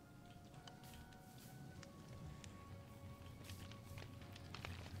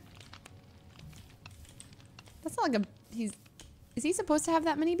 That's not like a... Is he supposed to have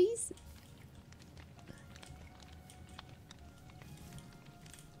that many bees?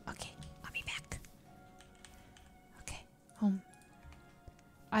 Okay, I'll be back. Okay, home.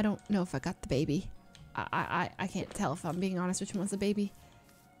 I don't know if I got the baby. I can't tell if I'm being honest which one's the baby.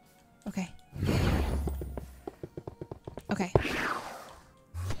 Okay. Okay.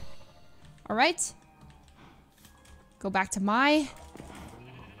 Alright. Go back to my...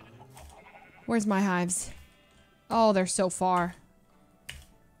 Where's my hives? Oh, they're so far.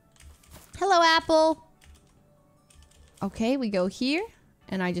 Hello, Apple. Okay, we go here.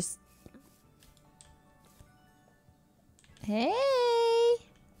 And I just... Hey!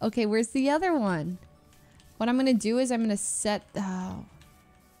 Okay, where's the other one? What I'm gonna do is I'm gonna set... Oh.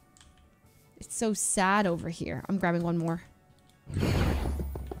 It's so sad over here. I'm grabbing one more.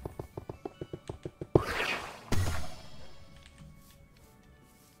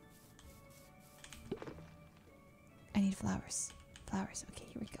 I need flowers. Flowers. Okay,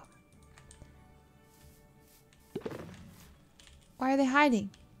 here we go. Why are they hiding?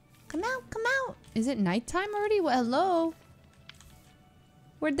 Come out, come out. Is it nighttime already? Well, hello.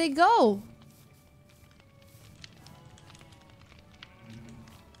 Where'd they go?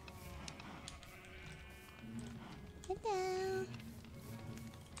 Hello.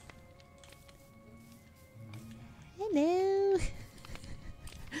 Hello.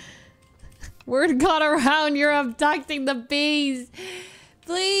 Word got around, you're abducting the bees.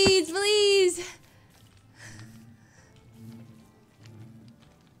 Please, please.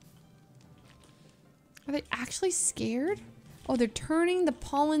 Are they actually scared? Oh, they're turning the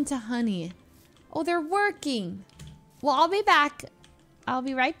pollen to honey. Oh, they're working. Well, I'll be back. I'll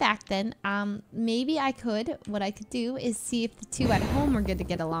be right back then. Maybe what I could do is see if the two at home are good to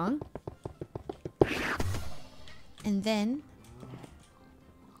get along. And then...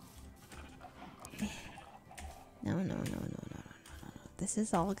 No. This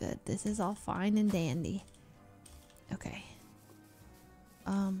is all good. This is all fine and dandy. Okay.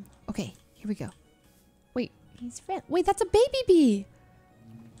 Okay, here we go. Wait, he's friend. Wait, that's a baby bee.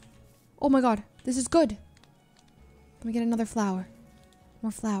 Oh my god, this is good. Let me get another flower.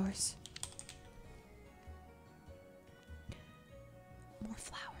 More flowers. More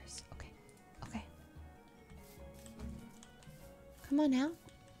flowers. Okay. Okay. Come on now.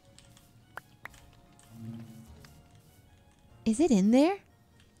 Is it in there?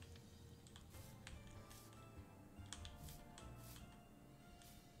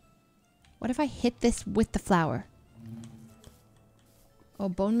 What if I hit this with the flower? Oh,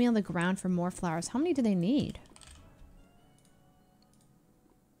 bone me on the ground for more flowers. How many do they need?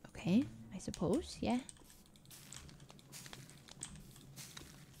 Okay, I suppose, yeah.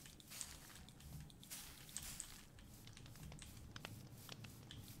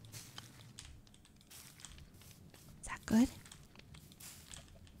 Is that good?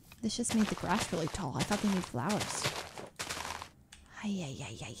 This just made the grass really tall. I thought they need flowers.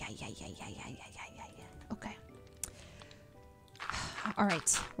 Okay. All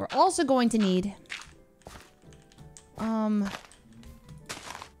right. We're also going to need...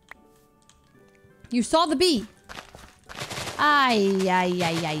 You saw the bee.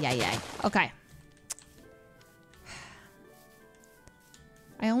 Okay.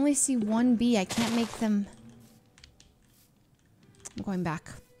 I only see one bee. I can't make them... I'm going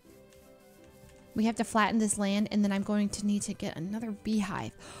back. We have to flatten this land, and then I'm going to need to get another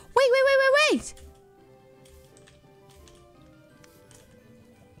beehive. Wait!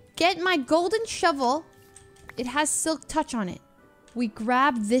 Get my golden shovel. It has silk touch on it. We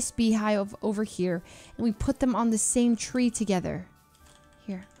grab this beehive over here, and we put them on the same tree together.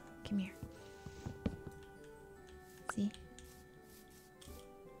 Here, come here. See?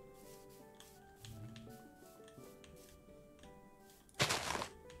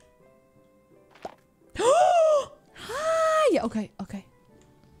 Yeah, okay, okay.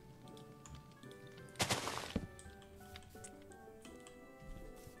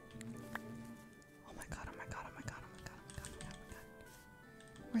 Oh my god, oh my god, oh my god, oh my god, oh my god, oh my god, oh my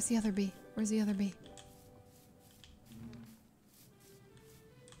god. Where's the other bee? Where's the other bee?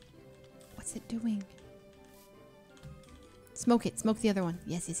 What's it doing? Smoke it. Smoke the other one.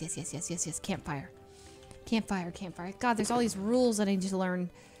 Yes, yes, yes, yes, yes, yes, yes. Campfire. Campfire, campfire. God, there's all these rules that I need to learn.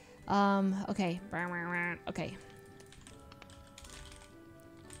 Okay. Okay.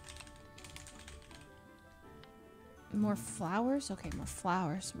 More flowers? Okay, more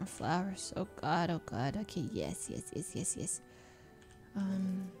flowers. More flowers. Oh god, oh god. Okay, yes, yes, yes, yes, yes.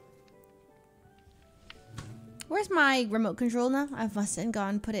 Where's my remote control now? I mustn't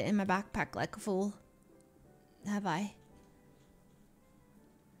gone put it in my backpack like a fool. Have I?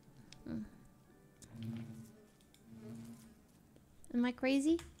 Am I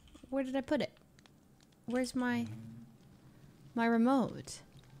crazy? Where did I put it? Where's my remote?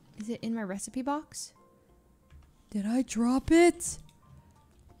 Is it in my recipe box? Did I drop it?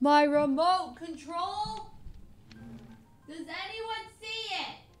 My remote control? Does anyone see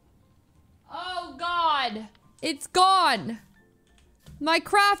it? Oh god! It's gone! My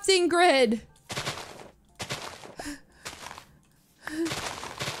crafting grid!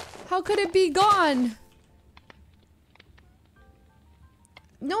 How could it be gone?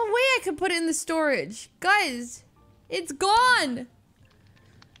 No way I could put it in the storage. Guys, it's gone!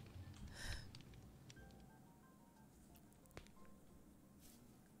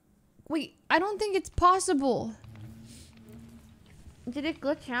 Wait, I don't think it's possible. Did it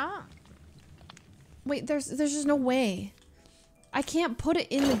glitch out? Wait, there's just no way. I can't put it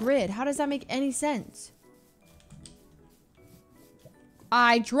in the grid. How does that make any sense?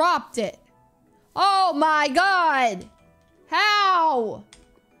 I dropped it. Oh my god! How?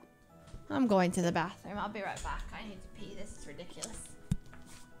 I'm going to the bathroom. I'll be right back. I need to pee. This is ridiculous.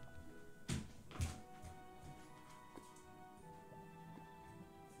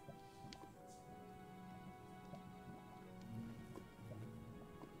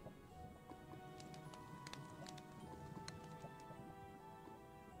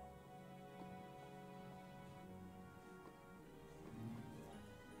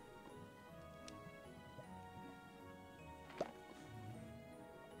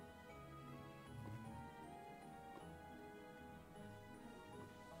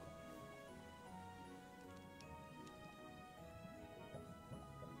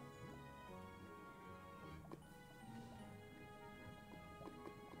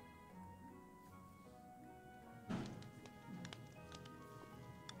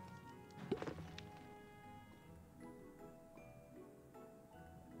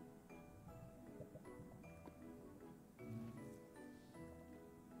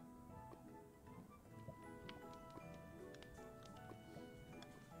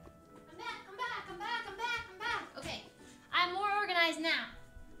 Now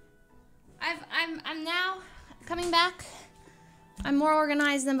I'm now coming back. I'm more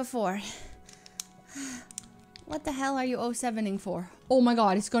organized than before. What the hell are you 07ing for? Oh my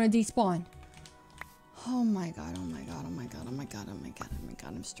god, it's gonna despawn. Oh my god, oh my god, oh my god, oh my god, oh my god, oh my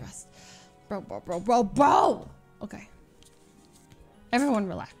god, I'm stressed. Bro. Okay. Everyone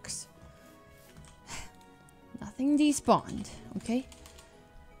relax. Nothing despawned, okay?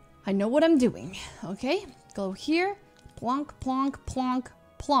 I know what I'm doing, okay? Go here. Plonk, plonk, plonk,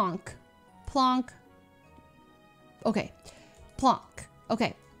 plonk, plonk. Okay. Plonk.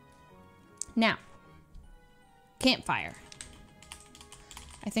 Okay. Now. Campfire.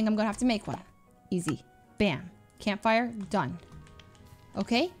 I think I'm gonna have to make one. Easy. Bam. Campfire. Done.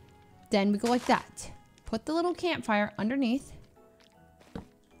 Okay? Then we go like that. Put the little campfire underneath.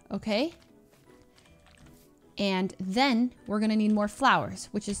 Okay? And then we're gonna need more flowers,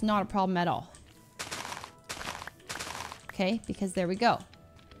 which is not a problem at all. Okay, because there we go.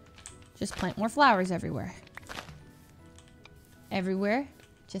 Just plant more flowers everywhere. Everywhere,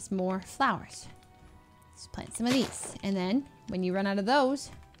 just more flowers. Just plant some of these. And then, when you run out of those...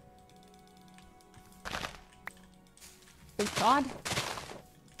 Oh, God.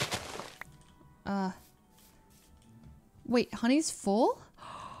 Wait, honey's full?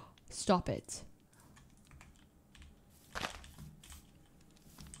 Stop it.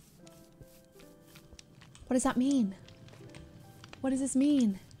 What does that mean? What does this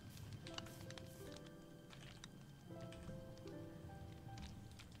mean?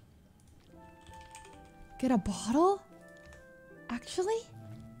 Get a bottle? Actually?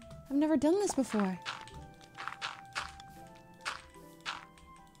 I've never done this before.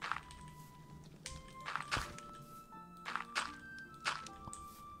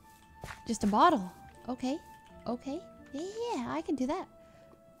 Just a bottle. Okay. Okay. Yeah, I can do that.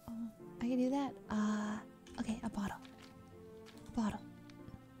 Oh, I can do that. Okay, a bottle. A bottle.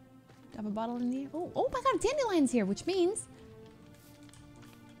 Do I have a bottle in here? Oh, oh my god, dandelion's here, which means...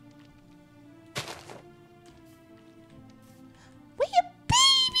 Wait, a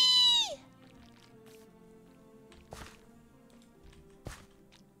baby!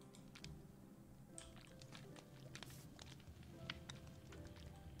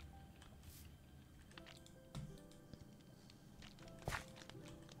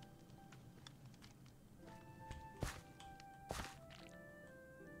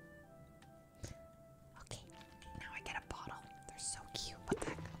 Okay, now I get a bottle. They're so cute. What the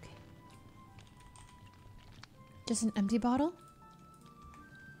heck? Okay. Just an empty bottle?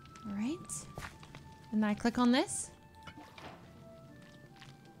 Alright. And then I click on this.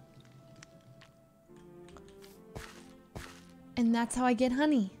 And that's how I get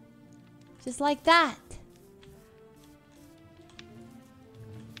honey. Just like that.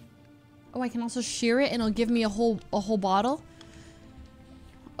 Oh, I can also shear it and it'll give me a whole bottle.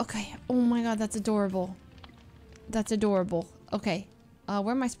 Okay. Oh my god, that's adorable. That's adorable. Okay. Where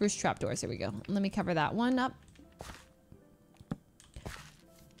are my spruce trapdoors? Here we go. Let me cover that one up.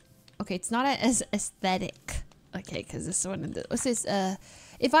 Okay, it's not as aesthetic. Okay, because this one, what's this?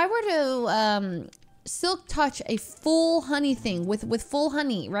 If I were to silk touch a full honey thing with full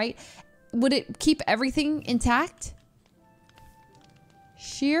honey, right? Would it keep everything intact?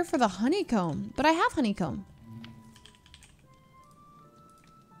 Shear for the honeycomb, but I have honeycomb.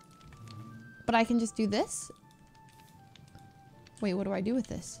 But I can just do this. Wait, what do I do with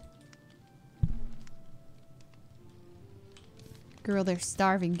this? Girl, they're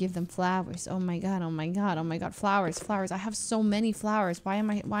starving. Give them flowers. Oh my god, oh my god, oh my god. Flowers, flowers. I have so many flowers. Why am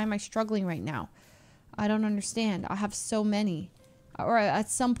I struggling right now? I don't understand. I have so many. Or at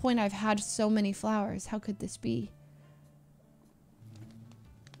some point I've had so many flowers. How could this be?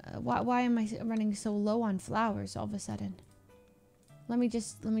 Why am I running so low on flowers all of a sudden? Let me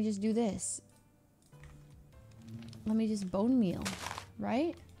just do this. Let me just bone meal,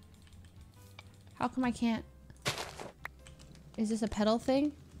 right? How come I can't? Is this a petal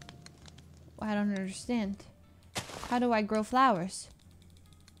thing? I don't understand. How do I grow flowers?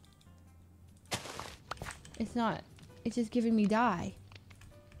 It's not. It's just giving me dye.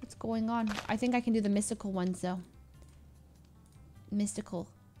 What's going on? I think I can do the mystical ones though. Mystical.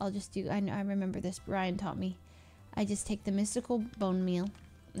 I'll just do. I remember this. Brian taught me. I just take the mystical bone meal.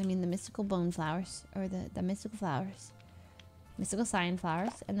 I mean the mystical bone flowers, or the mystical flowers, mystical cyan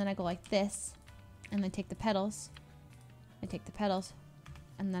flowers, and then I go like this, and then take the petals. I take the petals,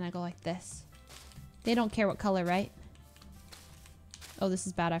 and then I go like this. They don't care what color, right? Oh, this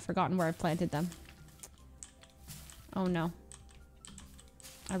is bad. I've forgotten where I planted them. Oh no.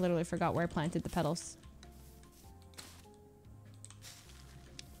 I literally forgot where I planted the petals.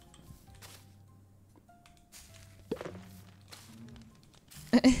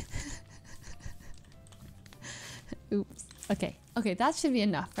 Oops. Okay. Okay, that should be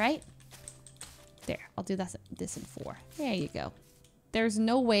enough, right? There. I'll do this in 4. There you go. There's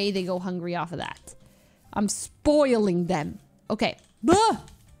no way they go hungry off of that. I'm spoiling them. Okay. Ah!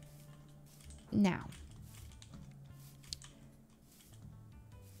 Now.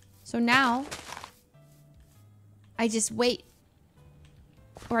 So now, I just wait.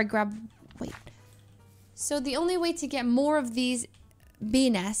 Or I grab... Wait. So the only way to get more of these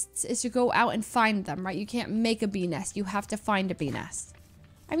bee nests is to go out and find them, right? You can't make a bee nest. You have to find a bee nest.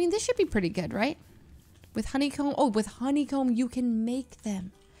 I mean, this should be pretty good, right? With honeycomb. Oh, with honeycomb, you can make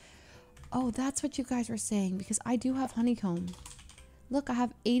them. Oh, that's what you guys were saying, because I do have honeycomb. Look, I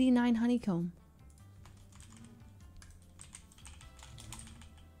have 89 honeycomb.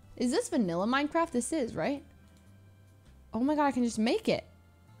 Is this vanilla Minecraft? This is, right? Oh my god, I can just make it.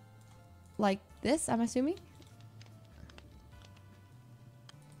 Like this, I'm assuming?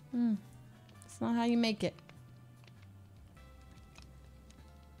 That's not how you make it.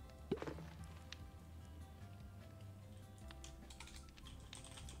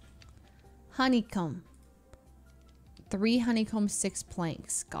 Honeycomb. 3 honeycomb, 6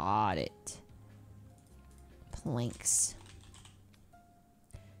 planks. Got it. Planks.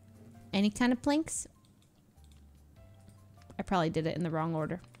 Any kind of planks? I probably did it in the wrong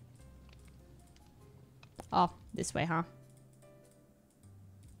order. Oh, this way, huh?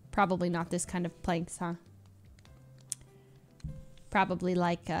 Probably not this kind of planks, huh? Probably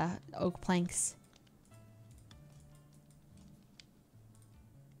like oak planks.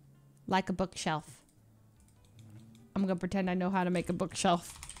 Like a bookshelf. I'm gonna pretend I know how to make a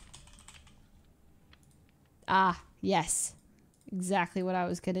bookshelf. Ah, yes. Exactly what I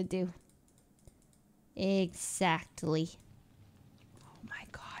was gonna do. Exactly. Oh my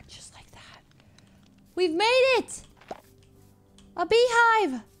god, just like that. We've made it! A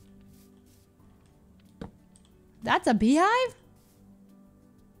beehive! That's a beehive?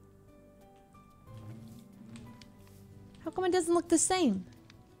 How come it doesn't look the same?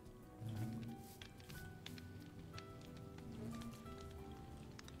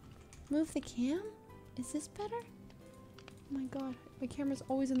 Move the cam? Is this better? Oh my god, my camera's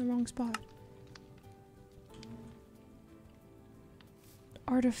always in the wrong spot.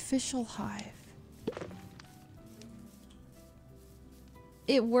 Artificial hive.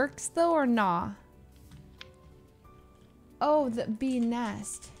 It works though or nah? Oh, the bee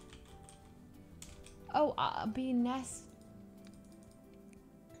nest. Oh, bee nest.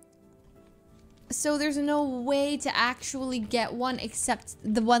 So there's no way to actually get one except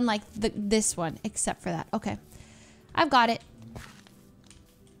the one like this one, except for that. Okay. I've got it.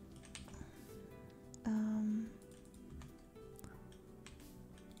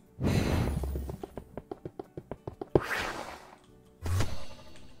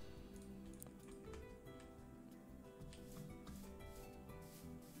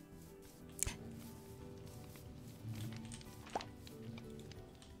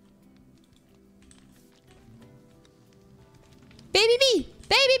 Baby bee!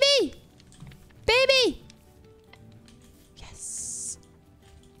 Baby bee! Baby! Yes.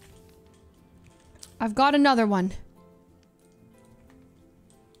 I've got another one.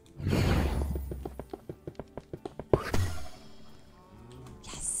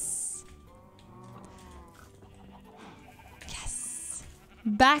 Yes. Yes.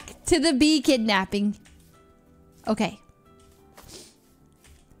 Back to the bee kidnapping. Okay.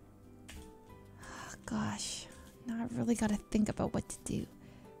 Oh, gosh. Now I really gotta think about what to do.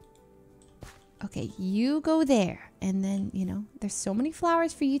 Okay, you go there. And then, you know, there's so many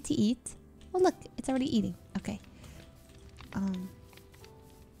flowers for you to eat. Oh, look, it's already eating. Okay.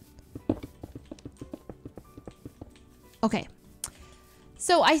 Okay.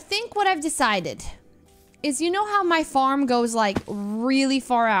 So I think what I've decided is, you know how my farm goes like really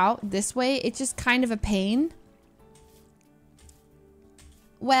far out this way? It's just kind of a pain.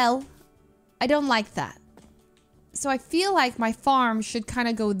 Well, I don't like that. So I feel like my farm should kind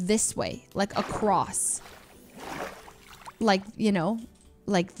of go this way, like across. Like, you know,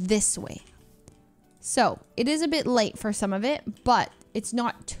 like this way. So, it is a bit late for some of it, but it's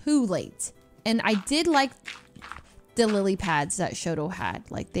not too late. And I did like the lily pads that Shoto had.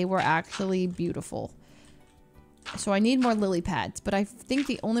 Like, they were actually beautiful. So I need more lily pads, but I think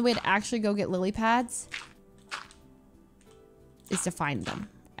the only way to actually go get lily pads is to find them,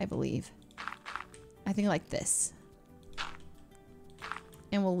 I believe. I think like this.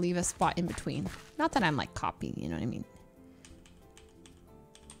 And we'll leave a spot in between. Not that I'm like copying, you know what I mean?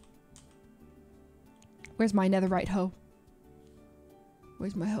 Where's my netherite hoe?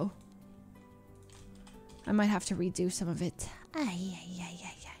 Where's my hoe? I might have to redo some of it. Ay, ay, ay,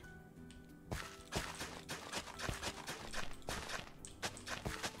 ay, ay.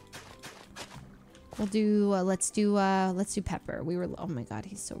 We'll do, let's do Pepper. We were, oh my god,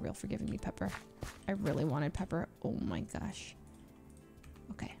 he's so real for giving me Pepper. I really wanted Pepper. Oh my gosh.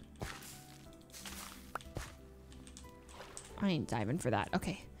 Okay. I ain't diving for that.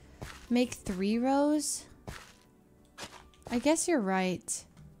 Okay. Make 3 rows? I guess you're right.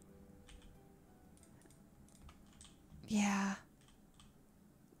 Yeah.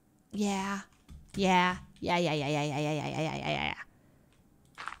 Yeah. Yeah. Yeah, yeah, yeah, yeah, yeah, yeah, yeah, yeah, yeah, yeah.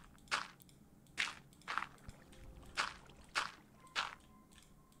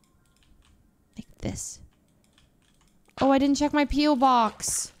 Like this. Oh, I didn't check my P.O.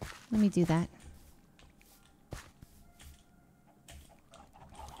 box. Let me do that.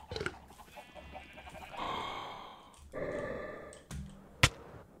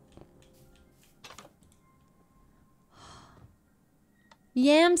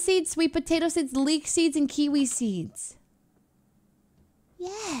 Yam seeds, sweet potato seeds, leek seeds, and kiwi seeds.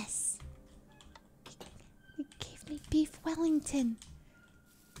 Yes. It gave me beef Wellington.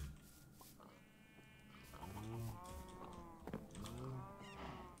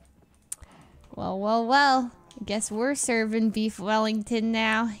 Well, well, well. I guess we're serving beef Wellington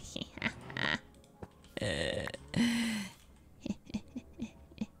now. Got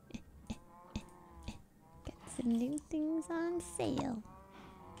some new things on sale.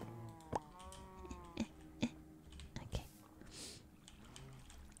 Okay.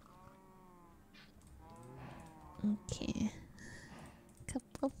 Okay.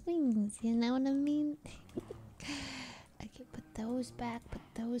 Couple things, you know what I mean? Okay, put those back, put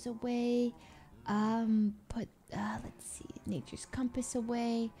those away. Let's see, nature's compass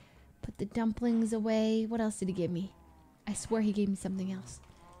away. Put the dumplings away. What else did he give me? I swear he gave me something else.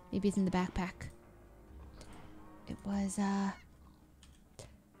 Maybe it's in the backpack. It was,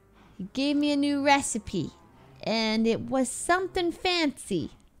 he gave me a new recipe. And it was something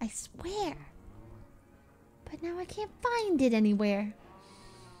fancy. I swear. But now I can't find it anywhere.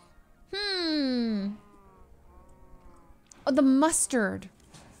 Oh, the mustard.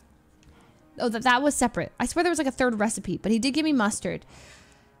 Oh, that was separate. I swear there was like a third recipe, but he did give me mustard.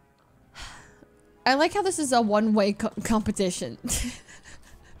 I like how this is a one-way competition.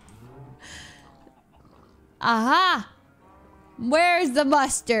 Aha! Where's the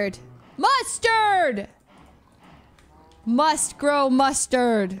mustard? Mustard! Must grow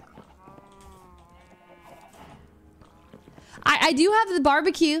mustard. I do have the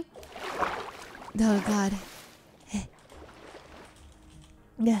barbecue. Oh, God.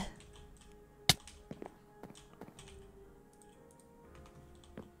 Yeah.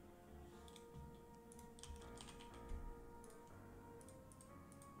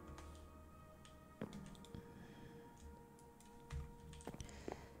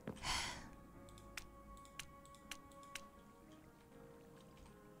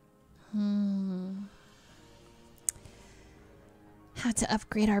 How to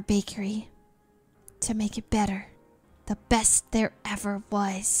upgrade our bakery to make it better. The best there ever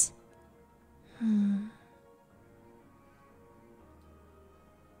was.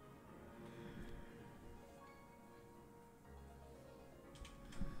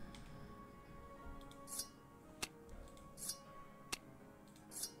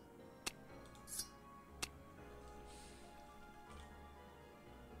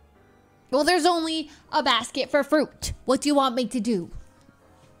 Well, there's only a basket for fruit. What do you want me to do?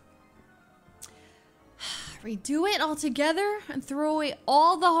 Redo it all together and throw away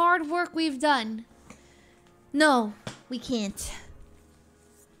all the hard work we've done? No, we can't.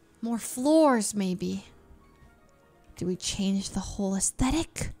 More floors, maybe. Do we change the whole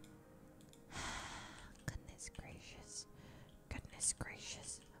aesthetic? Goodness gracious. Goodness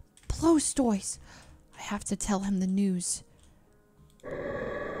gracious. Blowstoys. I have to tell him the news. I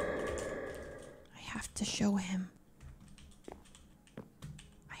have to show him.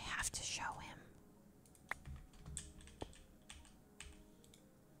 I have to show him.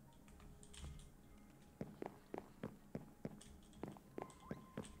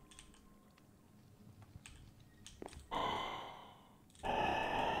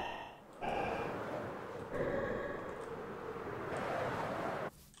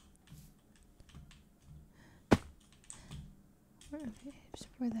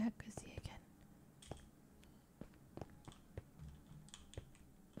 Where the heck is he again?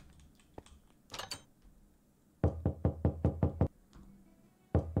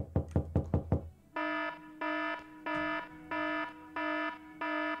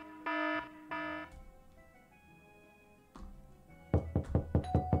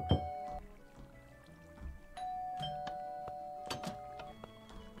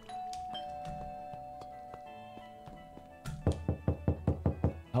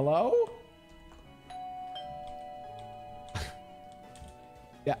 Hello?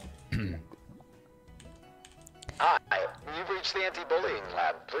 Yeah. Hi, you've reached the anti-bullying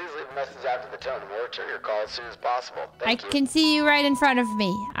lab. Please leave a message after the tone and we'll return your call as soon as possible. Thank you. I can see you right in front of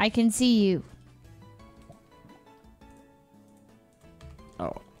me. I can see you.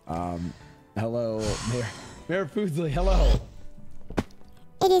 Oh, hello, Mayor Fuslie, hello.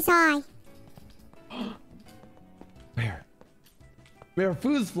 It is I. Mayor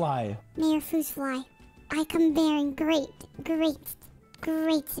Fuslie. Mayor Fuslie. I come bearing great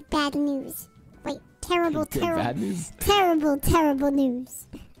bad news. Wait, terrible Bad news? terrible news.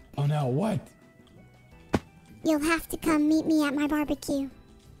 Oh no, what? You'll have to come meet me at my barbecue.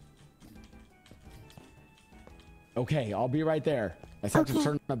 Okay, I'll be right there. I just have to Okay.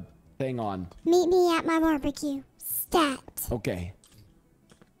 turn the thing on. Meet me at my barbecue. Stat. Okay.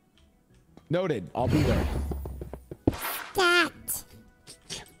 Noted. I'll be there. Stat.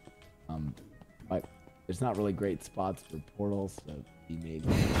 But there's not really great spots for portals, so he made.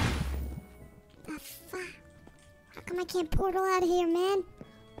 The fuck? How come I can't portal out of here, man?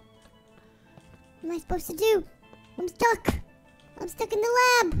 What am I supposed to do? I'm stuck. I'm stuck in the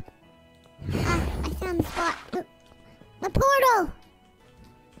lab. Ah, I found the spot. Look, my portal.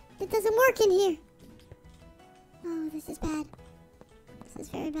 It doesn't work in here. Oh, this is bad. This is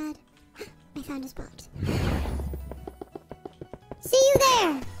very bad. I found a spot. See you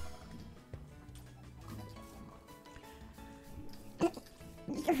there.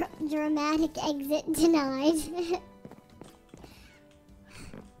 Dramatic exit denied.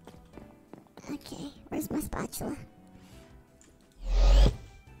 Okay, where's my spatula?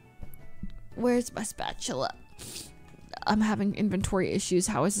 Where's my spatula? I'm having inventory issues.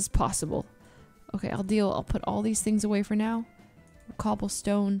 How is this possible? Okay, I'll put all these things away for now.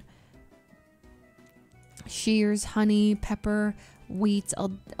 Cobblestone, shears, honey, pepper, wheat.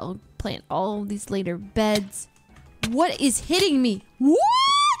 I'll plant all these later. Beds. What is hitting me? What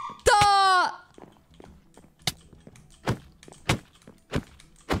the?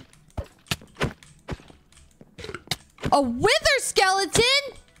 A wither skeleton?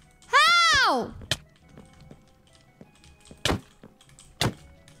 How?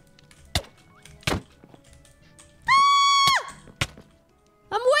 Ah!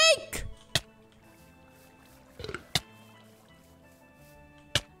 I'm weak.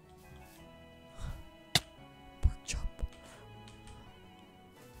 Pork chop.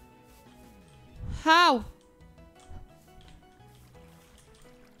 How?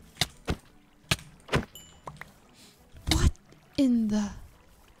 What in the...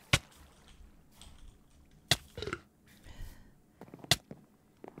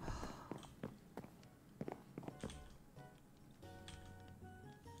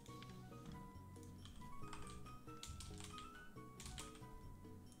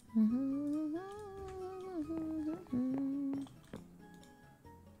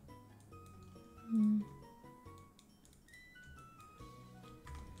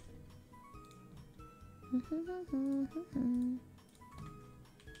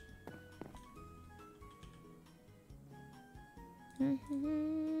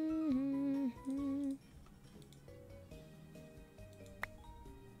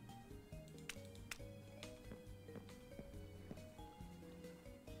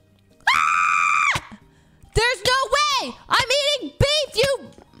 There's no way! I'm eating beef, you...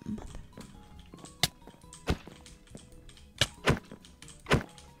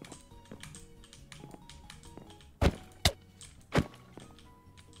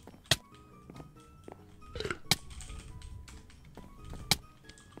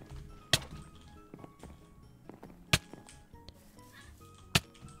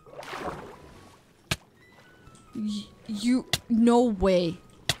 You... No way.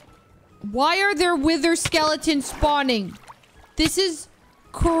 Why are there wither skeletons spawning? This is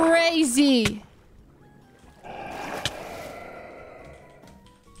crazy.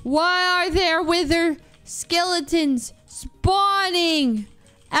 Why are there wither skeletons spawning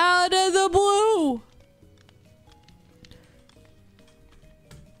out of the blue?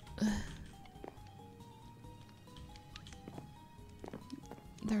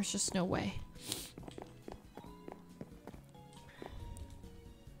 There's just no way.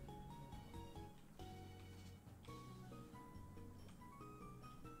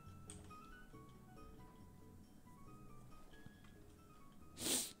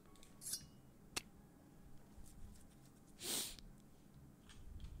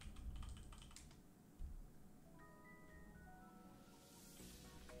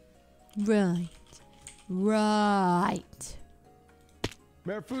 Right. Right.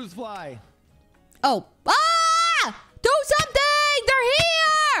 Fuslie. Oh. Ah! Do something! They're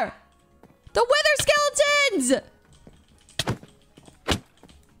here! The wither skeletons!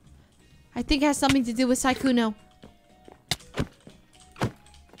 I think it has something to do with Saikuno.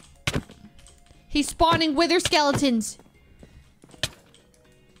 He's spawning wither skeletons.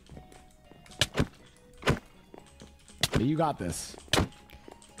 You got this.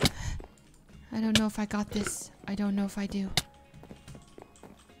 I don't know if I got this. I don't know if I do.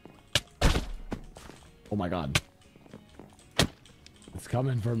 Oh my god. It's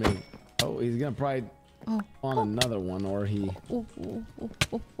coming for me. Oh, he's gonna probably on another one, or he... Oh,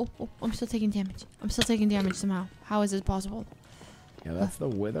 I'm still taking damage. I'm still taking damage somehow. How is this possible? Yeah, that's the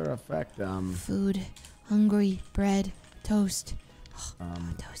wither effect. Food. Hungry. Bread. Toast.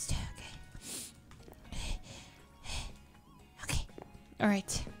 Toast. Okay. Okay.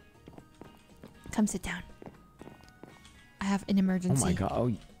 Alright. Come sit down. I have an emergency. Oh my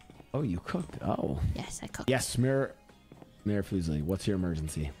god. Oh, you cooked. Oh. Yes, I cooked. Yes, Mirror Fuslie, what's your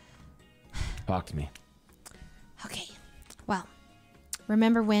emergency? Talk to me. Okay. Well,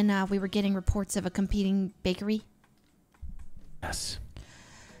 remember when we were getting reports of a competing bakery? Yes.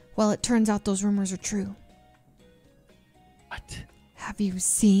 Well, it turns out those rumors are true. What? Have you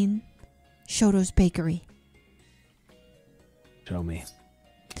seen Shoto's Bakery? Show me.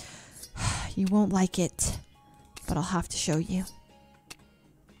 You won't like it, but I'll have to show you.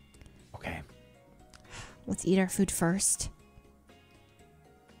 Okay. Let's eat our food first.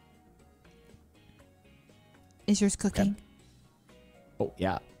 Is yours cooking? Oh,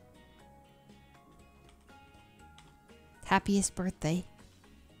 yeah. Happiest birthday.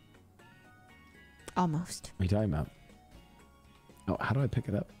 Almost. What are you talking about? Oh, how do I pick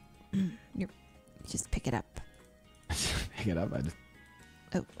it up? You just pick it up. Pick it up. I just...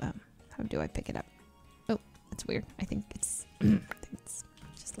 Oh, how do I pick it up? Oh, that's weird. I think it's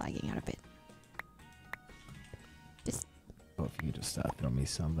just lagging out a bit. Just. Oh, if you could just throw me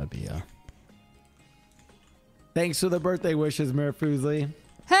some, that'd be Thanks for the birthday wishes, Mayor Fuslie.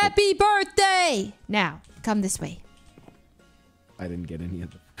 Happy birthday! Now, come this way. I didn't get any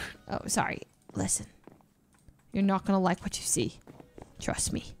of them. Oh, sorry. Listen. You're not gonna like what you see.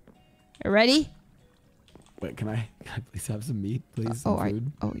 Trust me. You ready? Wait, can I please have some meat, please? Some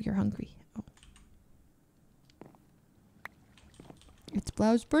food? You're hungry. Oh. It's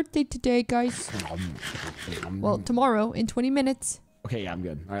Blau's birthday today, guys. Well, tomorrow in 20 minutes. Okay, yeah, I'm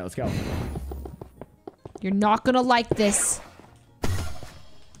good. All right, let's go. You're not gonna like this.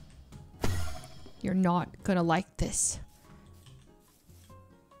 You're not gonna like this.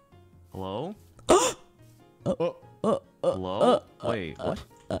 Hello? Oh, Hello? Wait, what?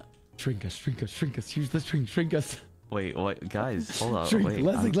 shrink us, shrink us, shrink us. Use the shrink us. Wait, what? Guys, hold up. Shrink, Wait,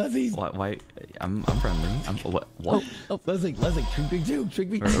 Leslie. Why? I'm friendly. What? Leslie, shrink me too.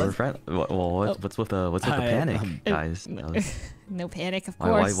 Shrink me. We're friend. Well, what's with the panic, guys? No panic, of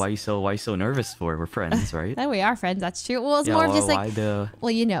course. Why you so nervous for? We're friends, right? That we are friends. That's true. Well, it's more of just like.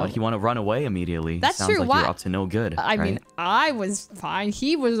 Well, you know. Why do you want to run away immediately? That's Sounds true. like Why? You're up to no good. I right? mean, I was fine.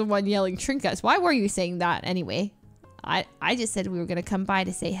 He was the one yelling "Shrink us." Why were you saying that anyway? I just said we were gonna come by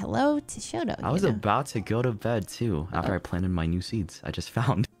to say hello to Shoto. I was about to go to bed too after I planted my new seeds. I just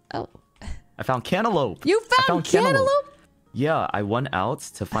found. Oh. I found cantaloupe. You found cantaloupe? Yeah, I went out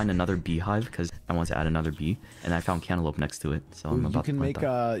to find another beehive because I want to add another bee, and I found cantaloupe next to it. So I'm about to plant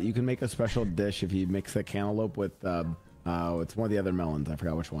that. You can make a special dish if you mix the cantaloupe with it's one of the other melons. I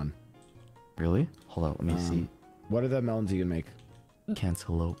forgot which one. Really? Hold on, let me see. What are the melons you can make?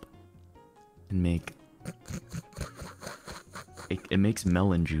 Cantaloupe. And make. It makes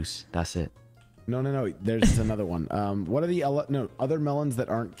melon juice. That's it. No. There's another one. What are the other melons that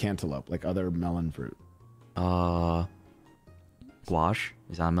aren't cantaloupe, like other melon fruit? Squash?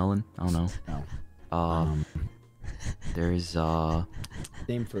 Is that a melon? I don't know. No. There's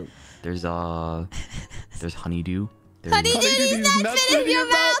Name fruit. There's honeydew. There's Honeydew nuts fit in your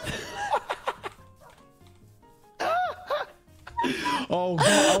mouth. Oh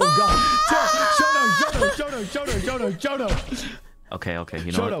god. Shoto. Okay.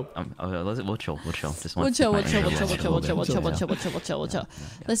 You know what? We'll chill. Just want to We'll chill.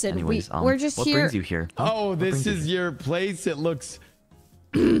 Listen, anyways, we're just what here. What brings you here? Oh, this is your place. It looks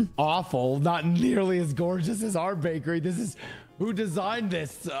awful. Not nearly as gorgeous as our bakery. This is who designed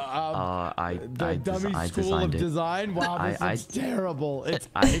this? I School designed of it. Design. Wow, this is terrible. It's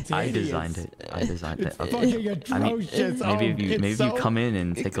I designed it. It's fucking atrocious. Maybe if you come in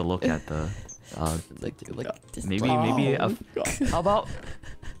and take a look at the. Maybe how about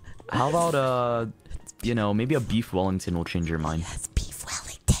maybe a beef Wellington will change your mind. Yes, beef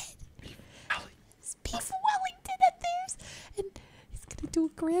Wellington. It's beef Wellington at theirs, and he's gonna do a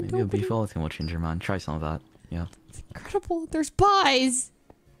grand Maybe a opening. beef Wellington will change your mind. Try some of that. Yeah. It's incredible. There's pies.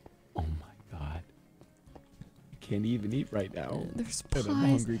 Oh my god. I can't even eat right now. There's And I'm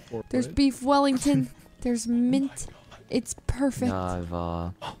pies. hungry for There's it. beef Wellington. There's mint. It's perfect.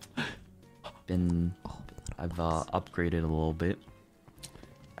 Yeah, I've upgraded a little bit.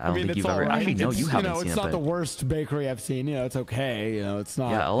 I don't think you've ever. Right. Actually, no, you haven't seen it's it. not But the worst bakery I've seen. It's okay. It's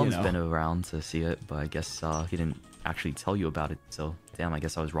not. yeah, Elam's been around to see it, but I guess he didn't actually tell you about it. So damn, I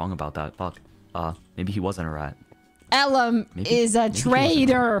guess I was wrong about that. Fuck. Maybe he wasn't a rat. Elam is a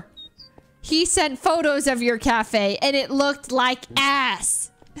traitor. He sent photos of your cafe, and it looked like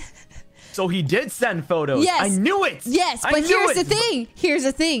ass. So he did send photos. Yes. I knew it. Yes, but here's the thing. Here's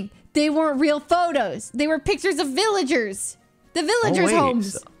the thing. They weren't real photos. They were pictures of villagers. The villagers'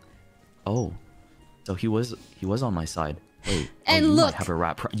 homes. So he was on my side. Wait. And you look, might have a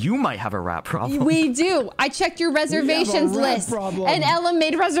rat you might have a rat problem. We do. I checked your reservations list, problem. and Elam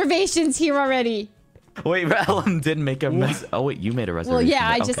made reservations here already. Wait, Elam did make a mess. Oh wait, you made a reservation. Well, yeah,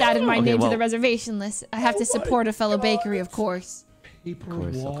 I just added my name to the well, reservation list. I have to support a fellow bakery, of course. Of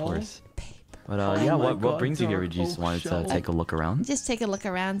course. But Oh yeah, my what God, brings you here? You dark just wanted to oak take a look around. Just take a look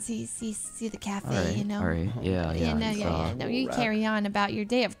around, see the cafe, you know. All right. Yeah. No, you carry on about your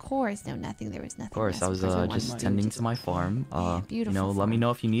day. Of course, no, nothing. There was nothing. Of course, I was just tending to my farm. Beautiful let me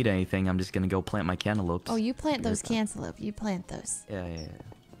know if you need anything. I'm just gonna go plant my cantaloupes. Oh, you plant those cantaloupe. You plant those. Yeah.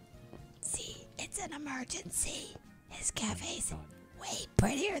 See, it's an emergency. His cafe's way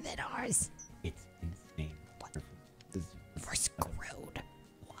prettier than ours. It's insane. We're screwed.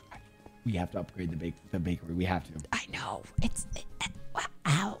 We have to upgrade the bakery. We have to. I know.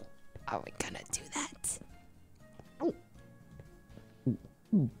 How are we gonna do that?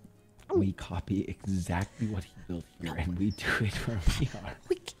 We copy exactly what he built here, and we do it where we are.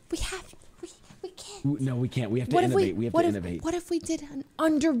 We can't. No, we can't. We have to innovate. We have to innovate. What if we did an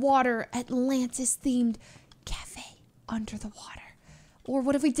underwater Atlantis-themed cafe under the water? Or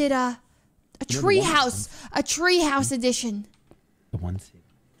what if we did a treehouse edition? The ones,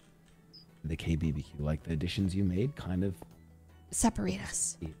 the KBBQ, like the additions you made, kind of separate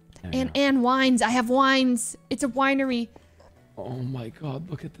us. Yeah. And wines. I have wines. It's a winery. Oh my God!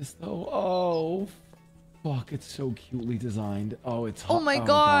 Look at this though. Oh, fuck! It's so cutely designed. Oh, it's hot. Oh my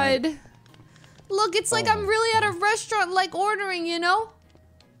God. Look, it's like I'm really at a restaurant, like ordering, you know?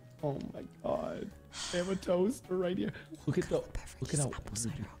 Oh my God! They have a toaster right here. Look at how apple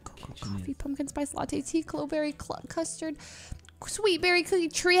cider, coffee, pumpkin spice latte, tea, cloveberry custard, sweet berry cookie,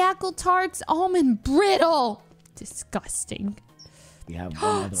 treacle tarts, almond brittle. Disgusting. We have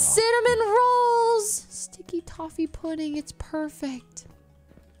one other cinnamon rolls, sticky toffee pudding. It's perfect.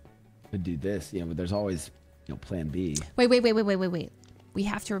 Could do this, but there's always, plan B. Wait. We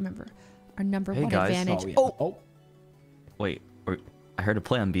have to remember our number one guys. advantage. Wait, I heard a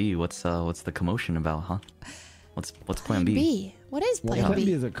plan B. What's the commotion about, huh? What's plan B? What is plan Plan B?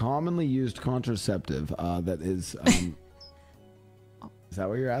 B is a commonly used contraceptive that is. Is that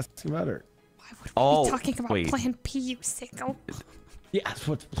what you're asking about, or? Why would we be talking about plan B, you sicko? Yeah, that's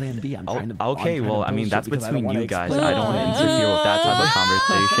what's plan B. I'm trying to. Okay, well, I mean, that's between you guys. explain. I don't want to interfere with that type of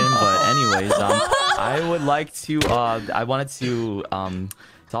conversation. But anyways, I would like to. I wanted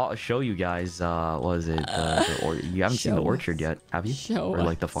to show you guys. What was it? You haven't seen the orchard yet, have you? Show or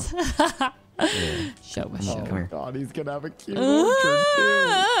like the farm? Yeah. Show us. Come here. God, he's gonna have a cute orchard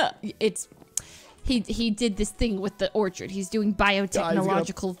too. It's he did this thing with the orchard. He's doing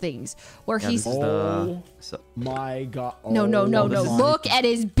biotechnological things where he's. My God! No! Look at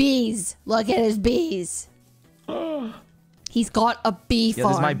his bees. Look at his bees. He's got a bee farm. Yeah,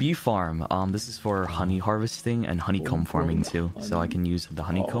 this is my bee farm. This is for honey harvesting and honeycomb farming too. So I can use the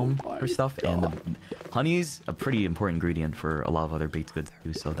honeycomb for stuff, and the honey's a pretty important ingredient for a lot of other baked goods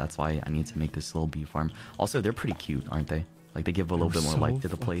too. So that's why I need to make this little bee farm. Also, they're pretty cute, aren't they? Like they give a little bit more life to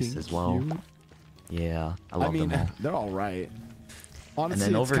the place as well. Cute. Yeah, I love them all. They're all right. Honestly,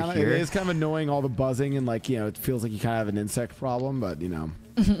 and then over here, it's kind of annoying all the buzzing and it feels like you kind of have an insect problem, but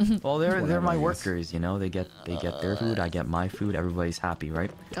Well, they're my workers, They get their food, I get my food. Everybody's happy,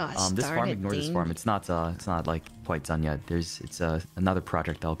 right? Gosh, this farm, ignore this farm. It's not like quite done yet. It's another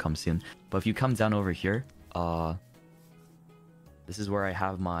project that'll come soon. But if you come down over here, this is where I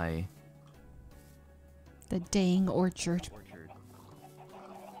have the dang orchard.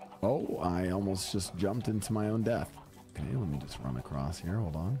 Oh, I almost just jumped into my own death. Okay, let me just run across here.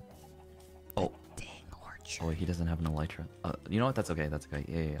 Hold on. Oh, dang orchard. Oh, he doesn't have an elytra. You know what? That's okay.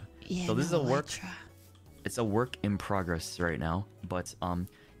 Yeah, so this is a work. It's a work in progress right now. But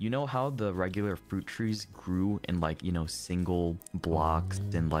you know how the regular fruit trees grew in single blocks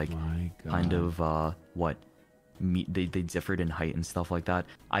and kind of they differed in height and stuff like that.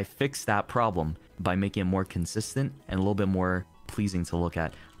 I fixed that problem by making it more consistent and a little bit more pleasing to look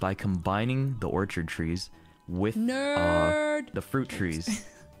at by combining the orchard trees with the fruit trees.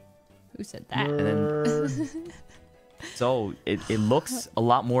 Who said that? And then, so it looks a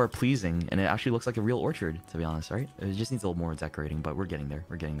lot more pleasing, and it actually looks like a real orchard, to be honest, right? It just needs a little more decorating, but we're getting there.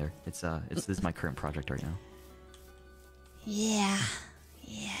 This is my current project right now. Yeah,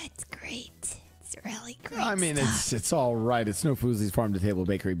 it's great. It's really great. I mean, it's all right. It's no Fuslie's farm to table,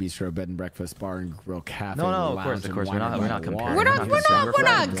 bakery, bistro, bed and breakfast, bar and grill, cafe. No, of course. We're not comparing. We're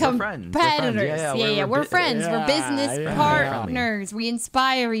not competitors. Yeah, we're friends. We're business partners. We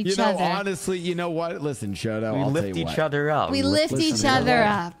inspire each other. Honestly, you know what? Listen, Shoto, we lift each other up. We lift each other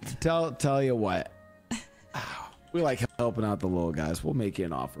up. Tell you what. We like helping out the little guys. We'll make you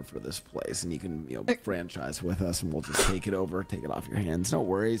an offer for this place, and you can, franchise with us, and we'll just take it over, take it off your hands. No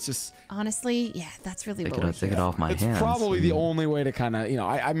worries. Just honestly, yeah, that's really take it off my hands. It's probably the only way to kind of,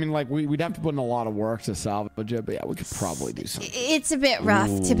 I mean, we'd have to put in a lot of work to salvage it, but yeah, we could probably do something. It's a bit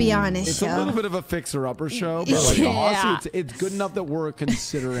rough, to be honest. It's a little bit of a fixer-upper show, but honestly, it's good enough that we're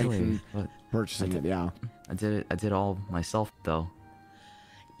considering purchasing it. Yeah, I did all myself though.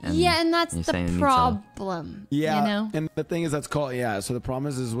 And that's the problem. Yeah, and the thing is, that's called so the problem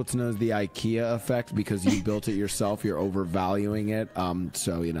is what's known as the IKEA effect, because you built it yourself. You're overvaluing it.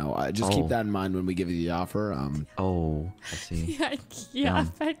 So just keep that in mind when we give you the offer. Oh, I see. The IKEA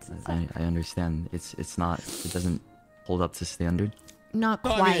effect. I understand. It doesn't hold up to standard. Not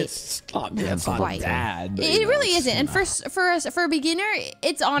quite. I mean, it's not bad. It really isn't. And for a beginner,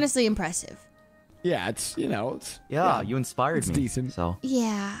 it's honestly impressive. Yeah, it's you inspired me. Decent. So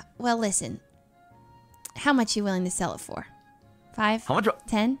yeah. Well, listen. How much are you willing to sell it for? 5? How much?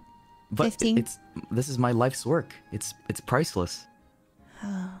 10? But 15? this is my life's work. It's priceless.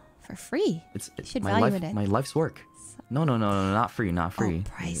 For free. It's should my value life, it. my life's work. No, not free, not free. Oh,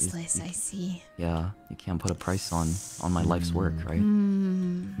 priceless. I see. Yeah, you can't put a price on my life's work, right?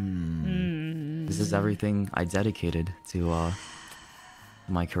 This is everything I dedicated to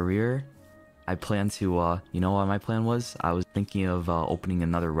my career. I plan to, you know what my plan was? I was thinking of opening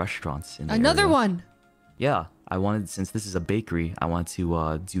another restaurant in the Another area. one. Yeah, I wanted, since this is a bakery, I want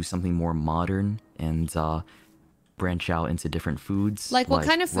to do something more modern and branch out into different foods. Like what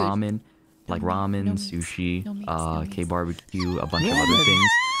kind of food? Ramen, like ramen, no meats. sushi, No meats, no meats. K-barbecue, a bunch of other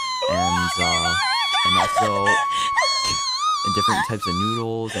things, and also and different types of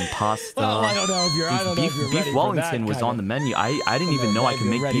noodles and pasta. Well, I don't know if you're. I don't know if you're ready Beef for Wellington that was kind on of- the menu. I didn't even know I could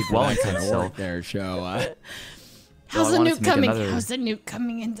make beef Wellington. So there, show. How's I the wanted nuke to make coming? another- How's the nuke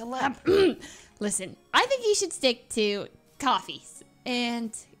coming into lab? Listen, I think you should stick to coffees,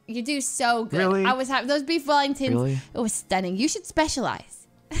 and you do so good. Really? I was having those beef Wellingtons. Really? It was stunning. You should specialize.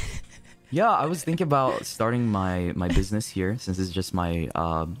 yeah, I was thinking about starting my business here, since it's just my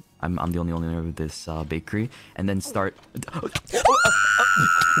I'm the only owner of this bakery, and then start.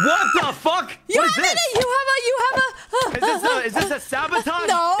 What the fuck? You What is have this? it. You have a. Is this a sabotage?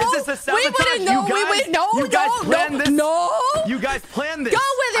 No. Is this a sabotage? We wouldn't know. You guys planned this? No. You guys planned this? Go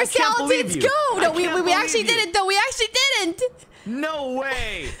with I our can't believe skeletons. you. Go. No, I can't we actually believe you. didn't. Though we actually didn't. No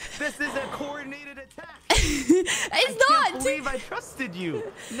way! This is a coordinated attack. It's I can't not. believe I trusted you.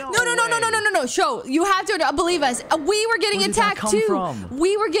 No. Show. You have to believe us. We were getting Where did that attacked come too. from?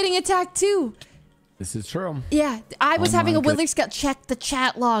 We were getting attacked too. This is true. Yeah, I was Oh having my a wither skeleton. Check the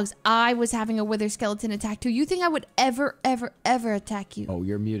chat logs. I was having a wither skeleton attack too. You think I would ever attack you? Oh,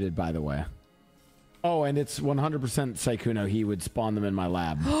 you're muted, by the way. Oh, and it's 100% Saikuno. He would spawn them in my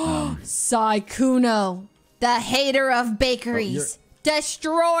lab. Saikuno, the hater of bakeries,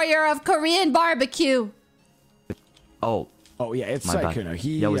 destroyer of Korean barbecue. Oh, Oh yeah, it's My bad. Saikuno.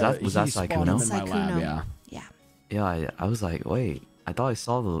 He Yeah, was that he Saikuno? spawned them in my lab. Saikuno. Yeah. Yeah. yeah. I was like, wait. I thought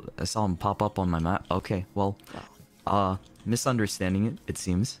I saw him pop up on my map. Okay, well, misunderstanding it. It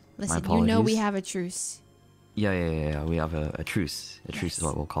seems. My Listen, apologies. you know we have a truce, Yeah. We have a truce. A truce is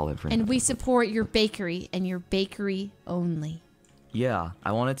what we'll call it for and now. we support your bakery and your bakery only. Yeah,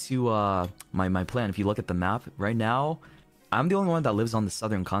 I wanted to, my plan, if you look at the map, right now, I'm the only one that lives on the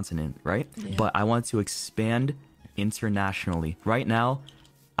southern continent, right? Yeah. But I want to expand internationally. Right now,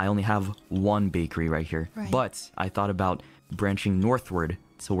 I only have one bakery right here. Right. But I thought about branching northward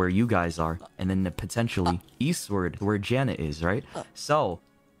to where you guys are, and then potentially eastward to where Janet is, right? So,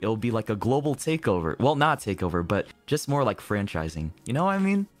 it'll be like a global takeover. Well, not takeover, but just more like franchising. You know what I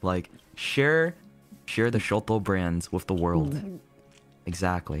mean? Like, share the Shoto brands with the world.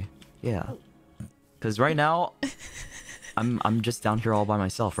 Exactly. Yeah. Because right now, I'm just down here all by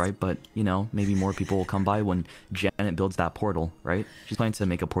myself, right? But, you know, maybe more people will come by when Janet builds that portal, right? She's planning to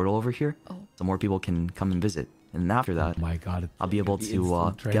make a portal over here, so more people can come and visit. And after that, My God. I'll be able to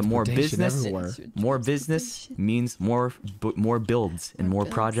Instant get more transportation business. everywhere. More business means more builds and more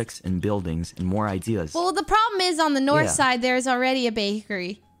projects and buildings and more ideas. Well, the problem is on the north Yeah. side there's already a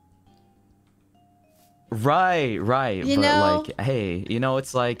bakery. Right. You but know? like, hey, you know,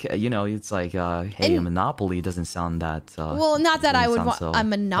 it's like, hey, a And- monopoly doesn't sound that. Well, not that I doesn't would sound want so a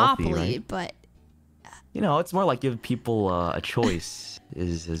monopoly, healthy, right? but You know, it's more like give people a choice.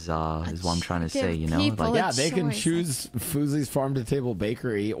 Is what I'm trying to say. You know, people like a Yeah, they can choice. choose Fuslie's Farm to Table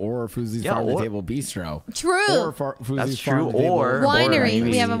Bakery or Fuslie's Yeah, Farm to or- Table Bistro. true. Or Fuslie's That's Farm true, to Table or- Winery.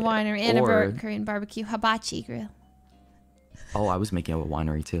 maybe- We have a winery and or- a Korean barbecue hibachi grill. oh, I was making a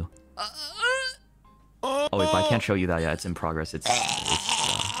winery too. Oh, wait, but I can't show you that yet. It's in progress. It's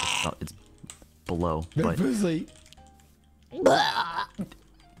below. But Fuslie.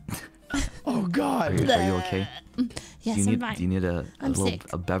 Oh God. are you okay? Yes, Do you I'm need fine. do you need I'm sick.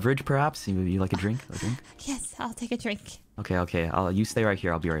 a beverage perhaps? You like a drink? Yes, I'll take a drink. Okay. You stay right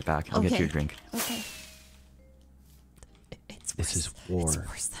here. I'll be right back. I'll get you a drink. Okay. It's This worse. is war. It's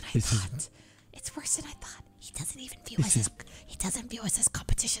worse than I This is- thought. It's worse than I thought. He doesn't even view us as he doesn't view us as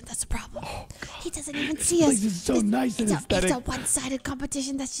competition. That's the problem. He doesn't even see us. place is so nice and it's aesthetic. a one-sided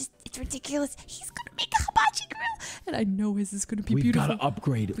competition. That's just it's ridiculous. He's gonna make a hibachi grill, and I know his is gonna be We've beautiful. got to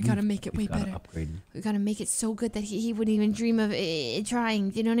upgrade it. We gotta make it way better. We gotta make it so good that he wouldn't even dream of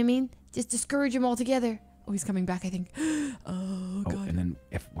trying. You know what I mean? Just discourage him altogether. Oh, he's coming back, I think. Oh, Oh, God. and then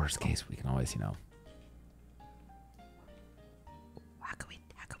if worst case, we can always, How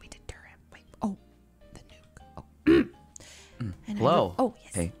can we deter him? Wait. Oh, the nuke. Oh. And Hello. Oh,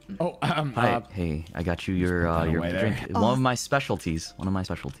 yes. Hey. Oh, Hi. Hey, I got you your put that your away drink. there. One of my specialties.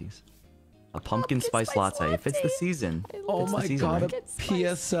 A pumpkin spice latte. If it's the season. Oh It's the my season, god, right? a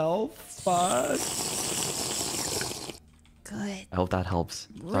PSL fudge. Good. I hope that helps.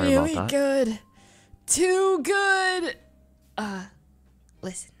 Sorry Really about that. good. Too good.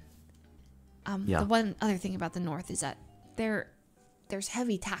 Listen. Yeah. The one other thing about the North is that there's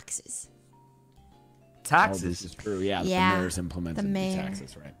heavy taxes. Oh, this Taxes. is true. Yeah, Yeah, the mayor's implemented the mayor.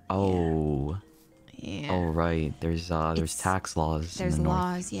 taxes, right? Oh. Yeah. Oh right. There's It's- tax laws. There's in the North.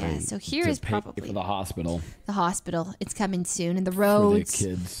 laws, yeah. Right. So here To is pay probably for the hospital. the hospital. It's coming soon, and the For the roads,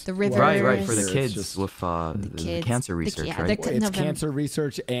 kids. the rivers. Right, for the It's kids just- with the kids, cancer the- research, yeah, right? the- It's November. cancer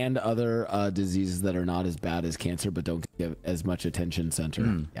research and other diseases that are not as bad as cancer, but don't get as much attention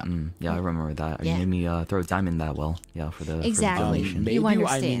center. Yeah. Yeah, I remember that. Yeah. You made me throw a diamond that well. Yeah, for the Exactly. For the donation. Made You I mean,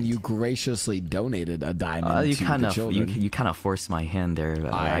 understand. you graciously donated a diamond You to kind the of children. you kind of forced my hand there.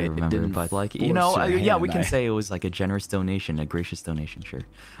 I remember, didn't but like force you know, your yeah, we hand, can I- say it was like a generous donation, a gracious donation, sure.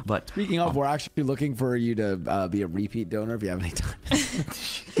 But Speaking of, we're actually looking for you to be a repeat donor if you have any time.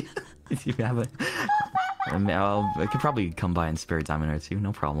 if you have I could probably come by and spare a diamond or two,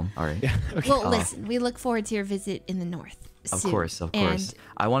 no problem. All right. Well, listen, we look forward to your visit in the North. Of soon. course, of course. And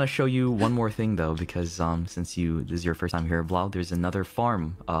I want to show you one more thing though, because since this is your first time here, Blau, there's another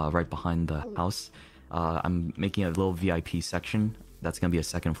farm right behind the house. I'm making a little VIP section. That's gonna be a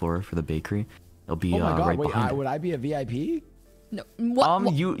second floor for the bakery. It'll be Oh my god! right Wait, behind. would I be a VIP? no,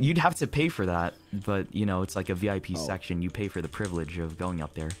 what? You'd have to pay for that, but you know it's like a VIP Oh. section. You pay for the privilege of going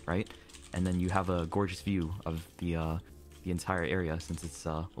up there, right? And then you have a gorgeous view of the entire area since it's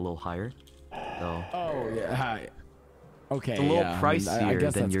a little higher. So Oh yeah. Hi. Okay. it's a little yeah, I mean, I pricier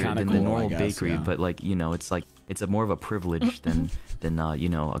guess than that's kinda the cool, I normal guess, bakery, yeah. but like you know, it's like it's a more of a privilege than you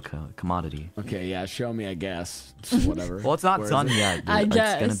know a commodity. Okay, yeah. Show me, I guess. Whatever. Well, it's not Where is done it? yet. I It's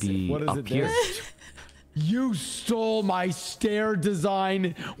gonna guess. be What is up it here. there? You stole my stair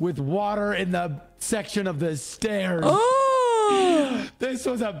design with water in the section of the stairs. Oh! This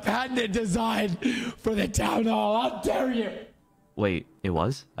was a patented design for the town hall. How dare you? Wait, it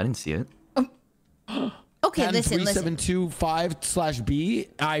was? I didn't see it. Okay, listen. 3725/B.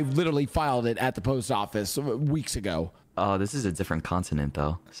 I literally filed it at the post office weeks ago. This is a different continent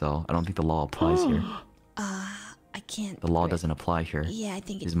though, so I don't think the law applies here. I can't. The law doesn't apply here. Yeah, I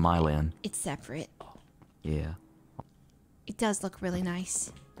think It's my land. it's separate. Yeah. It does look really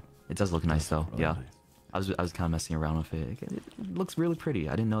nice. It does look nice though. Yeah. I was kind of messing around with it. It looks really pretty.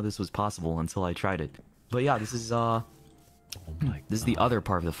 I didn't know this was possible until I tried it. But yeah, this is this is the other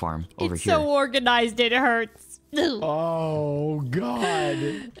part of the farm over It's here. so organized, it hurts. Oh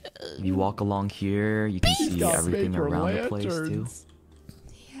God! You walk along here, you can see got everything paper around the place too. lanterns.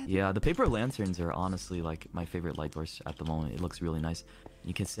 Yeah, the paper lanterns are honestly like my favorite light source at the moment. It looks really nice.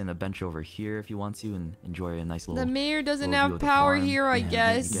 You can sit on a bench over here if you want to and enjoy a nice little. The mayor doesn't little view have of the power farm. here, I Yeah,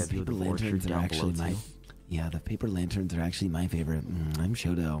 guess. You get a view of the Paper orchard lanterns are down actually below my. too. Yeah, the paper lanterns are actually my favorite. I'm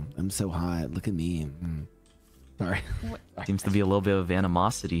Shoto. I'm so hot. Look at me. Sorry. Seems to be a little bit of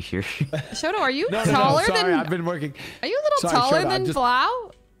animosity here. Shoto, are you No, taller sorry, than? I've been working. Are you a little Sorry, taller Shoto, I'm than just-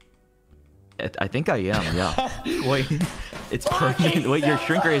 Blau? I think I am. Yeah. Wait, it's permanent. Wait, your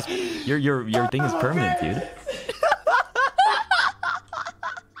shrinker is your thing is permanent, dude.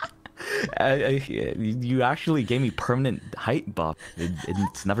 You actually gave me permanent height buff.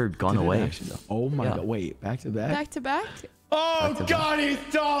 It's never gone away. Oh my Yeah. God! Wait, back to back. Back to back? Oh God, he's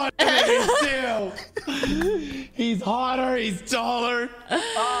taller than me too. He's hotter. He's taller.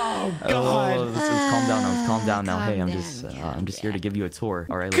 Oh Oh, God. let's calm down now. Calm down now. Hey, Calm I'm just here to down. give you a tour.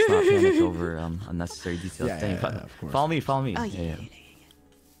 All right, let's not panic over unnecessary details. Yeah, Hey, yeah, of course. follow me. Follow me. Oh, yeah.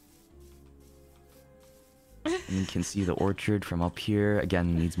 And you can see the orchard from up here.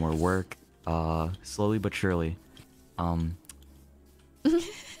 Again, needs more work. Slowly but surely,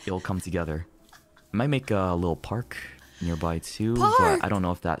 it'll come together. I might make a little park nearby too, Park! but I don't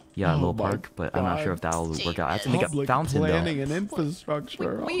know if that. Yeah, a Oh little my park, but I'm not sure if that'll work out. I have to make a Public fountain planning though. and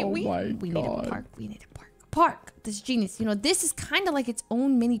infrastructure. We oh my need God. a park. We need a park. Park. This is genius. You know, this is kind of like its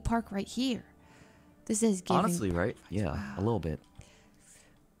own mini park right here. This is giving. Honestly, right? Yeah, a little bit.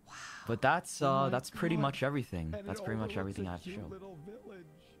 Wow. But that's pretty much everything. And That's it pretty much overlooks everything a I have to cute show. little village.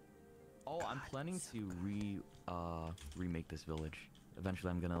 Oh, I'm planning to remake this village.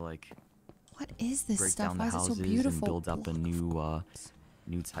 Eventually, I'm gonna like What is this break stuff? down the Why is it houses so and beautiful? build up a new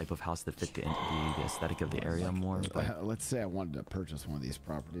type of house that fit the aesthetic of the area more. But Let's say I wanted to purchase one of these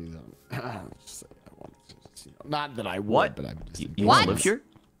properties. Just say I wanted to, not that I would, what? but I'm just. You What? wanna live here?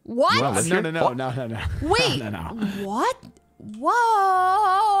 What? You wanna live No, here? no, no, What? no, no, no. Wait. no, no. What? Whoa!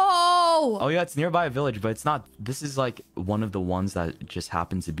 Oh yeah, it's nearby a village, but it's not. This is like one of the ones that just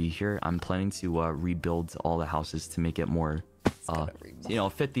happens to be here. I'm planning to rebuild all the houses to make it more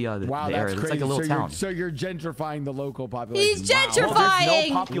fit the Wow, the that's area. It's crazy. like a little town. So you're gentrifying the local population. He's Well, gentrifying. there's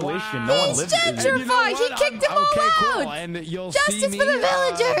no population. No one He's lives in it. gentrifying. He kicked them all cool. out. And you'll Justice see me for the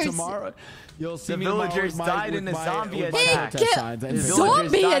villagers. tomorrow. You'll see The me tomorrow villagers with my- died in with a my- zombie with my attack. protest signs and The things. villagers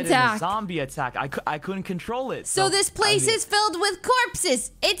Zombie died in a attack. zombie attack. I couldn't control it. So this place is filled with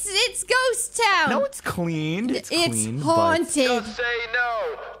corpses. It's ghost town. No, it's cleaned. It's clean. but- haunted. Just say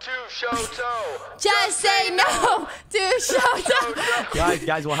no to Shoto. Just say no to Shoto.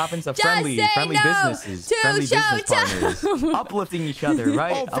 Guys, what happens to Just friendly say no businesses, to friendly business Shoto. partners, uplifting each other,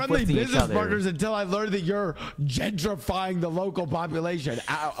 right? Oh, friendly uplifting each business other. partners until I learned that you're gentrifying the local population.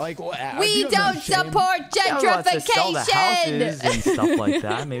 We don't support Yeah, well, to sell the gentrification. houses and stuff like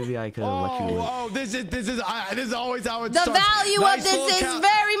that. Maybe I could let you. Oh, this is always how it The starts. value Nice of this little is ca-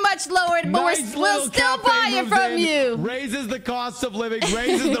 very much lowered, but nice we'll little still cafe buy it moves from in, you. Raises the cost of living,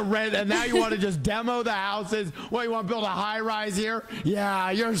 raises the rent, and now you want to just demo the houses. What, you want to build a high rise here?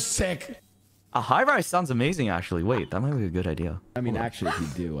 Yeah, you're sick. A high rise sounds amazing, actually. Wait, that might be a good idea. I mean, actually,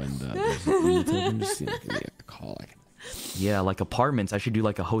 if you do, and I'm just seeing if you get a call. Yeah, like apartments. I should do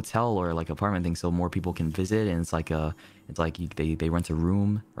like a hotel or like apartment thing so more people can visit, and it's like they rent a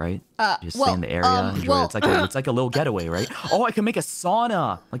room, right? Just stay in the area, enjoy it. It's like a little getaway, right? Oh, I can make a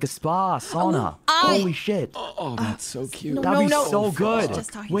sauna, like a spa sauna. Holy shit! Oh, that's so cute. That'd be so good.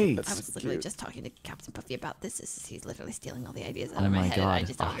 Wait, I was literally just talking to Captain Puffy about this. He's literally stealing all the ideas out oh of my my head, and I god,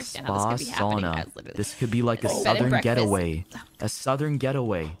 just don't a understand how this could be spa happening. I sauna. was literally- This could be like a Bed and southern breakfast. getaway. A southern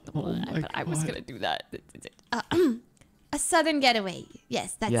getaway. I was gonna do that. A southern getaway.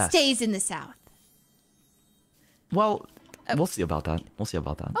 Yes, that Yes. stays in the south. Well, we'll see about that. We'll see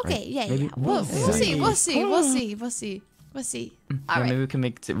about that. Okay, right? yeah. Maybe, We'll see. All Yeah, right. maybe we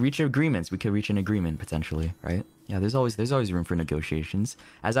can reach agreements. We could reach an agreement potentially, right? Yeah, there's always room for negotiations.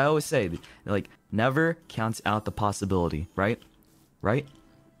 As I always say, like never counts out the possibility, right? Right?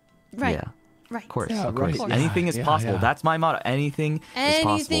 Right. Yeah. Right. Of course, Yeah, of course. right. Anything is Yeah, possible. yeah. That's my motto. Anything is possible.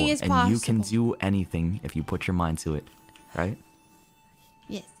 Anything is and you can possible. do anything if you put your mind to it, right?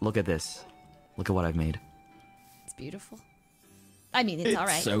 Yes, Look at this. Look at what I've made. it's beautiful. I mean, it's all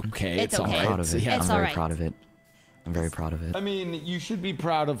right. It's okay. It's all okay. I'm proud of it. Yeah. It's I'm very alright. proud of it. I'm very proud of it. I mean, you should be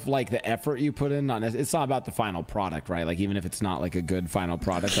proud of like the effort you put in. It's not about the final product, right? Like even if it's not like a good final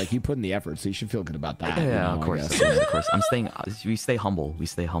product, like you put in the effort, so you should feel good about that. Yeah, you know, of I course, guess. of course. We stay humble. We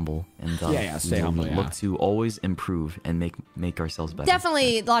stay humble, and stay humble, We yeah. look to always improve and make ourselves better.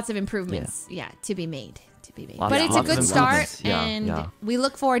 Definitely lots of improvements. Yeah, to be made. Lots- But it's a lots of good start, improvements. Yeah, and yeah. we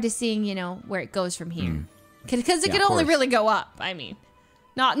look forward to seeing where it goes from here. Because it Yeah, can of only course. really go up. I mean,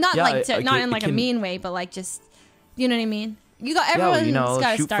 not Yeah, like it not can- in like it a can- mean way, but like just you know what I mean. You got Yeah, everyone's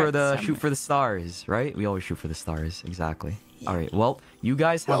got to shoot start for the somewhere. shoot for the stars, right? We always shoot for the stars. Exactly. All right. Well, you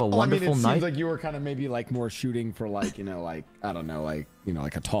guys have a Well, I mean, wonderful it night. seems like you were kind of maybe like more shooting for like like I don't know, like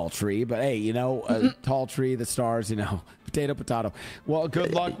like a tall tree. But hey, a tall tree, the stars, potato, potato. Well,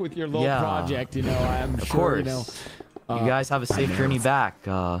 good luck with your little Yeah. project. I'm Of sure. course. You guys have a safe journey back.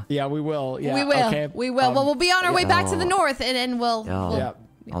 Yeah, we will. Yeah, we will. Okay. We will. Well, we'll be on our way back to the north, and then we'll. Yeah. we'll Yeah.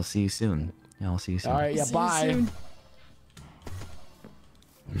 I'll see you soon. Yeah, I'll see you soon. All right. Yeah. see you Bye. soon.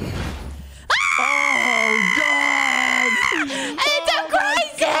 Oh God! It's a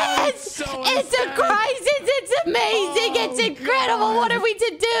crisis! so It's a sad. crisis! It's amazing! It's incredible! What are we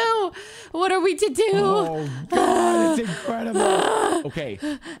to do? What are we to do? Oh God! It's incredible. Okay.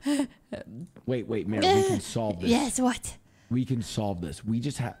 Wait, Mary. We can solve this. Yes, what? We can solve this. We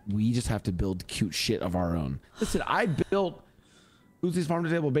just have to build cute shit of our own. Listen, I built Uzi's Farm to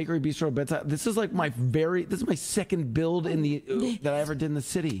Table Bakery Bistro Bedside. This is like my second build in the that I ever did in the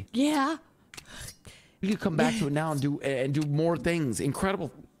city. Yeah. We could come back to it now and do more things,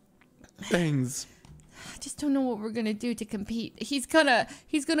 incredible things. I just don't know what we're gonna do to compete. He's gonna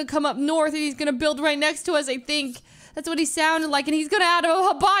come up north and he's gonna build right next to us, I think. That's what he sounded like, and he's gonna add a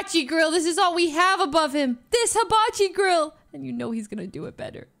hibachi grill. This is all we have above him. This hibachi grill. And he's gonna do it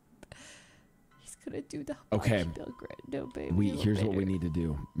better. He's gonna do the hibachi Okay. grill. No, baby. Here's what we need to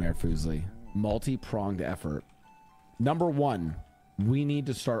do, Mayor Fuslie. Multi-pronged effort. Number one, we need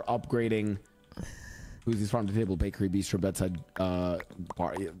to start upgrading Uzi's Farm to Table Bakery Bistro Bedside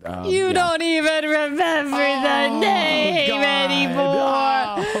bar. You yeah. don't even remember the name God.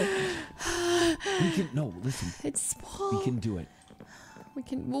 anymore. Oh. We can listen. It's small. We can do it. We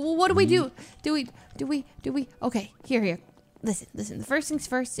can. Well, what do we do? Do we? Okay, here. Listen. The first things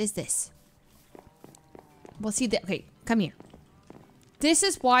first is this. We'll see that. Okay, come here. This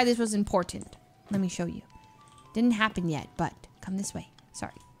is why this was important. Let me show you. Didn't happen yet, but come this way.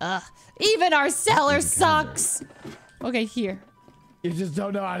 Sorry. Ugh. Even our cellar sucks. Okay, here. You just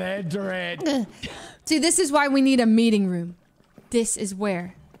don't know how to enter it. See, this is why we need a meeting room. this is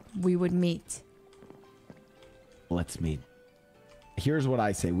where we would meet. Let's meet. Here's what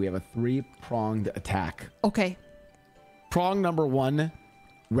I say. We have a 3-pronged attack. Okay. Prong number 1,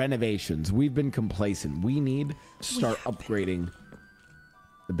 renovations. We've been complacent. We need to start upgrading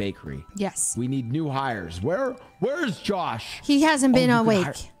the bakery. Yes. We need new hires. Where's Josh? He hasn't been you could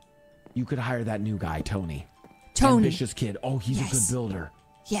awake. You could hire that new guy, Tony. Tony. Ambitious kid. Oh, he's a good builder.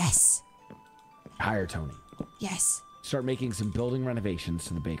 Yes. Hire Tony. Yes. Start making some building renovations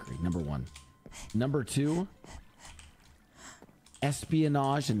to the bakery. Number 1. Number 2,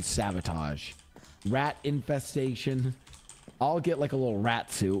 espionage and sabotage. Rat infestation. I'll get like a little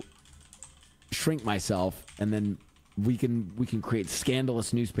rat suit, shrink myself, and then we can create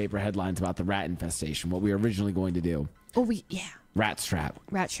scandalous newspaper headlines about the rat infestation, what we were originally going to do. Oh, Rat strap.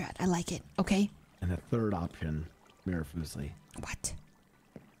 Rat trap. I like it. Okay. And the third option, mirror fuslie. What?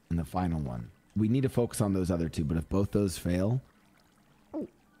 And the final one. We need to focus on those other 2, but if both those fail,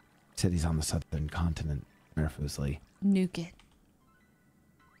 cities on the southern continent, mirror fuslie. Nuke it.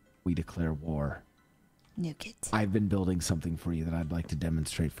 We declare war. Nuke it. I've been building something for you that I'd like to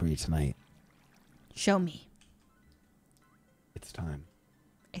demonstrate for you tonight. Show me. It's time.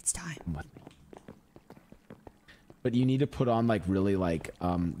 It's time. Come with me. But you need to put on like really like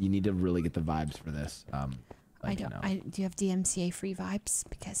you need to really get the vibes for this. I don't. Do you have DMCA free vibes?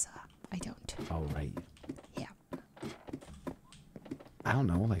 Because I don't. Oh right. Yeah. I don't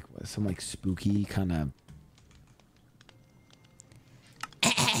know, like some like spooky kind of.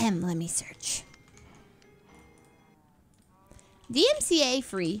 Let me search. DMCA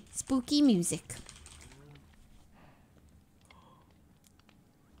free spooky music.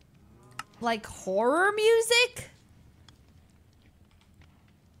 Like horror music?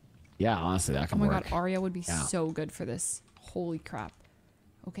 Yeah, honestly, that Oh can my work. god, Arya would be Yeah. so good for this. Holy crap.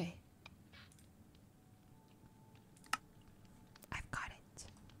 Okay. I've got it.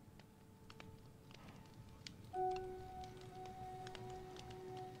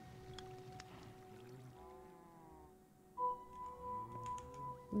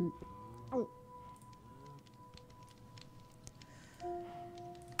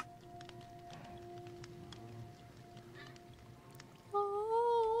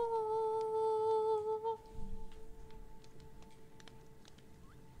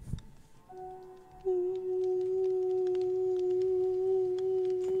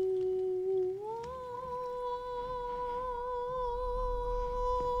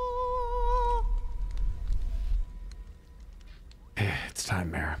 It's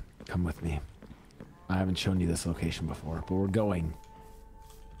time, Mara. Come with me. I haven't shown you this location before, but we're going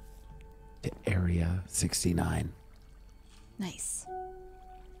to Area 69. Nice.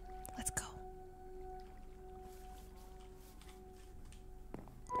 Let's go.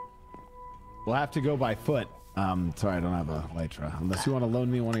 We'll have to go by foot. Sorry, I don't have a Lytra. Unless you want to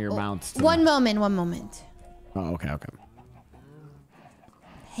loan me one of your mounts. One moment. Oh, okay.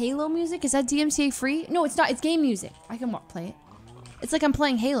 Halo music? Is that DMCA free? No, it's not. It's game music. I can play it. It's like I'm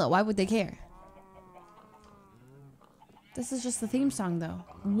playing Halo. Why would they care? This is just the theme song, though.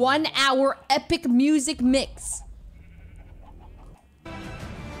 1 hour epic music mix.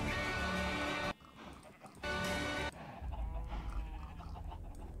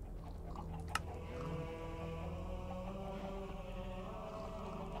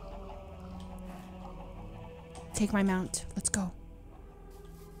 Take my mount. Let's go.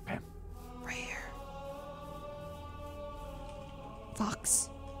 Okay. Right here. Fox,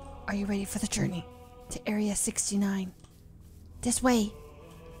 are you ready for the journey to Area 69? This way.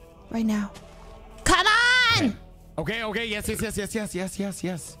 Right now. Come on! Okay. Yes. What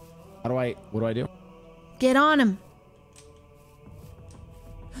do I do? Get on him.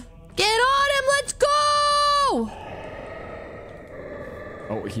 Get on him! Let's go!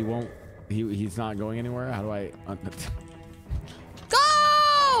 Oh, he won't. He's not going anywhere. How do I?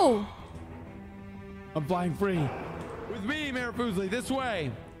 Go! I'm flying free. With me, Mayor Fuslie, this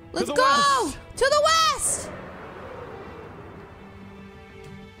way. Let's to the go! west. To the west!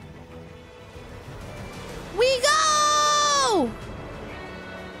 We go!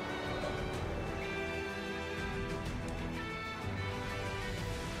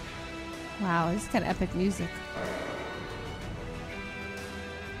 Wow, this is kind of epic music.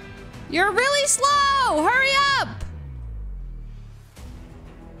 You're really slow! Hurry up!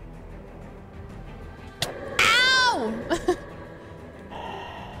 Ow!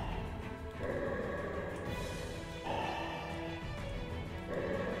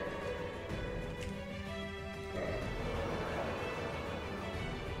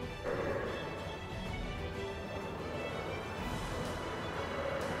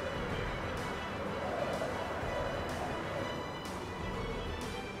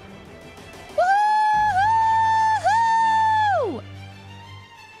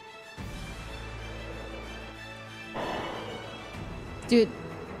 Dude,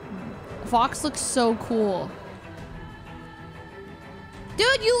 Fox looks so cool.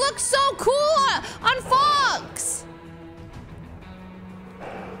 Dude, you look so cool on Fox!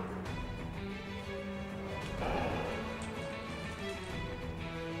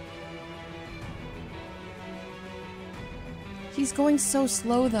 He's going so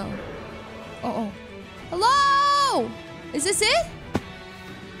slow though. Uh-oh. Hello! Is this it?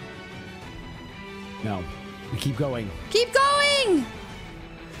 No. We keep going. Keep going!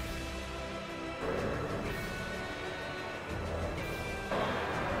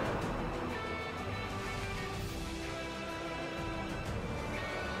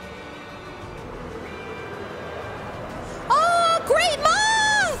 Oh, great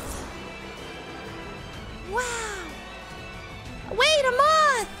moth! Wow. Wait, a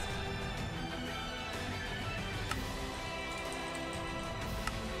moth!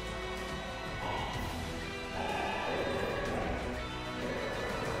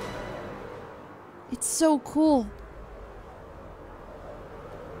 It's so cool.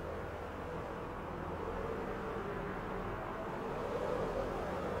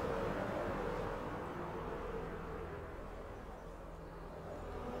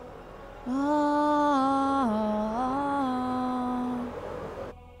 Ah.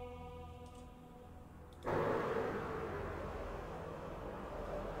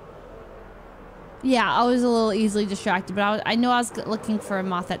 Yeah, I was a little easily distracted, but I know I was looking for a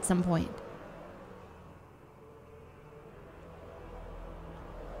moth at some point.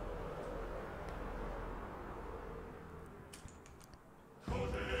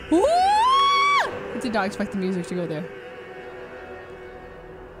 I did not expect the music to go there.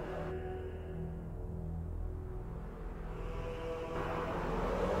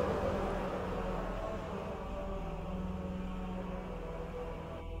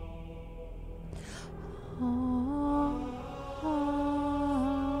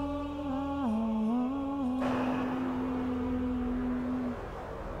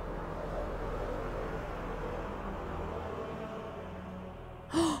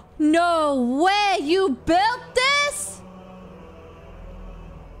 No way! You built this?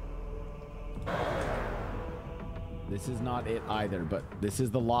 This is not it either, but this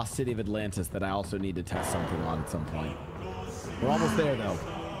is the lost city of Atlantis that I also need to test something on at some point. We're almost there, though.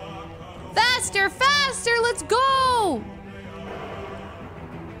 Faster, faster! Let's go!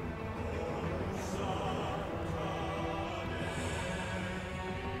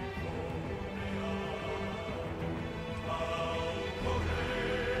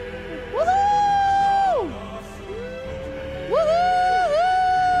 Woohoo! Woohoo!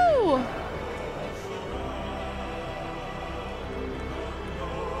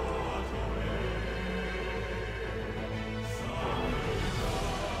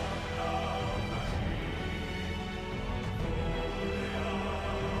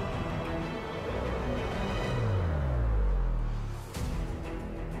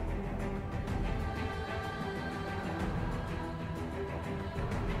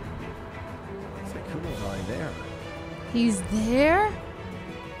 Kuno's already there. He's there?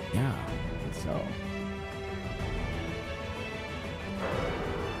 Yeah, so.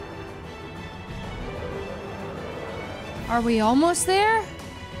 Are we almost there?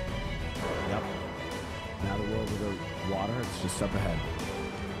 Yep. Now the world of the water, it's just up ahead.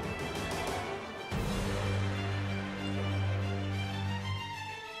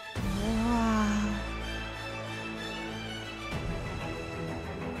 Wow.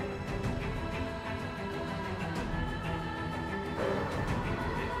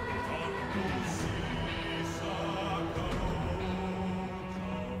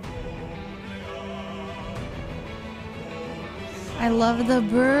 I love the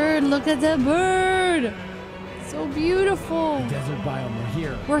bird. Look at the bird. So beautiful. Desert biome, we're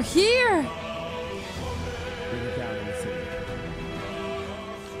here. We're here. Bring it down in the city.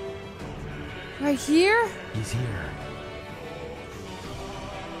 Right here? He's here.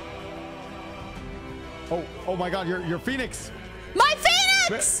 Oh my God! You're Phoenix. My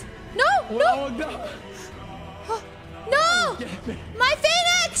Phoenix! No, no, Oh no! no! My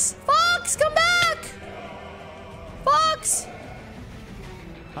Phoenix! Fox, come back! Fox!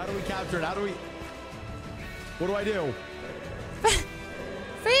 How do we capture it? How do we? What do I do?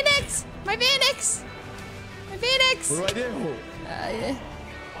 Phoenix! My Phoenix! My Phoenix! What do I do?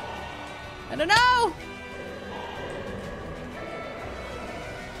 I don't know.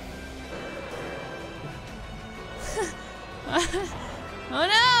 Oh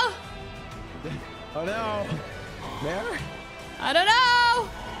no! Oh no! Mare? I don't know.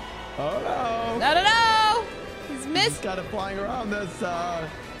 Oh no! I don't know. He's He's missed. kind of flying around this.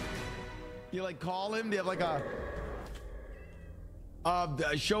 You like call him? Do you have like a?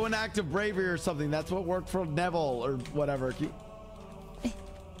 Show an act of bravery or something. That's what worked for Neville or whatever.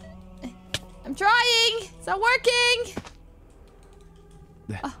 I'm trying. It's not working.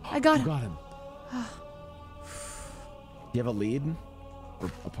 Oh, I got You him. got him. You have a lead or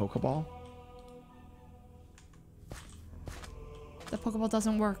a Pokeball? The Pokeball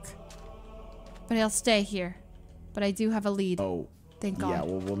doesn't work. But I'll stay here. But I do have a lead. Oh. Thank God. Yeah,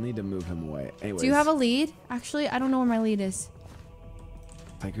 well, we'll need to move him away. Anyways. Do you have a lead? Actually, I don't know where my lead is.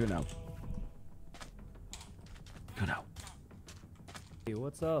 Tycuno. Tycuno. Hey,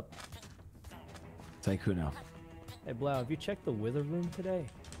 what's up? Tycuno. Hey, Blau, have you checked the Wither room today?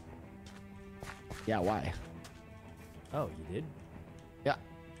 Yeah, why? Oh, you did? Yeah.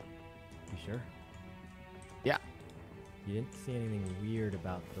 You sure? Yeah. You didn't see anything weird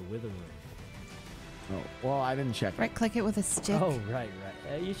about the Wither room? Oh, well, I didn't check. Right click it with a stick. Oh, right.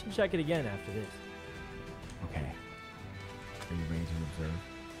 You should check it again after this. Okay. Are you ready to observe?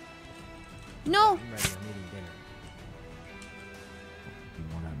 No. I'm ready. I'm eating dinner. You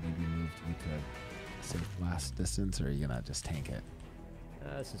want to maybe move to get to a safe blast distance, or are you gonna just tank it?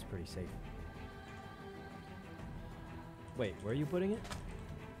 This is pretty safe. Wait, where are you putting it?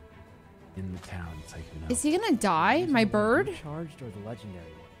 In the town, Tycuno. Is he gonna die? My bird? Charged or the legendary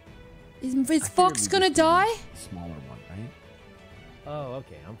one? Is Fox gonna die? The smaller one, right? Oh,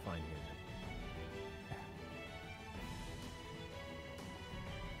 okay. I'm fine here.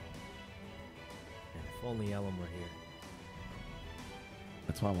 And if only Ellum were here.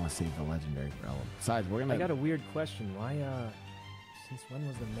 That's why I want to save the legendary for Ellen. Besides, we're gonna. I got a weird question. Why, since when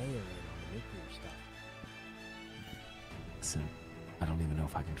was the mayor in on the nuclear stuff? Listen, I don't even know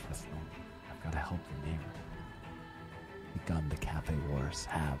if I can trust them. I've got to help the mayor. Begun the cafe wars.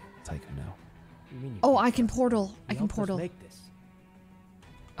 Have Tycuno. You mean you Oh, can't I can trust portal. them? I You can helped us portal. Make this.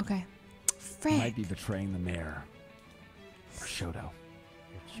 Okay. You might Frick. be betraying the mayor. Or Shoto.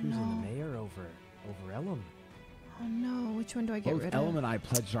 You're choosing No. the mayor over Ellum. Oh no, which one do I get Both rid Ellum of? and I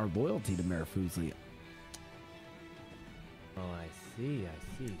pledged our loyalty to Mayor Fuslie. Oh, I see.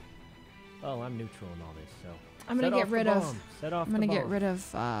 Well, I'm neutral in all this, so. I'm gonna Set get off the rid of. bomb. Set off I'm gonna the get bomb. rid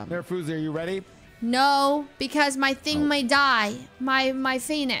of. Mayor Fuslie, are you ready? No, because my thing Oh. may die. My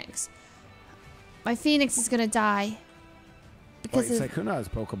phoenix. My phoenix is gonna die. Because Wait, of, Tycuno has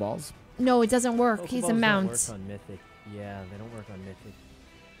Pokeballs. no, it doesn't work. He's a Pokeballs don't mount. work on Mythic. Yeah, they don't work on Mythic.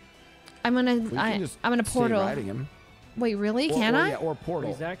 I'm gonna. We can just I'm gonna stay portal. riding him. Wait, really? Or- Can or, I? Yeah, or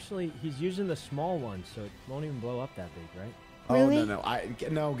portal. He's using the small one, so it won't even blow up that big, right? Oh Really?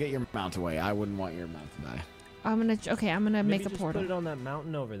 no! Get your mount away. I wouldn't want your mount to die. I'm gonna. Okay, I'm gonna Maybe make a just portal. put it on that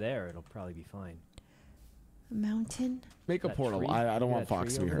mountain over there. It'll probably be fine. A mountain. Make a That portal. tree? I don't See want that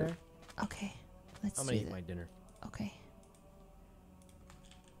Fox to tree be over hurt. there? Okay, let's I'm do gonna eat that. my dinner. Okay.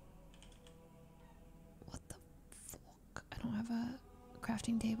 What the fuck? I don't have a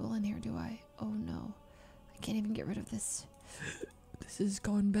crafting table in here, do I? Oh no. I can't even get rid of this. This has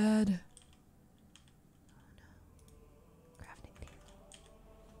gone bad. Oh no. Crafting table.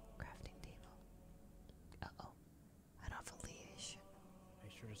 Crafting table. Uh-oh. I don't have a leash.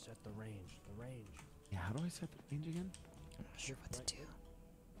 Make sure to set the range. The range. Yeah, how do I set the range again? I'm not sure what to do.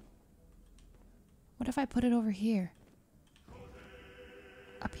 What if I put it over here?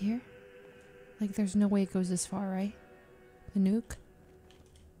 Up here? Like, there's no way it goes this far, right? The nuke?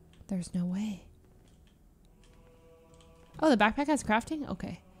 There's no way. Oh, the backpack has crafting?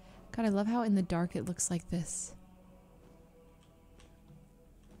 Okay. God, I love how in the dark it looks like this.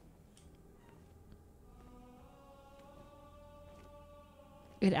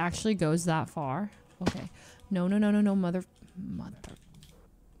 It actually goes that far? Okay. No, mother.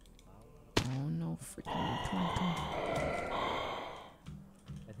 Oh, no, freaking. Come on.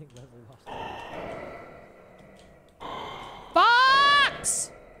 I think Leslie lost it.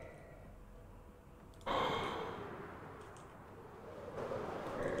 Fox!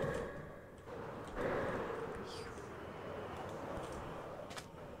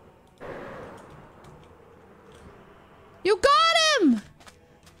 You got him!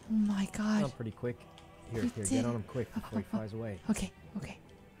 Oh my god. I'm pretty quick. Here, You get did on it. him quick before he flies away. Okay.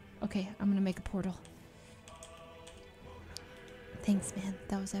 I'm gonna make a portal. Thanks, man.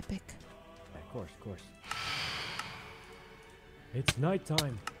 That was epic. Yeah, of course. It's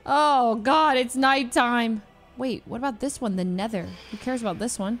nighttime. Oh god, it's nighttime. Wait, what about this one? The Nether. Who cares about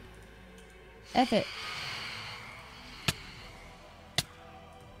this one? F it.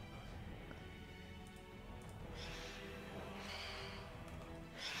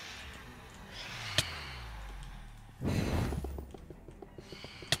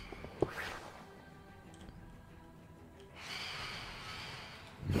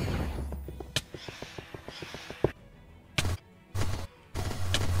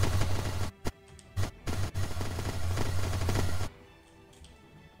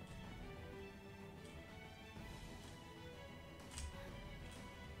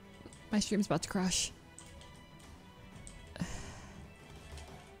 My stream's about to crash.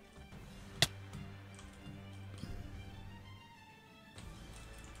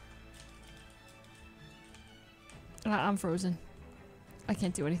 I'm frozen. I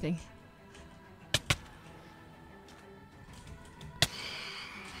can't do anything.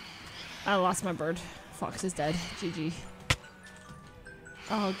 I lost my bird. Fox is dead. GG.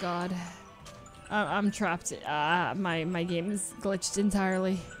 Oh god. I'm trapped. My game is glitched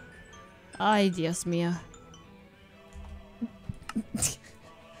entirely. Ay, Dios mío.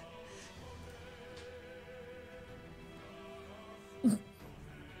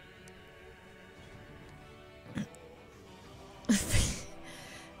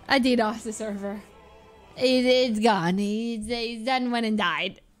 I DDoSed the server. It's gone. He's done, went and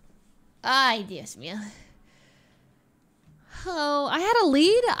died. Ay, Dios mío. Oh, I had a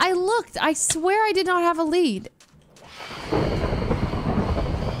lead? I looked. I swear I did not have a lead.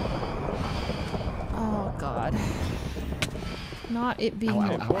 Oh, God. Not it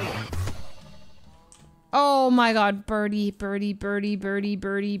being... Oh, my God. Birdie, birdie, birdie, birdie,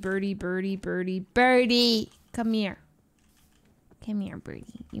 birdie, birdie, birdie, birdie, birdie. Come here. Come here,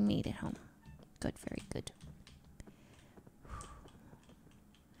 birdie. You made it home. Good, very good.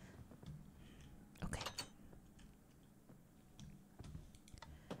 Okay.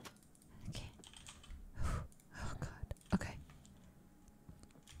 Okay. Oh, God. Okay.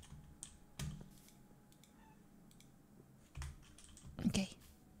 Okay.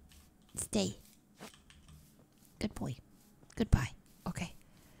 Stay. Good boy. Goodbye. Okay.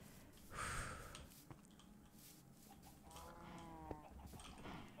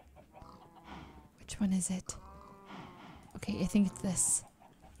 Which one is it? Okay, I think it's this.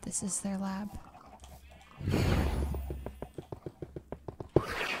 This is their lab.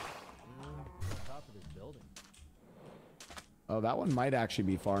 Oh, that one might actually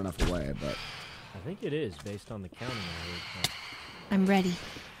be far enough away, but... I think it is, based on the counting I heard. I'm ready.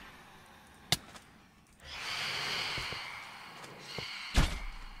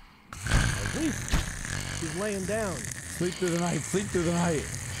 She's laying down. Sleep through the night, sleep through the night.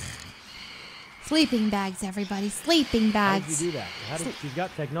 Sleeping bags, everybody. Sleeping How did bags. you do that? She's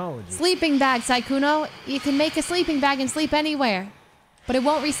got technology. Sleeping bags, Saikuno. You can make a sleeping bag and sleep anywhere. But it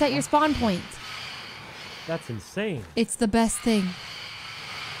won't reset your spawn point. That's insane. It's the best thing.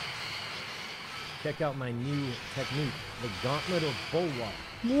 Check out my new technique, the Gauntlet of Bulwark.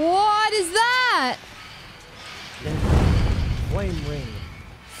 What is that? Flame ring.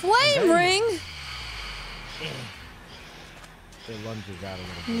 Flame ring? It lunges out a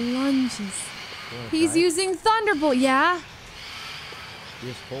little bit. Lunges. You wanna He's try it? using Thunderbolt, yeah? You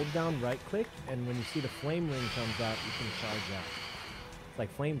just hold down right click, and when you see the flame ring comes out, you can charge out. It's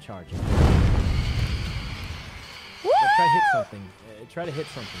like flame charging. Woo! Try to hit something. Try to hit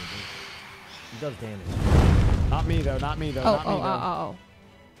something. It does damage. Not me, though, not me, though, Oh, not me, though.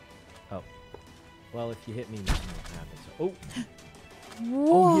 Oh. Well, if you hit me, nothing will happen. So,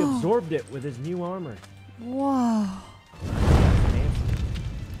 Whoa. oh, he absorbed it with his new armor. Whoa. That's fancy.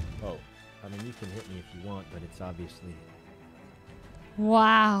 Oh, I mean, you can hit me if you want, but it's obviously...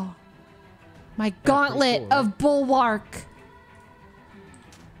 Wow. My gauntlet cool, right? of Bulwark.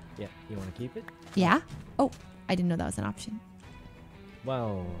 Yeah, you want to keep it? Yeah? Oh, I didn't know that was an option.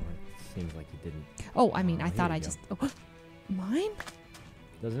 Well, it seems like you didn't. Oh, I mean, I Here thought you I go. just... Oh, mine?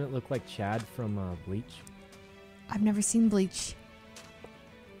 Doesn't it look like Chad from Bleach? I've never seen Bleach.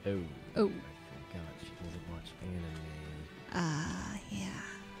 Oh. Oh. I forgot she doesn't watch anime. Yeah.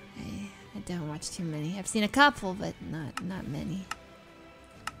 I don't watch too many. I've seen a couple, but not many.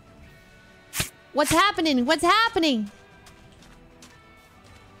 What's happening? What's happening?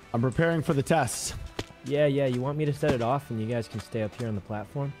 I'm preparing for the test. Yeah, you want me to set it off and you guys can stay up here on the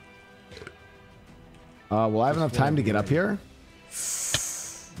platform? Will I have enough time to get up here?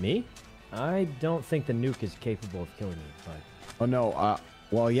 Me? I don't think the nuke is capable of killing me, but... Oh, no.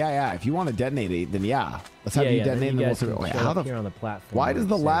 Well, yeah. If you want to detonate it, then yeah. Let's have you then detonate and then we'll guys see. can Wait, chill how up the... here on the platform. Why does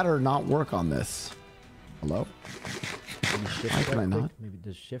the Safe. ladder not work on this? Hello? Maybe shift Why can I right click? not? Maybe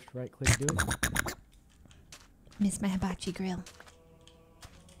does shift right click do it? Miss my hibachi grill.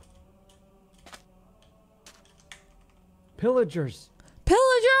 Pillagers!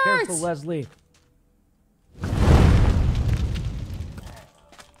 Pillagers! Careful, Leslie. I've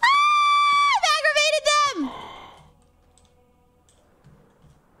aggravated them!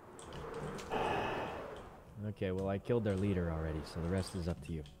 Okay, well, I killed their leader already, so the rest is up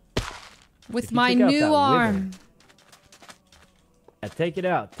to you. With If you my took out new that arm. wither- Yeah, take it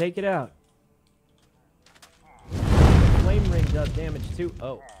out. Take it out. The flame ring does damage too.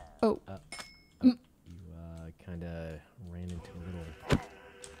 Oh. Oh. You kind of ran into a little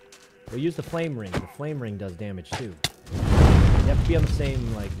We'll use the flame ring. The flame ring does damage too. You have to be on the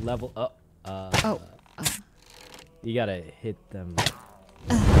same like level. You gotta hit them.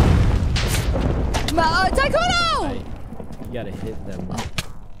 Tycono! You gotta hit them.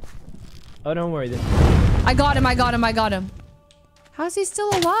 Oh, don't worry. I got him. How's he still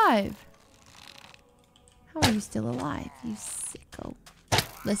alive? How are you still alive, you sicko?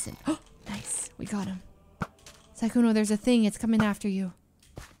 Listen. Nice. We got him. Tycono, there's a thing. It's coming after you.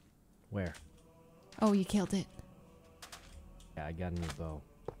 Where? Oh, you killed it. Yeah, I got a new bow.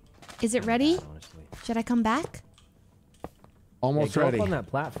 Is it ready? Honestly. Should I come back? Almost Go ready. up on that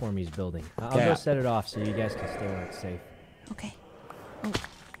platform he's building. I'll Yeah. go set it off so you guys can stay where it's safe. Okay. Oh.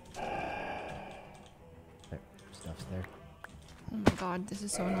 There, stuff's there. Oh my god, this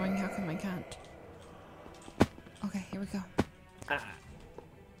is so annoying. How come I can't? Okay, here we go.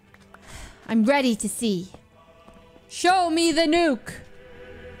 I'm ready to see. Show me the nuke!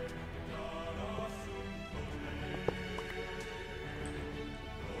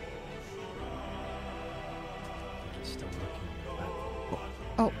 Still looking.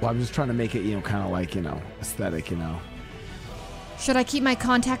 Oh, Well, I'm just trying to make it, kind of like, aesthetic, should I keep my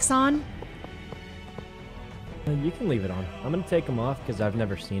contacts on? You can leave it on. I'm gonna take them off because I've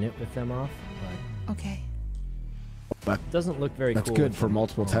never seen it with them off. But Okay. But it doesn't look very that's cool. good with for them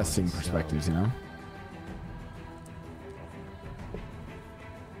multiple on, testing so- perspectives,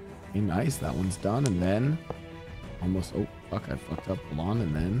 Okay, nice. That one's done, and then almost. Oh fuck! I fucked up. Hold on,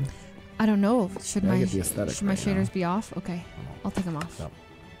 and then. I don't know. Should Yeah, I my get the aesthetic should my right now. shaders be off? Okay. I'll take them off. Yep.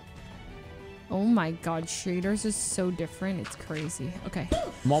 Oh my god, shaders is so different. It's crazy. Okay.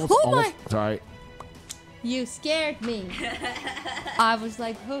 I'm almost. Oh almost, my- Sorry. You scared me. I was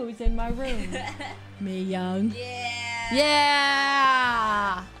like, who's in my room? Me young. Yeah.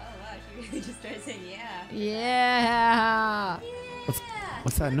 Yeah. Oh wow, she really just started saying yeah. Yeah.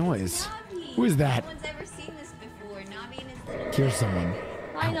 What's that noise? Nobby. Who is that? No one's ever seen this before. Nobby and his little Here's someone.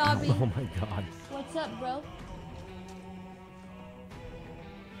 Hi, Nobby. Oh my god. What's up, bro?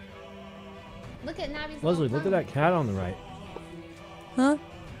 Look at Nobby's. Leslie, look at that cat on the right. Huh? don't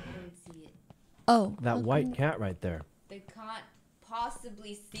see it. Oh. That look- white cat right there. They can't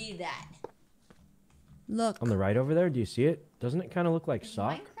possibly see that. Look. On the right over there, do you see it? Doesn't it kind of look like Is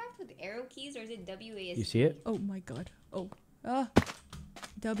sock? Minecraft with arrow keys or is it WASD? You see it? Oh my god. Oh.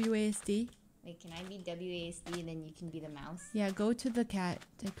 WASD. Wait, can I be WASD and then you can be the mouse? Yeah, go to the cat.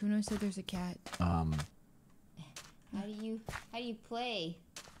 Takuno said there's a cat. How do you play?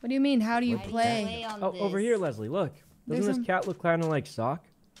 What do you mean? How do you How play? do you play on Oh, this? over here, Leslie, look. Doesn't There's this cat look kind of like sock?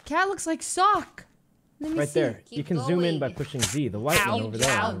 Cat looks like sock. Let me Right see. there. Keep You can zoom in by going. pushing Z. The white one over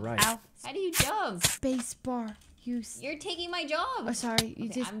there on the right. Ow. How do you jump? Space bar. Use. You're taking my job. Oh, sorry. You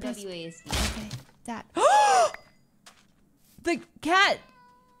Okay, just I'm press. WASD. Okay. That. The cat.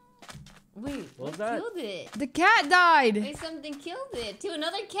 Wait, What was what that? killed it? The cat died. Wait, something killed it. To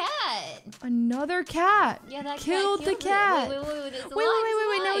another cat. Another cat. Yeah, that killed cat the cat. Wait, it's Wait, alive,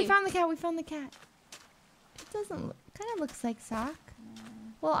 wait. No, we it's found the cat. We found the cat. It doesn't look. Kind of looks like sock.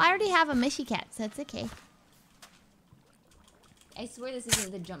 Well, I already have a Mishy cat, so it's okay. I swear this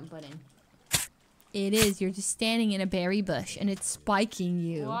isn't the jump button. It is. You're just standing in a berry bush, and it's spiking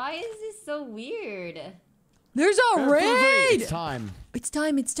you. Why is this so weird? There's a raid. It's time. It's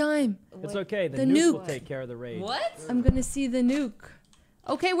time. It's time. It's okay. The, The nuke will nuke. take care of the raid. What? I'm gonna see the nuke.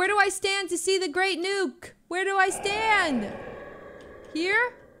 Okay, where do I stand to see the great nuke? Where do I stand?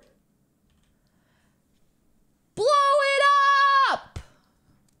 Here? Blow it up!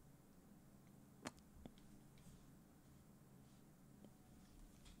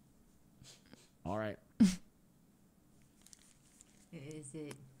 All right. Is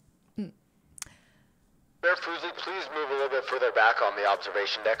it? There, Fuslie, please move a little bit further back on the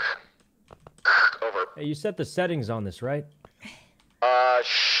observation deck. Over. Hey, you set the settings on this, right?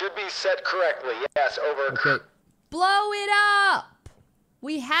 Should be set correctly. Yes, over. Okay. Blow it up!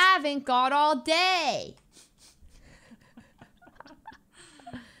 We haven't got all day.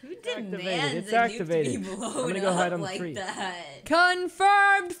 Who activated. demands It's a nuke activated. to be I'm blown gonna go hide up on the like tree. that?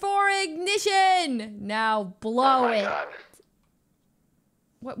 Confirmed for ignition. Now blow Oh my it. God.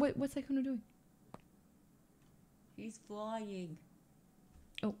 What's Taikuno doing? He's flying.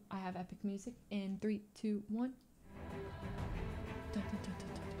 Oh, I have epic music in 3, 2, 1. Dun, dun, dun, dun,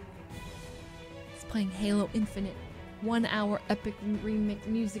 dun. It's playing Halo Infinite. 1 hour epic remix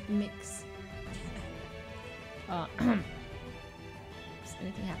music mix. Is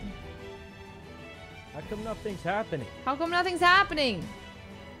anything happening? How come nothing's happening? How come nothing's happening?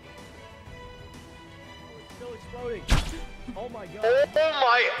 Oh, it's still exploding. Oh my god. Oh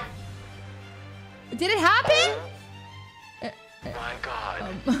my. Did it happen? My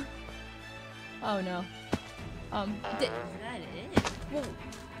God. Oh no. Is that it? Well,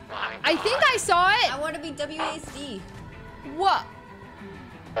 My I think I saw I it. want to be WASD. What?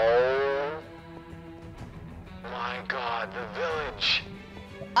 Oh my god, the village.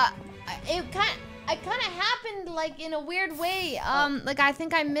 It kind of happened like in a weird way. Like I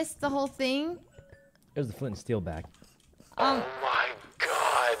think I missed the whole thing. It was the flint and steel bag. Oh my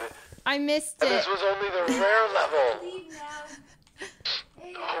god. I missed And it. this was only the rare level. Leave now.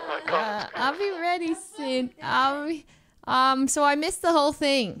 Oh my god. I'll be ready soon. So I missed the whole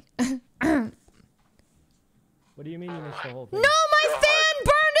thing. What do you mean you missed the whole thing? No, my fan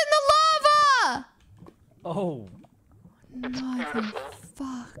burned in the lava! Oh,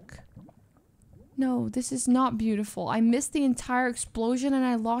 Fuck. No, this is not beautiful. I missed the entire explosion and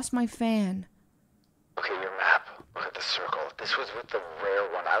I lost my fan. Okay, your map. Look at the circle. This was with the rare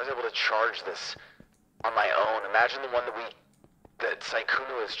one. I was able to charge this on my own. Imagine the one that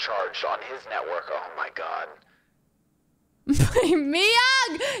Saikuno has charged on his network. Oh my god.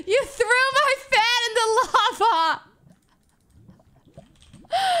 Miyang! You threw my fan in the lava!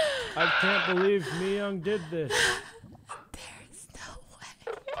 I can't believe Miyang did this. There's no way.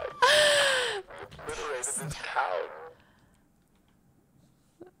 Obliterated this town.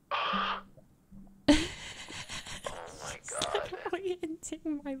 Oh my god.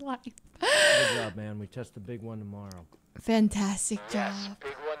 Orienting my life. Good job, man. We test the big one tomorrow. Fantastic job. Yes,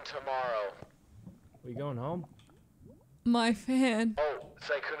 big one tomorrow. We going home? My fan. Oh,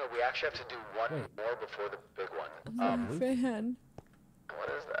 Saikuno, we actually have to do one more before the big one. My fan. What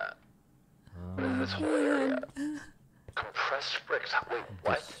is that? What is this whole area? Compressed bricks. Wait,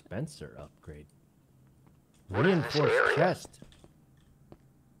 what? Dispenser upgrade. What is this Reinforced area? chest.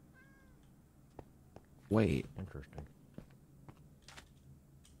 Wait. Interesting.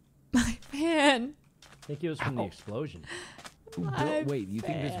 My fan. I think it was from the explosion. Wait, you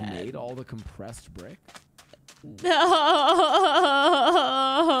think this made all the compressed brick? No.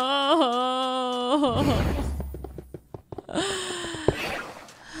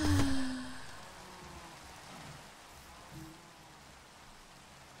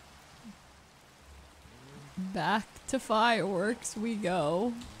 Back to fireworks we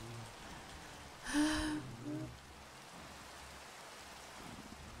go.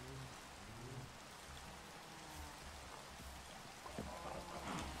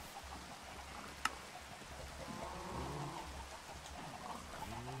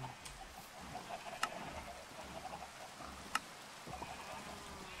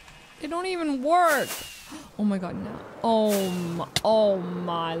 They don't even work. Oh my god, no. Oh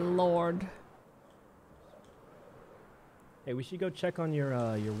my lord. Hey, we should go check on your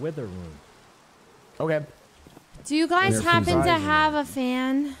wither room. Okay. Do you guys There's some happen to size in have a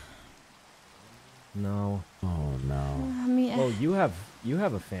fan? No. Oh no. I mean, Oh, you have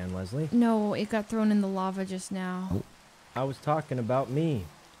a fan, Leslie. no, it got thrown in the lava just now. I was talking about me,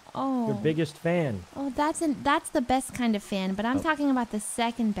 Oh. your biggest fan. Oh, that's the best kind of fan, but I'm talking about the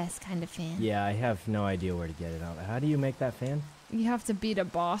second best kind of fan. Yeah, I have no idea where to get it out. How do you make that fan? You have to beat a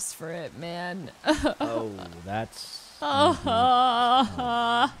boss for it, man. Oh, that's. Oh.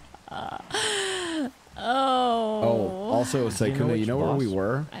 Oh, also, Saikuno, you know where we boss?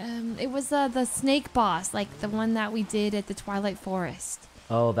 were? It was the snake boss, like the one that we did at the Twilight Forest.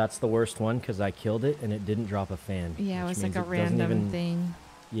 Oh, that's the worst one because I killed it and it didn't drop a fan. Yeah, it which was like means a it doesn't random even- thing.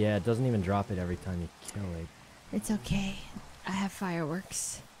 Yeah, it doesn't even drop it every time you kill it. It's okay. I have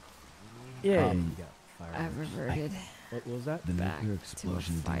fireworks. Yeah, you got I've fireworks. reverted. What was that? The Back nuclear to a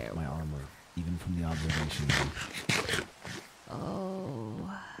explosion damped my firework. armor, even from the observation room.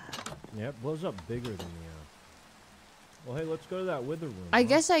 Oh. Yeah, it blows up bigger than the. Well, hey, let's go to that wither room. I huh?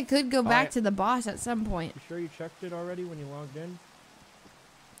 guess I could go back I- to the boss at some point. You sure you checked it already when you logged in?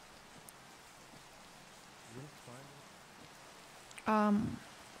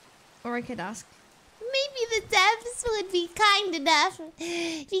 Or I could ask. Maybe the devs would be kind enough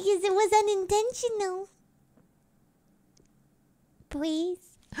because it was unintentional. Please.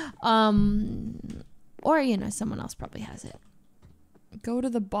 Or, you know, someone else probably has it. Go to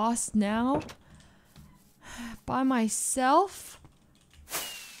the boss now? By myself?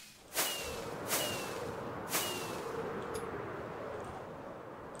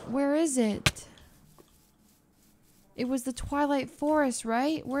 Where is it? It was the Twilight Forest,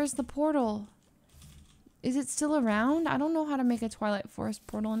 right? Where's the portal? Is it still around? I don't know how to make a Twilight Forest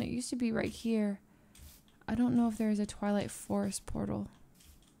portal, and it used to be right here. I don't know if there is a Twilight Forest portal.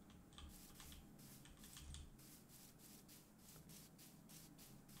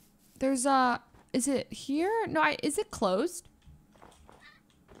 There's is it here? No, is it closed?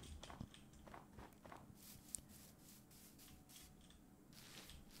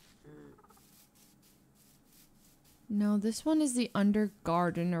 No, this one is the under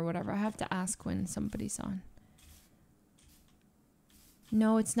garden or whatever. I have to ask when somebody's on.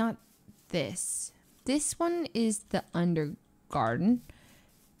 No, it's not this. This one is the under garden.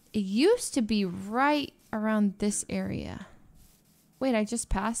 It used to be right around this area. Wait, I just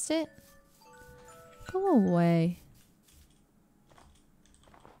passed it? Go away.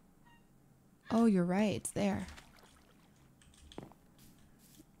 Oh, you're right. It's there.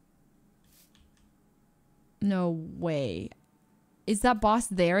 No way. Is that boss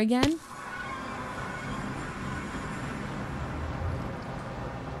there again?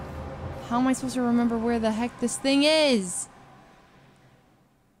 How am I supposed to remember where the heck this thing is?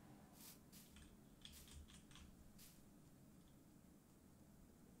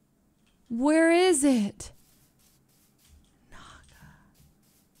 Where is it?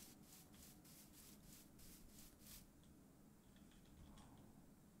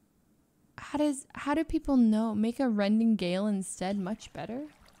 How do people know? Make a rending gale instead much better?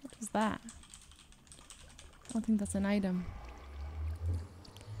 What is that? I don't think that's an item.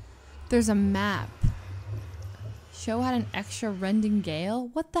 There's a map. Show had an extra rending gale?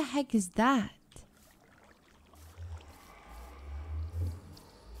 What the heck is that?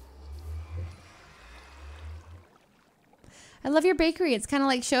 I love your bakery. It's kind of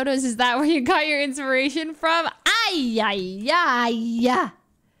like Shoto's. Is that where you got your inspiration from? Ay, ay, ay, ay.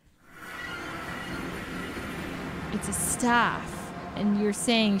 It's a staff, and you're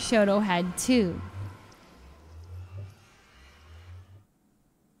saying Shoto had two.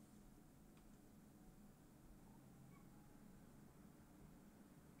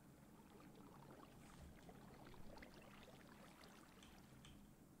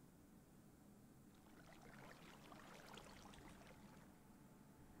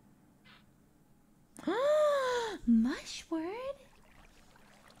 Mushword?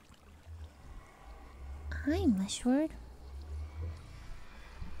 Hi, Mushword.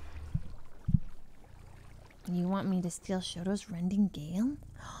 You want me to steal Shoto's rending gale?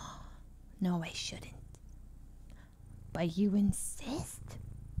 No, I shouldn't. But you insist?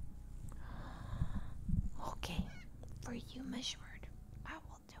 Okay, for you, Mushword, I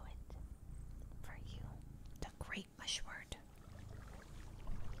will do it. For you, the great Mushword.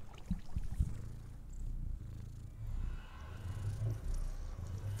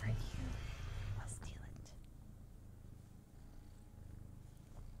 For you, I'll steal it.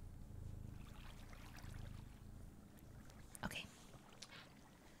 Okay.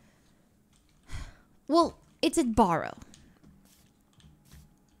 Well, it's a borrow.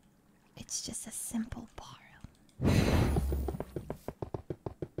 It's just a simple borrow.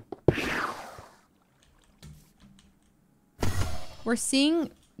 We're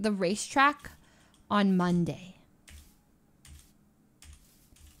seeing the racetrack on Monday.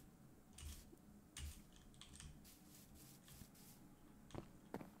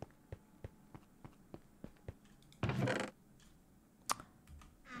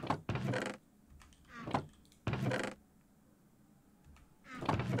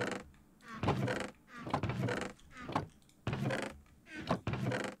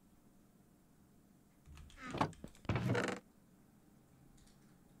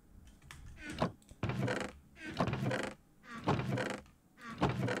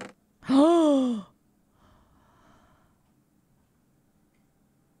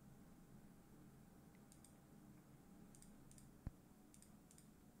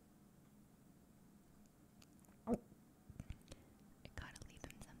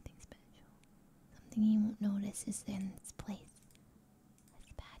 Something you won't notice is in its place. A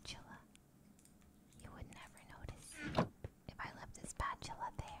spatula. You would never notice if I left the spatula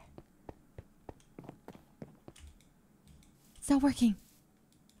there. It's not working.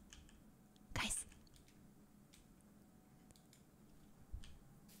 Guys.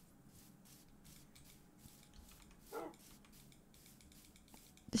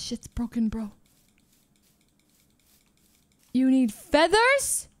 The shit's broken, bro. You need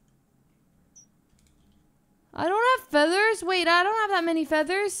feathers? I don't have feathers. Wait, I don't have that many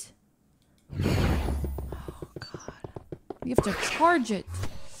feathers. Oh, God. You have to charge it.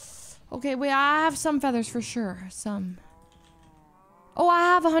 Okay, wait, I have some feathers for sure. Some. Oh, I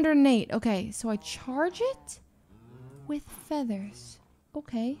have 108. Okay, so I charge it with feathers.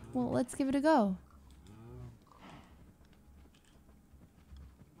 Okay, well, let's give it a go.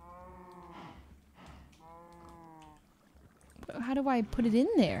 How do I put it in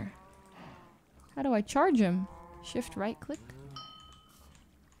there? How do I charge him? Shift right click.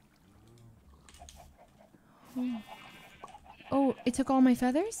 Oh, it took all my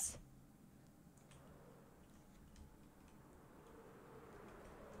feathers?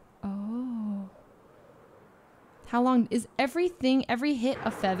 Oh. How long is everything, every hit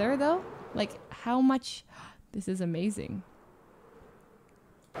a feather though? Like how much? This is amazing.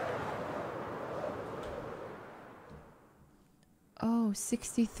 Oh,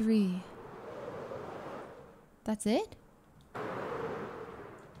 63. That's it?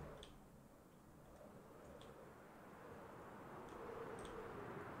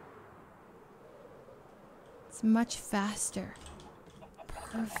 It's much faster.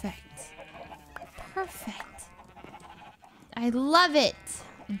 Perfect. Perfect. I love it.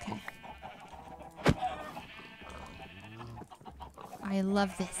 Okay. I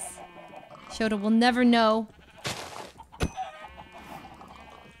love this. Shota will never know.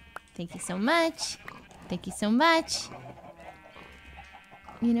 Thank you so much. Thank you so much.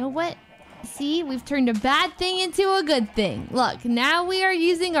 You know what? See, we've turned a bad thing into a good thing. Look, now we are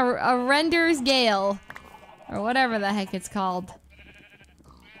using a render's gale. Or whatever the heck it's called.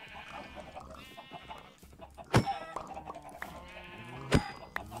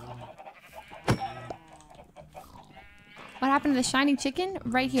 What happened to the shining chicken?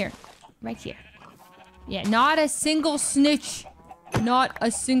 Right here. Right here. Yeah, not a single snitch. Not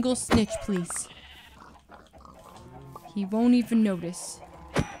a single snitch, please. He won't even notice.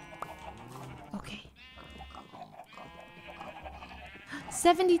 Okay.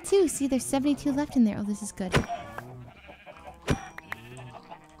 72. See, there's 72 left in there. Oh, this is good.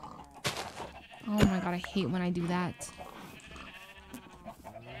 Oh my god, I hate when I do that.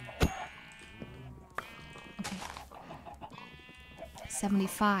 Okay.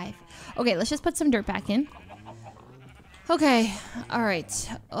 75. Okay, let's just put some dirt back in. Okay. All right.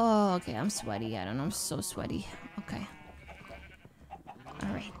 Oh, okay. I'm sweaty. I don't know. I'm so sweaty. Okay.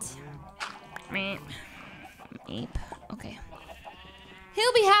 All right. Ape. Okay.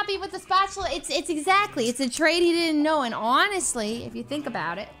 He'll be happy with the spatula. It's exactly. It's a trade he didn't know. And honestly, if you think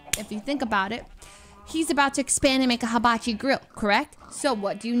about it, he's about to expand and make a hibachi grill, correct? So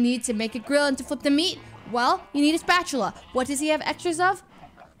what do you need to make a grill and to flip the meat? Well, you need a spatula. What does he have extras of?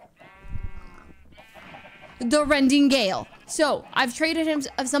 The rending gale. So I've traded him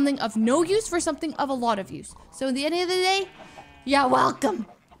of something of no use for something of a lot of use. So at the end of the day, you're welcome.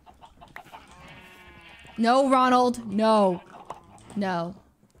 No, Ronald. No. No.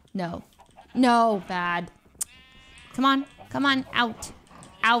 No. No, bad. Come on. Come on. Out.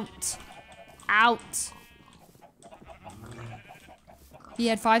 Out. Out. He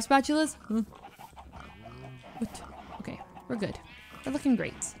had 5 spatulas? Huh? What? Okay, we're good. We're looking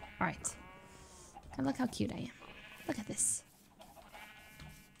great. All right. And look how cute I am. Look at this.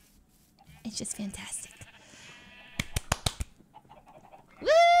 It's just fantastic. Woo!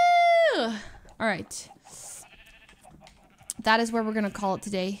 All right. That is where we're going to call it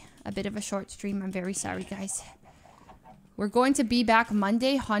today. A bit of a short stream. I'm very sorry, guys. We're going to be back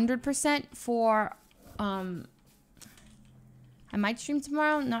Monday, 100% for, I might stream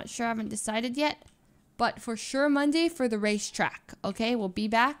tomorrow. Not sure. I haven't decided yet. But for sure Monday for the racetrack. Okay, we'll be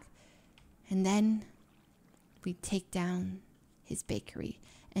back. And then we take down his bakery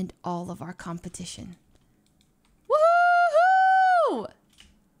and all of our competition. Woohoo!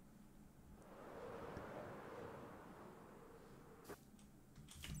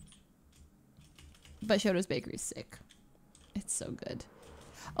 But Shoto's bakery is sick. It's so good.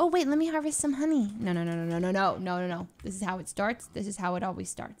 Oh, wait, let me harvest some honey. No. This is how it starts. This is how it always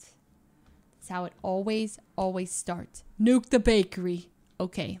starts. This is how it always starts. Nuke the bakery.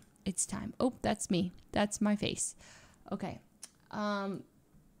 Okay. It's time. Oh, that's me. That's my face. Okay.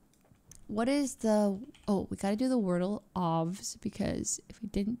 What is the... Oh, we gotta do the Wordle ofs, because if we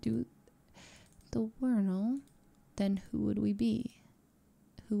didn't do the Wordle, then who would we be?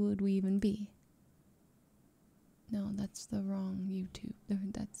 Who would we even be? No, that's the wrong YouTube.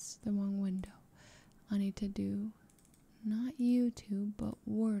 That's the wrong window. I need to do not YouTube, but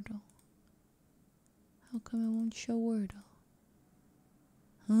Wordle. How come it won't show Wordle?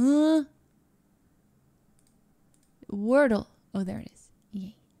 Huh? Wordle. Oh, there it is.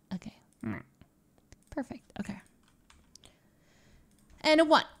 Yay. Okay. Perfect. Okay. And a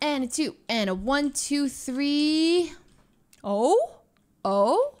 1, and a 2, and a 1, 2, 3. Oh?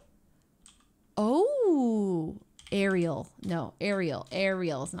 Ariel. No, Ariel.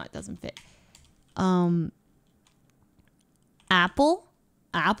 Ariel's not, doesn't fit. Apple?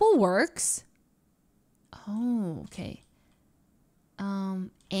 Apple works. Oh, okay.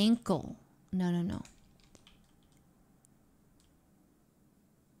 Ankle. No.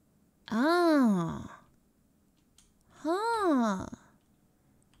 Ah. Huh.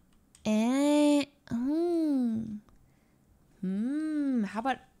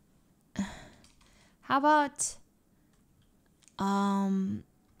 How about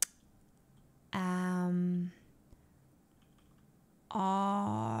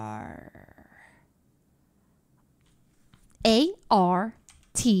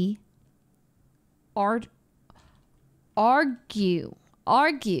A-R-T. Argue.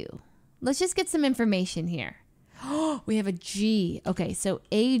 Argue. Let's just get some information here. We have a G. Okay, so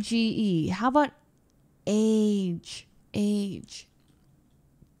A-G-E. How about age? Age.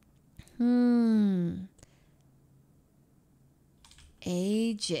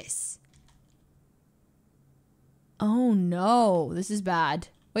 Aegis. Oh no, this is bad.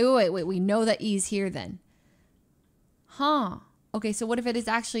 Wait. We know that E's here then. Huh. Okay, so what if it is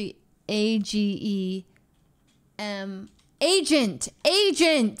actually A-G-E-M? Agent!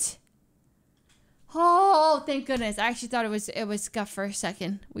 Agent! Oh, thank goodness. I actually thought it was scuff for a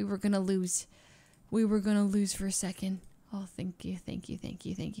second. We were gonna lose. We were gonna lose for a second. Oh, thank you.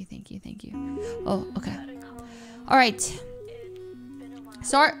 Oh, okay. All right.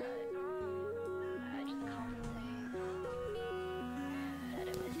 Sorry.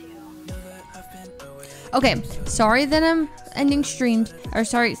 Okay, sorry that I'm ending streams. Or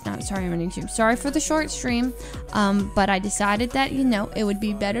sorry, it's not sorry I'm ending stream. Sorry for the short stream. But I decided that, you know, it would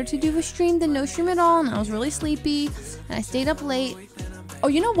be better to do a stream than no stream at all. And I was really sleepy. And I stayed up late. Oh,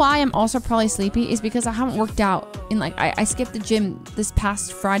 you know why I'm also probably sleepy? Is because I haven't worked out. In like, I skipped the gym this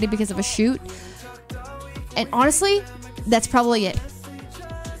past Friday because of a shoot. And honestly, that's probably it.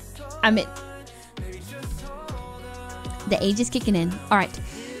 I'm it. The age is kicking in. All right.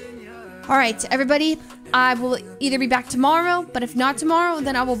 All right, everybody. I will either be back tomorrow, but if not tomorrow,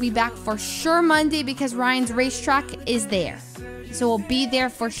 then I will be back for sure Monday because Ryan's racetrack is there. So we'll be there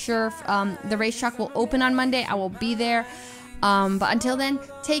for sure. The racetrack will open on Monday. I will be there. But until then,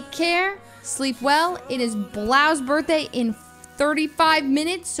 take care. Sleep well. It is Blau's birthday in 35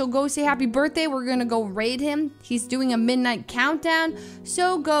 minutes. So go say happy birthday. We're going to go raid him. He's doing a midnight countdown.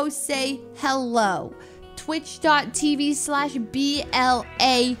 So go say hello.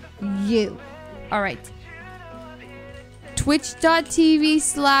 Twitch.tv/BLAU. All right.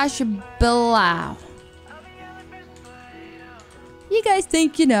 Twitch.tv/Blau. You guys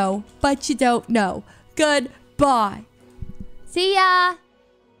think you know, but you don't know. Goodbye. See ya.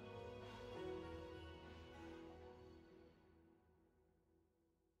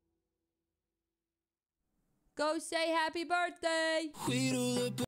 Go say happy birthday.